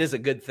 it is a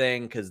good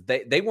thing because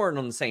they weren't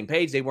on the same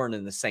page. They weren't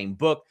in the same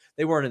book.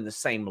 They weren't in the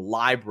same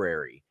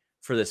library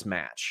for this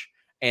match.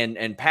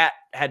 And Pat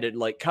had to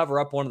like cover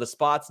up one of the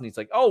spots. And he's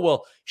like, oh,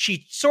 well,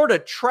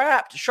 Charlotte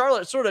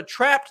sort of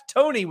trapped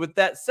Tony with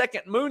that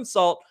second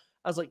moonsault.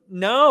 I was like,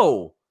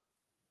 no,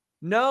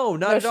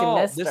 not at all.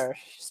 Missed her.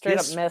 She straight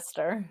up missed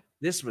her.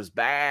 This was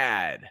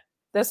bad.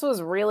 This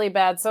was really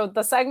bad. So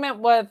the segment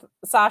with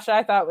Sasha,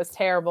 I thought was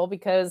terrible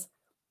because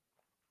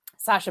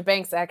Sasha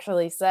Banks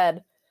actually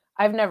said,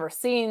 I've never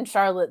seen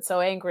Charlotte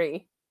so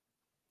angry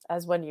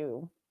as when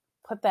you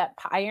put that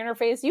pie in her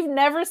face. You've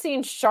never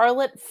seen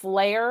Charlotte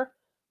Flair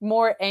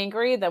more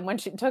angry than when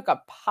she took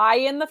a pie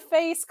in the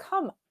face.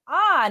 Come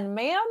on,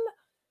 man.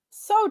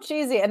 So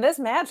cheesy. And this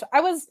match,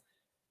 I was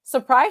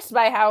surprised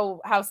by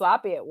how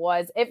sloppy it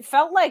was. It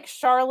felt like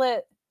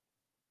Charlotte,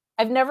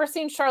 I've never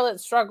seen Charlotte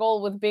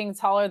struggle with being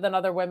taller than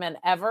other women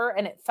ever.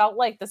 And it felt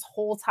like this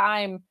whole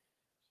time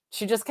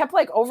she just kept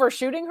like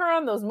overshooting her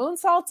on those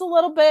moonsaults a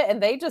little bit.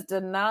 And they just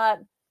did not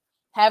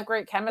have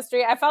great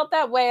chemistry. I felt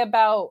that way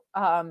about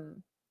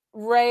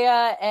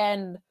Rhea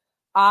and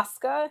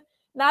Asuka.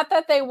 Not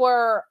that they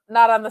were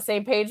not on the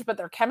same page, but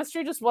their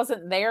chemistry just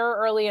wasn't there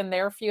early in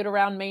their feud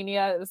around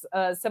Mania. It was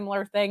a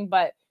similar thing,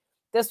 but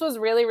this was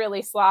really,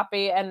 really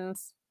sloppy. And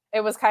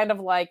it was kind of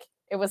like,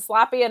 it was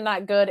sloppy and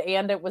not good.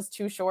 And it was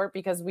too short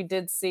because we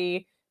did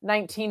see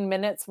 19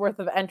 minutes worth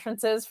of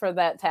entrances for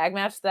that tag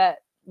match that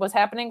was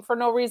happening for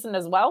no reason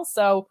as well.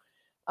 So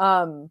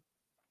I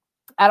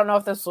don't know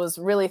if this was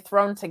really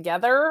thrown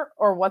together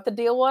or what the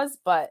deal was,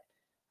 but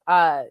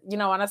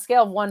on a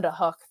scale of 1 to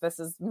Hook, this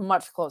is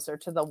much closer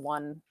to the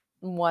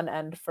one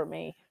end for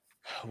me.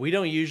 We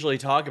don't usually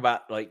talk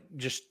about like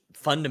just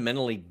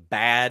fundamentally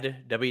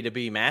bad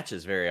WWE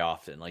matches very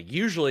often. Like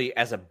usually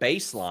as a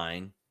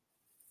baseline,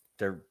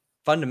 they're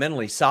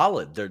fundamentally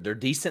solid. They're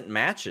decent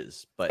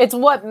matches, but it's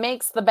what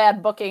makes the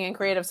bad booking and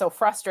creative so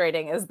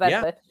frustrating is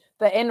that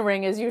the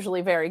in-ring is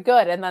usually very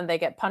good and then they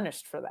get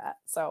punished for that.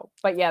 So,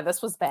 but yeah,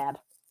 this was bad.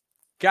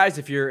 Guys,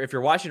 if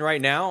you're watching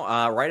right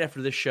now, right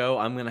after this show,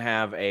 I'm going to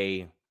have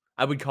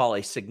I would call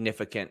a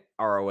significant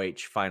ROH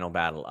Final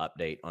Battle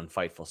update on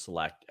Fightful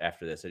Select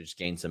after this. I just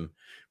gained some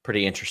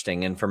pretty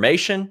interesting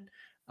information.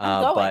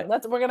 We're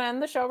going to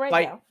end the show right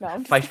now. No,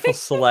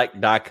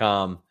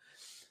 FightfulSelect.com.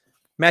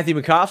 Matthew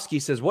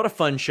Makovsky says, what a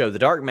fun show. The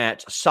dark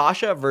match,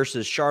 Sasha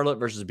versus Charlotte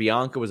versus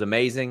Bianca was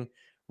amazing.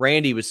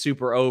 Randy was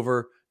super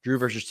over. Drew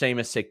versus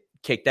Sheamus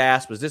kicked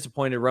ass. Was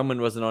disappointed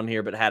Roman wasn't on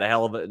here, but had a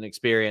hell of an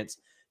experience.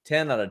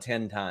 10 out of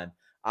 10 time.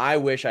 I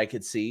wish I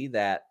could see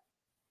that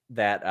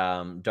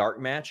dark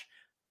match.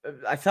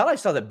 I thought I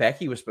saw that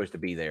Becky was supposed to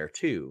be there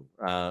too.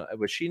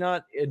 Was she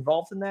not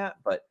involved in that?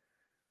 But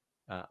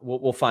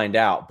we'll find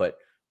out. But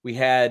we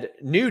had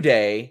New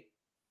Day,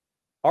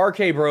 RK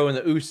Bro, and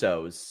the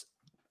Usos.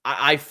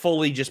 I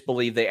fully just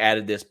believe they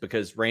added this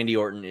because Randy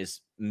Orton is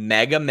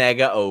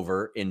mega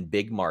over in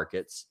big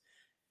markets.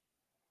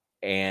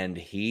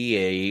 And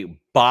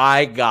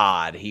by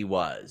God, he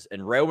was.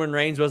 And Roman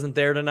Reigns wasn't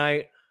there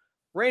tonight.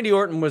 Randy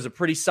Orton was a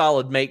pretty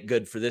solid make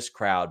good for this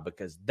crowd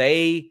because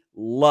they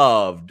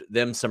loved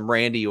them some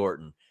Randy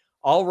Orton.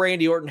 All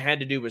Randy Orton had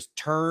to do was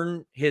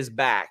turn his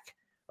back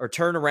or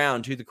turn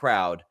around to the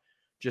crowd.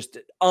 Just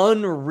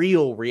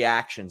unreal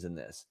reactions in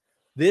this.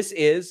 This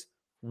is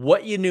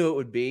what you knew it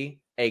would be.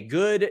 A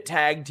good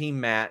tag team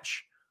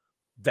match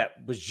that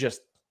was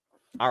just,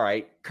 all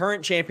right,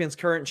 current champions,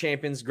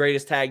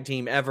 greatest tag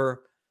team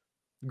ever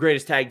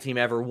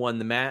won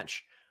the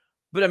match.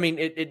 But I mean,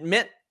 it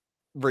meant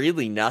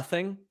really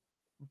nothing,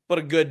 but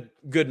a good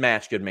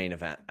match, good main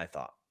event, I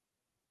thought.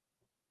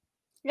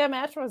 Yeah,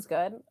 match was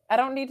good. I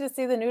don't need to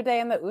see the New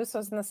Day and the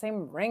Usos in the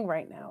same ring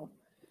right now.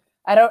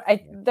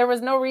 There was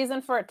no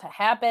reason for it to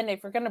happen.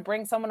 If you're going to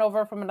bring someone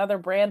over from another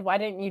brand, why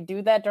didn't you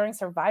do that during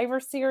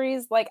Survivor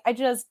Series?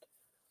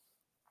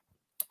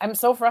 I'm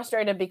so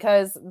frustrated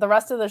because the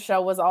rest of the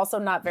show was also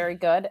not very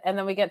good. And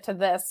then we get to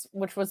this,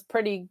 which was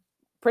pretty,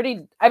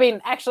 I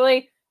mean,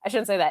 actually, I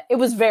shouldn't say that. It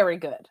was very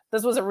good.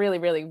 This was a really,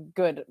 really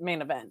good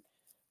main event.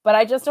 But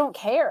I just don't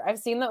care. I've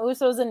seen the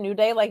Usos and New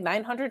Day like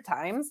 900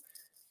 times.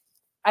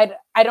 I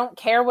don't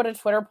care what a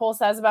Twitter poll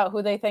says about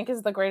who they think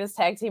is the greatest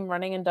tag team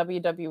running in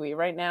WWE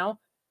right now.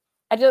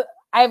 I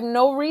have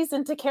no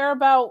reason to care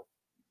about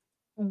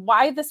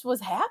why this was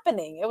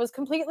happening. It was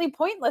completely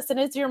pointless, and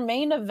it's your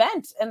main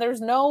event, and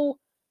there's no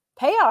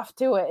payoff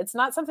to it. It's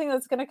not something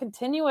that's going to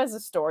continue as a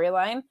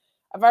storyline.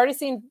 I've already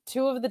seen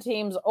two of the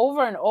teams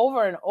over and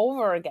over and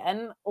over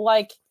again.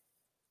 Like,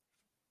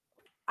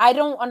 I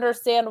don't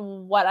understand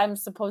what I'm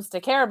supposed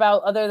to care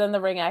about other than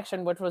the ring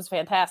action, which was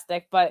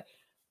fantastic. But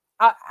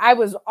I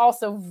was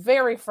also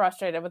very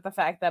frustrated with the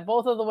fact that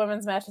both of the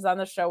women's matches on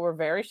the show were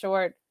very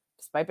short,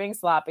 despite being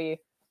sloppy,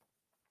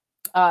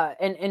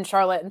 in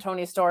Charlotte and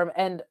Toni Storm.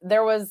 And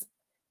there was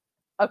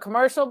a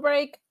commercial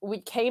break. We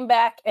came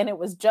back and it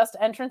was just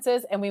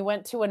entrances, and we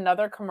went to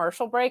another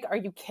commercial break. Are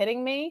you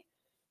kidding me?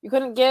 You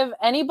couldn't give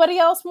anybody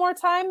else more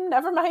time?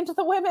 Never mind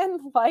the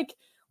women. Like,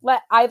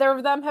 let either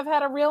of them have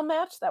had a real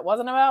match that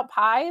wasn't about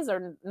pies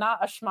or not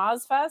a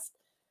schmaz fest.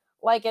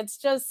 Like, it's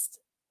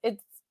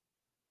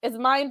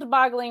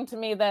mind-boggling to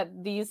me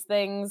that these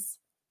things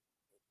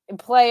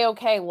play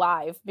okay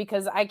live,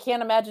 because I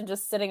can't imagine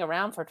just sitting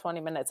around for 20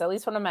 minutes. At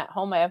least when I'm at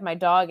home, I have my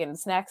dog and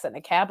snacks in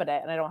a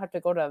cabinet, and I don't have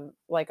to go to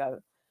like a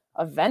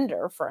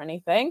vendor for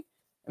anything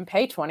and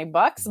pay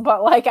 $20.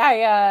 But like,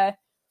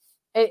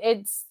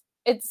 it's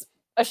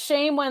a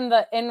shame when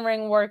the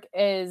in-ring work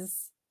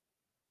is,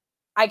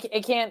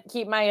 it can't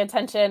keep my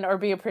attention or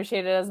be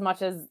appreciated as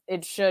much as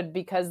it should,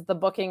 because the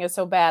booking is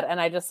so bad,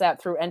 and I just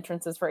sat through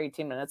entrances for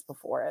 18 minutes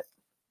before it.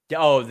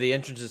 Oh, the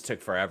entrances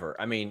took forever.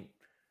 I mean,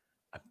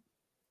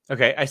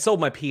 okay, I sold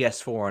my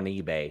PS4 on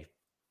eBay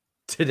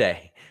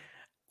today,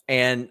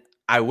 and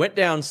I went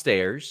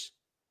downstairs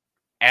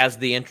as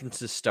the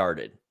entrances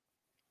started.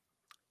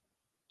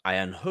 I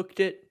unhooked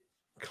it,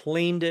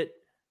 cleaned it,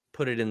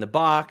 put it in the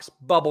box,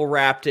 bubble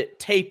wrapped it,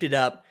 taped it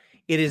up.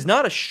 It is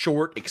not a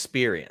short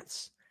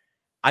experience.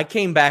 I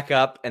came back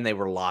up and they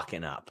were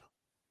locking up.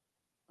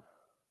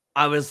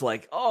 I was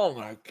like, oh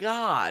my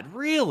God,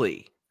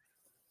 really?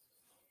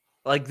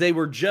 Like, they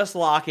were just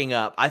locking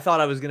up. I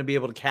thought I was going to be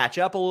able to catch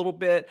up a little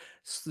bit,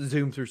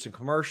 zoom through some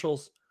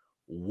commercials.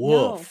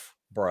 Woof,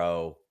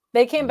 bro.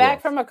 They came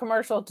back from a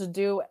commercial to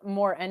do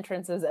more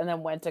entrances and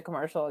then went to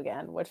commercial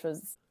again, which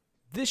was...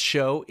 This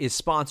show is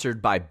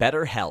sponsored by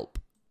BetterHelp.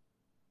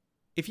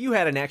 If you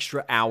had an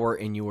extra hour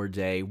in your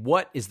day,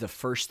 what is the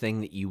first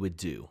thing that you would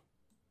do?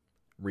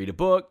 Read a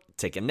book,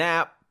 take a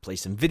nap, play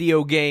some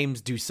video games,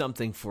 do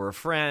something for a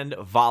friend,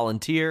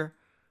 volunteer.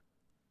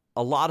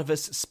 A lot of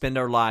us spend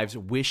our lives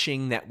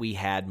wishing that we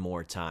had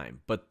more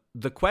time. But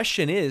the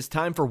question is,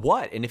 time for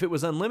what? And if it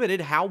was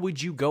unlimited, how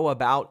would you go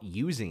about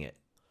using it?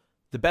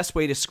 The best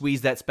way to squeeze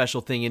that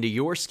special thing into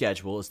your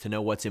schedule is to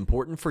know what's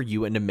important for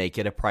you and to make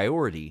it a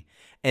priority.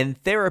 And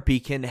therapy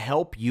can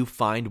help you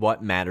find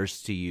what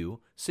matters to you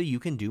so you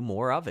can do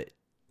more of it.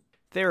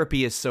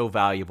 Therapy is so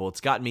valuable.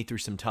 It's gotten me through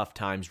some tough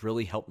times,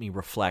 really helped me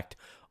reflect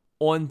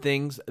on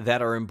things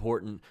that are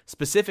important,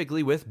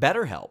 specifically with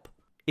BetterHelp.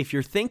 If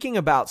you're thinking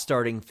about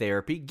starting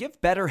therapy,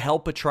 give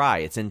BetterHelp a try.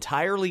 It's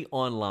entirely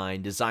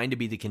online, designed to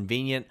be the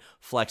convenient,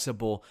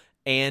 flexible,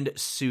 and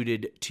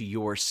suited to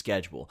your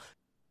schedule.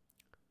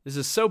 This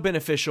is so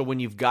beneficial when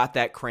you've got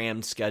that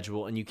crammed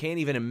schedule and you can't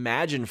even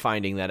imagine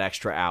finding that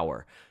extra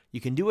hour.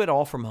 You can do it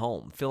all from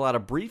home. Fill out a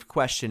brief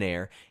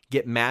questionnaire,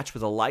 get matched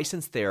with a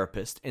licensed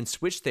therapist, and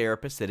switch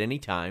therapists at any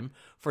time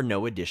for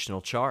no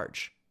additional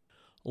charge.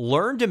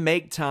 Learn to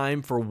make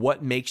time for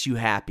what makes you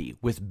happy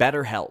with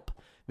BetterHelp.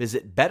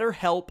 Visit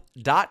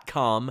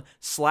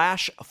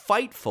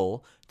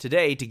BetterHelp.com/Fightful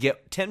today to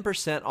get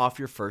 10% off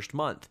your first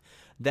month.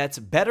 That's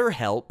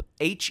BetterHelp,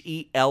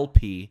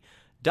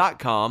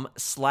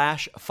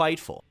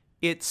 HELP.com/Fightful.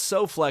 It's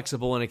so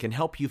flexible and it can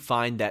help you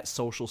find that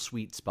social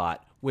sweet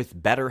spot with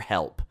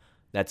BetterHelp.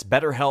 That's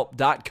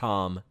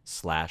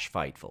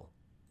BetterHelp.com/Fightful.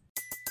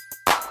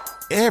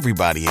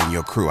 Everybody in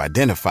your crew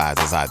identifies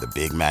as either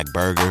Big Mac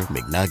Burger,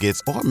 McNuggets,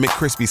 or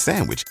McCrispy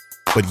Sandwich.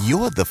 But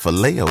you're the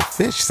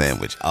Filet-O-Fish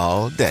Sandwich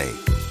all day.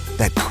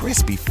 That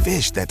crispy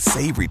fish, that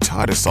savory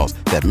tartar sauce,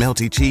 that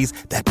melty cheese,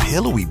 that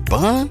pillowy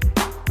bun.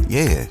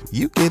 Yeah,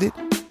 you get it.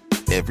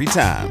 Every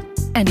time.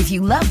 And if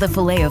you love the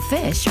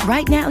Filet-O-Fish,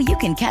 right now you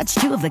can catch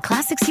two of the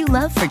classics you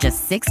love for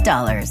just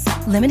 $6.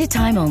 Limited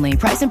time only.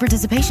 Price and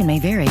participation may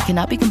vary.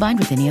 Cannot be combined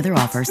with any other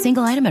offer.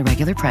 Single item at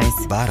regular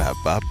price.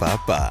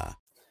 Ba-da-ba-ba-ba.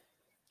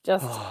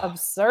 Just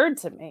absurd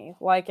to me.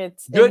 Like, it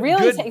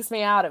really takes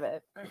me out of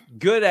it.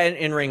 Good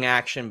in-ring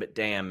action, but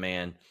damn,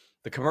 man.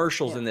 The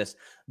commercials in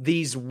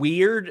these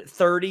weird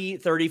 30,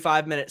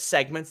 35-minute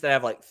segments that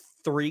have like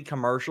 3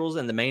 commercials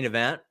in the main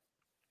event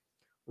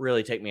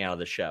really take me out of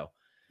the show.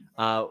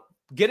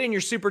 Get in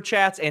your super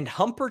chats and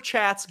humper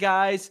chats,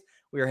 guys.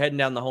 We are heading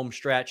down the home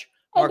stretch.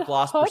 Mark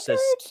Lasper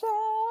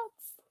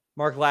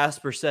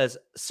says,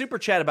 super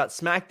chat about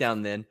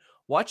SmackDown then.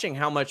 Watching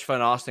how much fun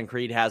Austin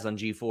Creed has on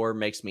G4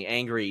 makes me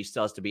angry. He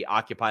still has to be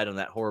occupied on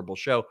that horrible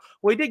show.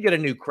 Well, he did get a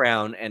new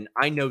crown, and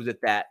I know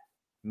that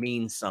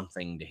means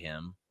something to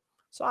him.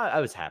 So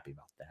I was happy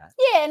about that.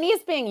 Yeah, and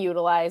he's being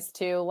utilized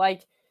too.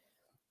 Like,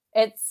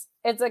 it's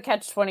a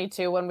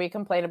catch-22 when we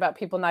complain about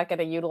people not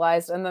getting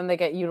utilized, and then they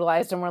get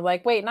utilized, and we're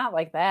like, wait, not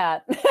like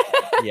that.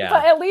 Yeah.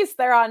 But at least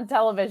they're on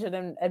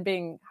television and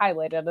being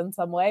highlighted in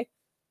some way.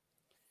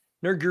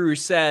 Nerd Guru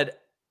said,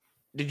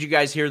 did you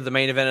guys hear the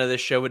main event of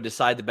this show would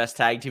decide the best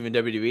tag team in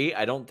WWE?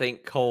 I don't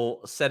think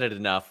Cole said it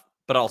enough,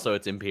 but also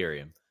it's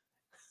Imperium.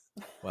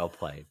 Well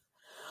played.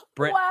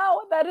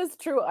 Wow, that is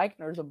true.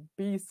 Eichner's a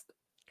beast.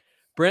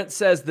 Brent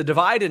says the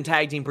divide in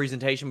tag team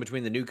presentation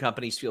between the new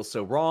companies feels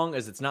so wrong,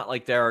 as it's not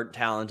like there are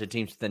talented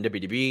teams within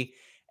WWE.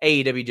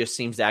 AEW just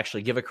seems to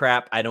actually give a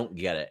crap. I don't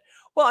get it.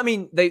 Well, I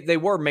mean, they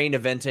were main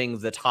eventing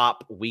the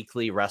top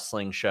weekly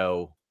wrestling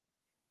show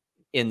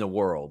in the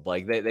world.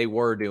 Like they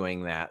were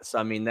doing that. So,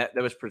 I mean, that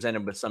was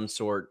presented with some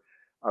sort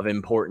of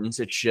importance.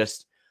 It's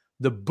just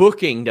the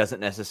booking doesn't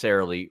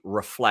necessarily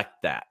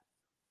reflect that.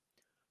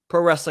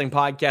 Pro Wrestling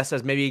Podcast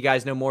says, maybe you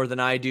guys know more than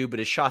I do, but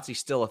is Shotzi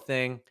still a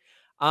thing?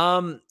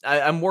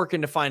 I'm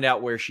working to find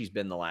out where she's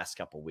been the last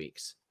couple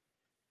weeks.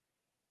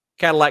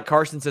 Cadillac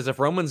Carson says, if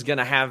Roman's going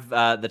to have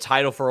the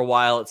title for a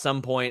while, at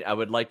some point, I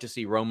would like to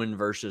see Roman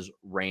versus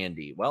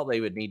Randy. Well, they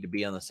would need to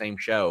be on the same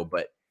show,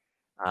 but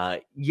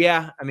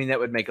yeah, I mean, that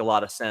would make a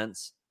lot of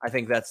sense. I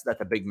think that's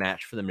a big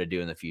match for them to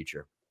do in the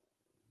future.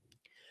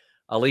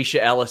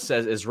 Alicia Ellis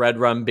says, is Red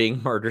Rum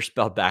being murder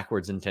spelled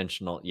backwards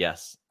intentional?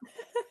 Yes.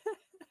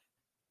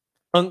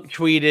 Punk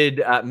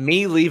tweeted,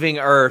 me leaving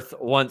Earth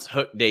once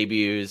Hook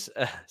debuts,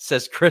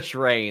 says Chris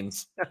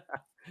Reigns.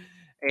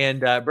 And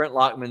Brent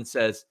Lockman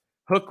says,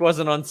 Hook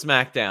wasn't on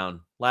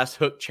Smackdown. Last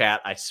Hook chat,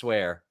 I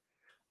swear.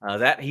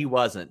 That he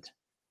wasn't.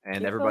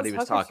 And everybody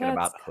was talking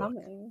about Hook.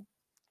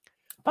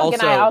 Punk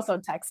and I also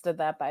texted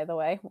that, by the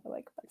way. We're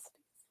like,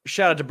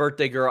 shout out to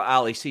birthday girl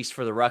Ali Cease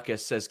for the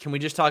Ruckus. Says, can we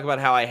just talk about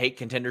how I hate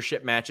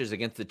contendership matches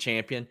against the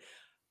champion?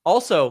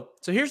 Also,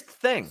 so here's the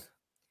thing.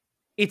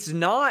 It's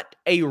not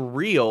a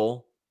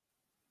real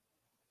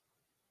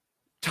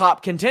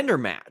top contender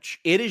match.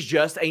 It is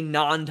just a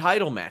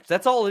non-title match.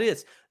 That's all it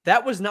is.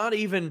 That was not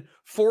even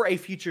for a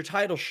future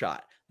title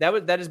shot.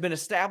 That has been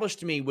established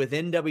to me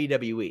within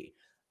WWE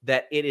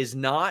that it is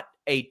not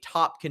a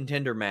top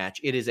contender match.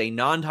 It is a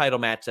non-title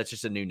match. That's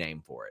just a new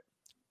name for it.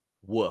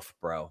 Woof,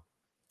 bro.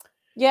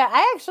 Yeah,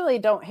 I actually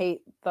don't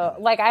hate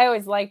I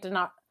always liked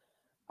not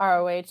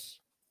ROH.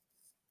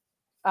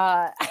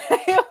 I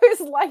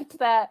always liked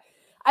that.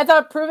 I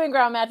thought Proving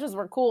Ground matches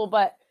were cool,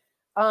 but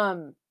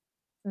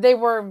they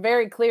were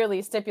very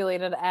clearly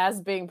stipulated as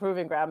being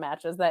Proving Ground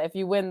matches, that if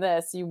you win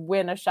this, you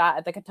win a shot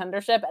at the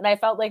contendership. And I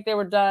felt like they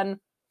were done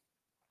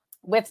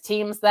with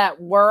teams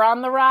that were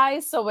on the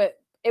rise. So it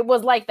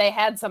was like they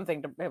had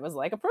something it was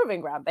like a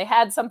Proving Ground. They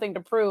had something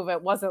to prove.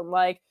 It wasn't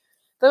like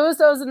the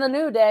Usos and the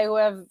New Day, who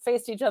have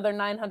faced each other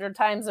 900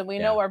 times and we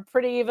know are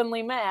pretty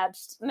evenly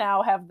matched,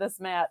 now have this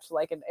match.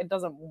 Like it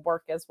doesn't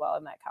work as well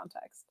in that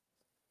context.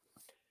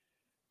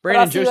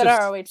 Brandon Joseph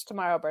at ROH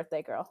tomorrow,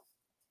 birthday girl.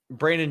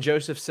 Brandon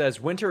Joseph says,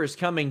 Winter is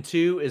Coming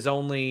 2 is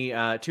only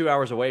 2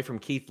 hours away from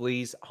Keith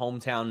Lee's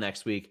hometown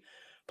next week.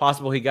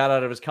 Possible he got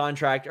out of his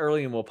contract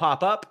early and will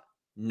pop up?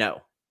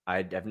 No,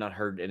 I have not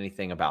heard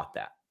anything about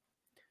that.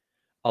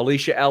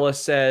 Alicia Ellis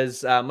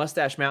says,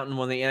 Mustache Mountain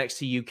won the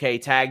NXT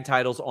UK tag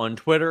titles on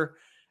Twitter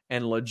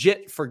and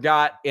legit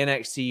forgot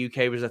NXT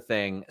UK was a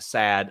thing.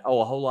 Sad.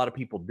 Oh, a whole lot of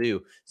people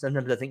do.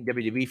 Sometimes I think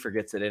WWE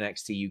forgets that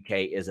NXT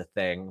UK is a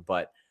thing,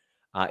 but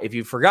if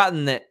you've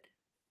forgotten that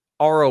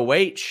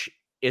ROH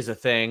is a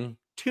thing,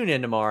 tune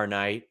in tomorrow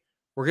night.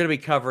 We're going to be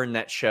covering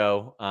that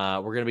show.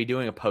 We're going to be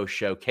doing a post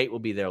show. Kate will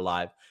be there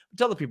live.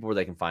 Tell the people where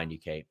they can find you,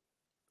 Kate.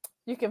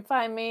 You can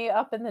find me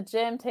up in the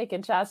gym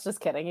taking shots. Just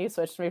kidding. You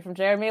switched me from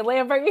Jeremy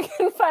Lambert. You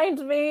can find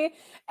me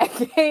at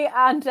Kate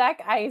on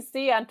Deck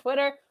IC on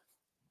Twitter.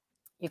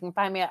 You can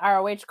find me at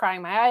ROH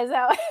crying my eyes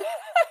out.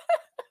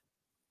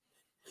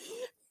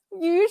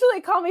 You usually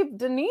call me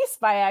Denise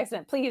by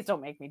accident. Please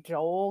don't make me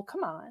Joel.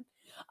 Come on.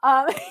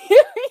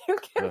 You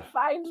can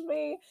find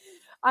me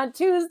on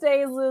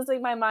Tuesdays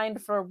losing my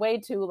mind for way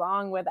too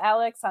long with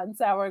Alex on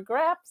Sour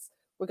Graps.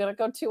 We're going to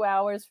go 2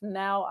 hours from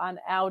now on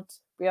out.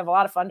 We have a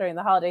lot of fun during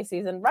the holiday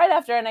season, right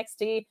after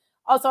NXT.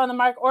 Also on the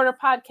Mark Order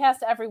podcast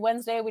every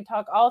Wednesday, we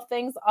talk all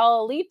things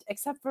All Elite,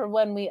 except for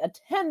when we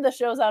attend the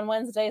shows on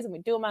Wednesdays and we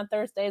do them on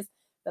Thursdays.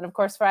 Then, of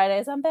course,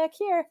 Fridays, I'm back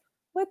here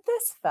with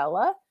this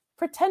fella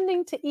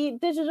pretending to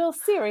eat digital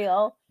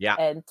cereal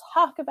and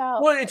talk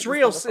about... Well, it's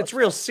real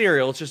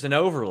cereal. It's just an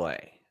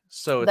overlay.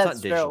 So it's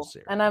not digital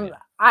cereal. And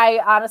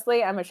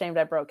I'm ashamed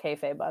I broke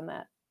kayfabe on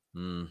that.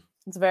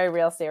 It's very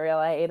real cereal.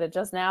 I ate it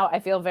just now. I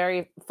feel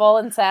very full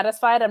and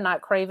satisfied. I'm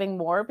not craving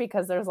more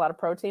because there's a lot of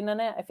protein in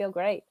it. I feel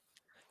great.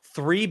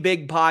 3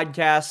 big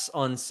podcasts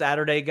on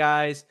Saturday,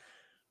 guys.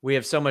 We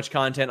have so much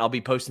content. I'll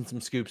be posting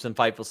some scoops on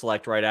Fightful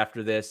Select right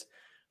after this.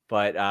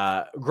 But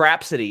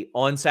Grapsody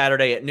on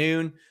Saturday at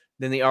noon.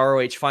 Then the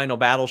ROH Final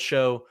Battle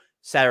Show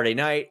Saturday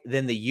night.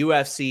 Then the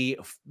UFC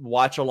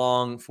watch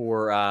along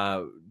for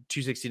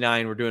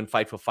 269. We're doing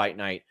Fightful Fight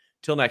Night.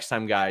 Till next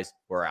time, guys,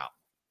 we're out.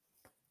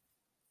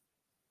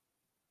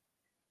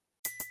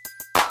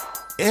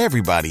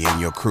 Everybody in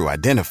your crew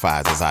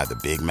identifies as either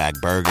Big Mac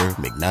Burger,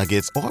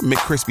 McNuggets, or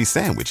McCrispy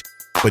Sandwich.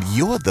 But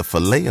you're the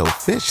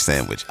Filet-O-Fish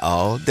Sandwich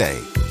all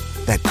day.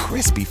 That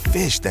crispy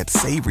fish, that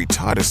savory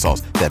tartar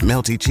sauce, that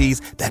melty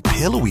cheese, that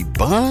pillowy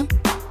bun.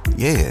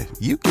 Yeah,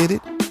 you get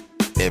it.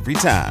 every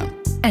time.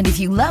 And if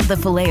you love the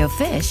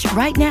Filet-O-Fish,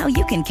 right now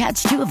you can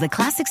catch 2 of the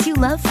classics you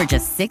love for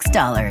just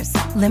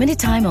 $6. Limited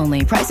time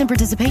only. Price and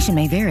participation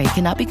may vary.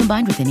 Cannot be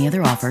combined with any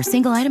other offer.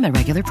 Single item at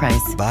regular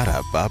price.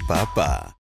 Ba-da-ba-ba-ba.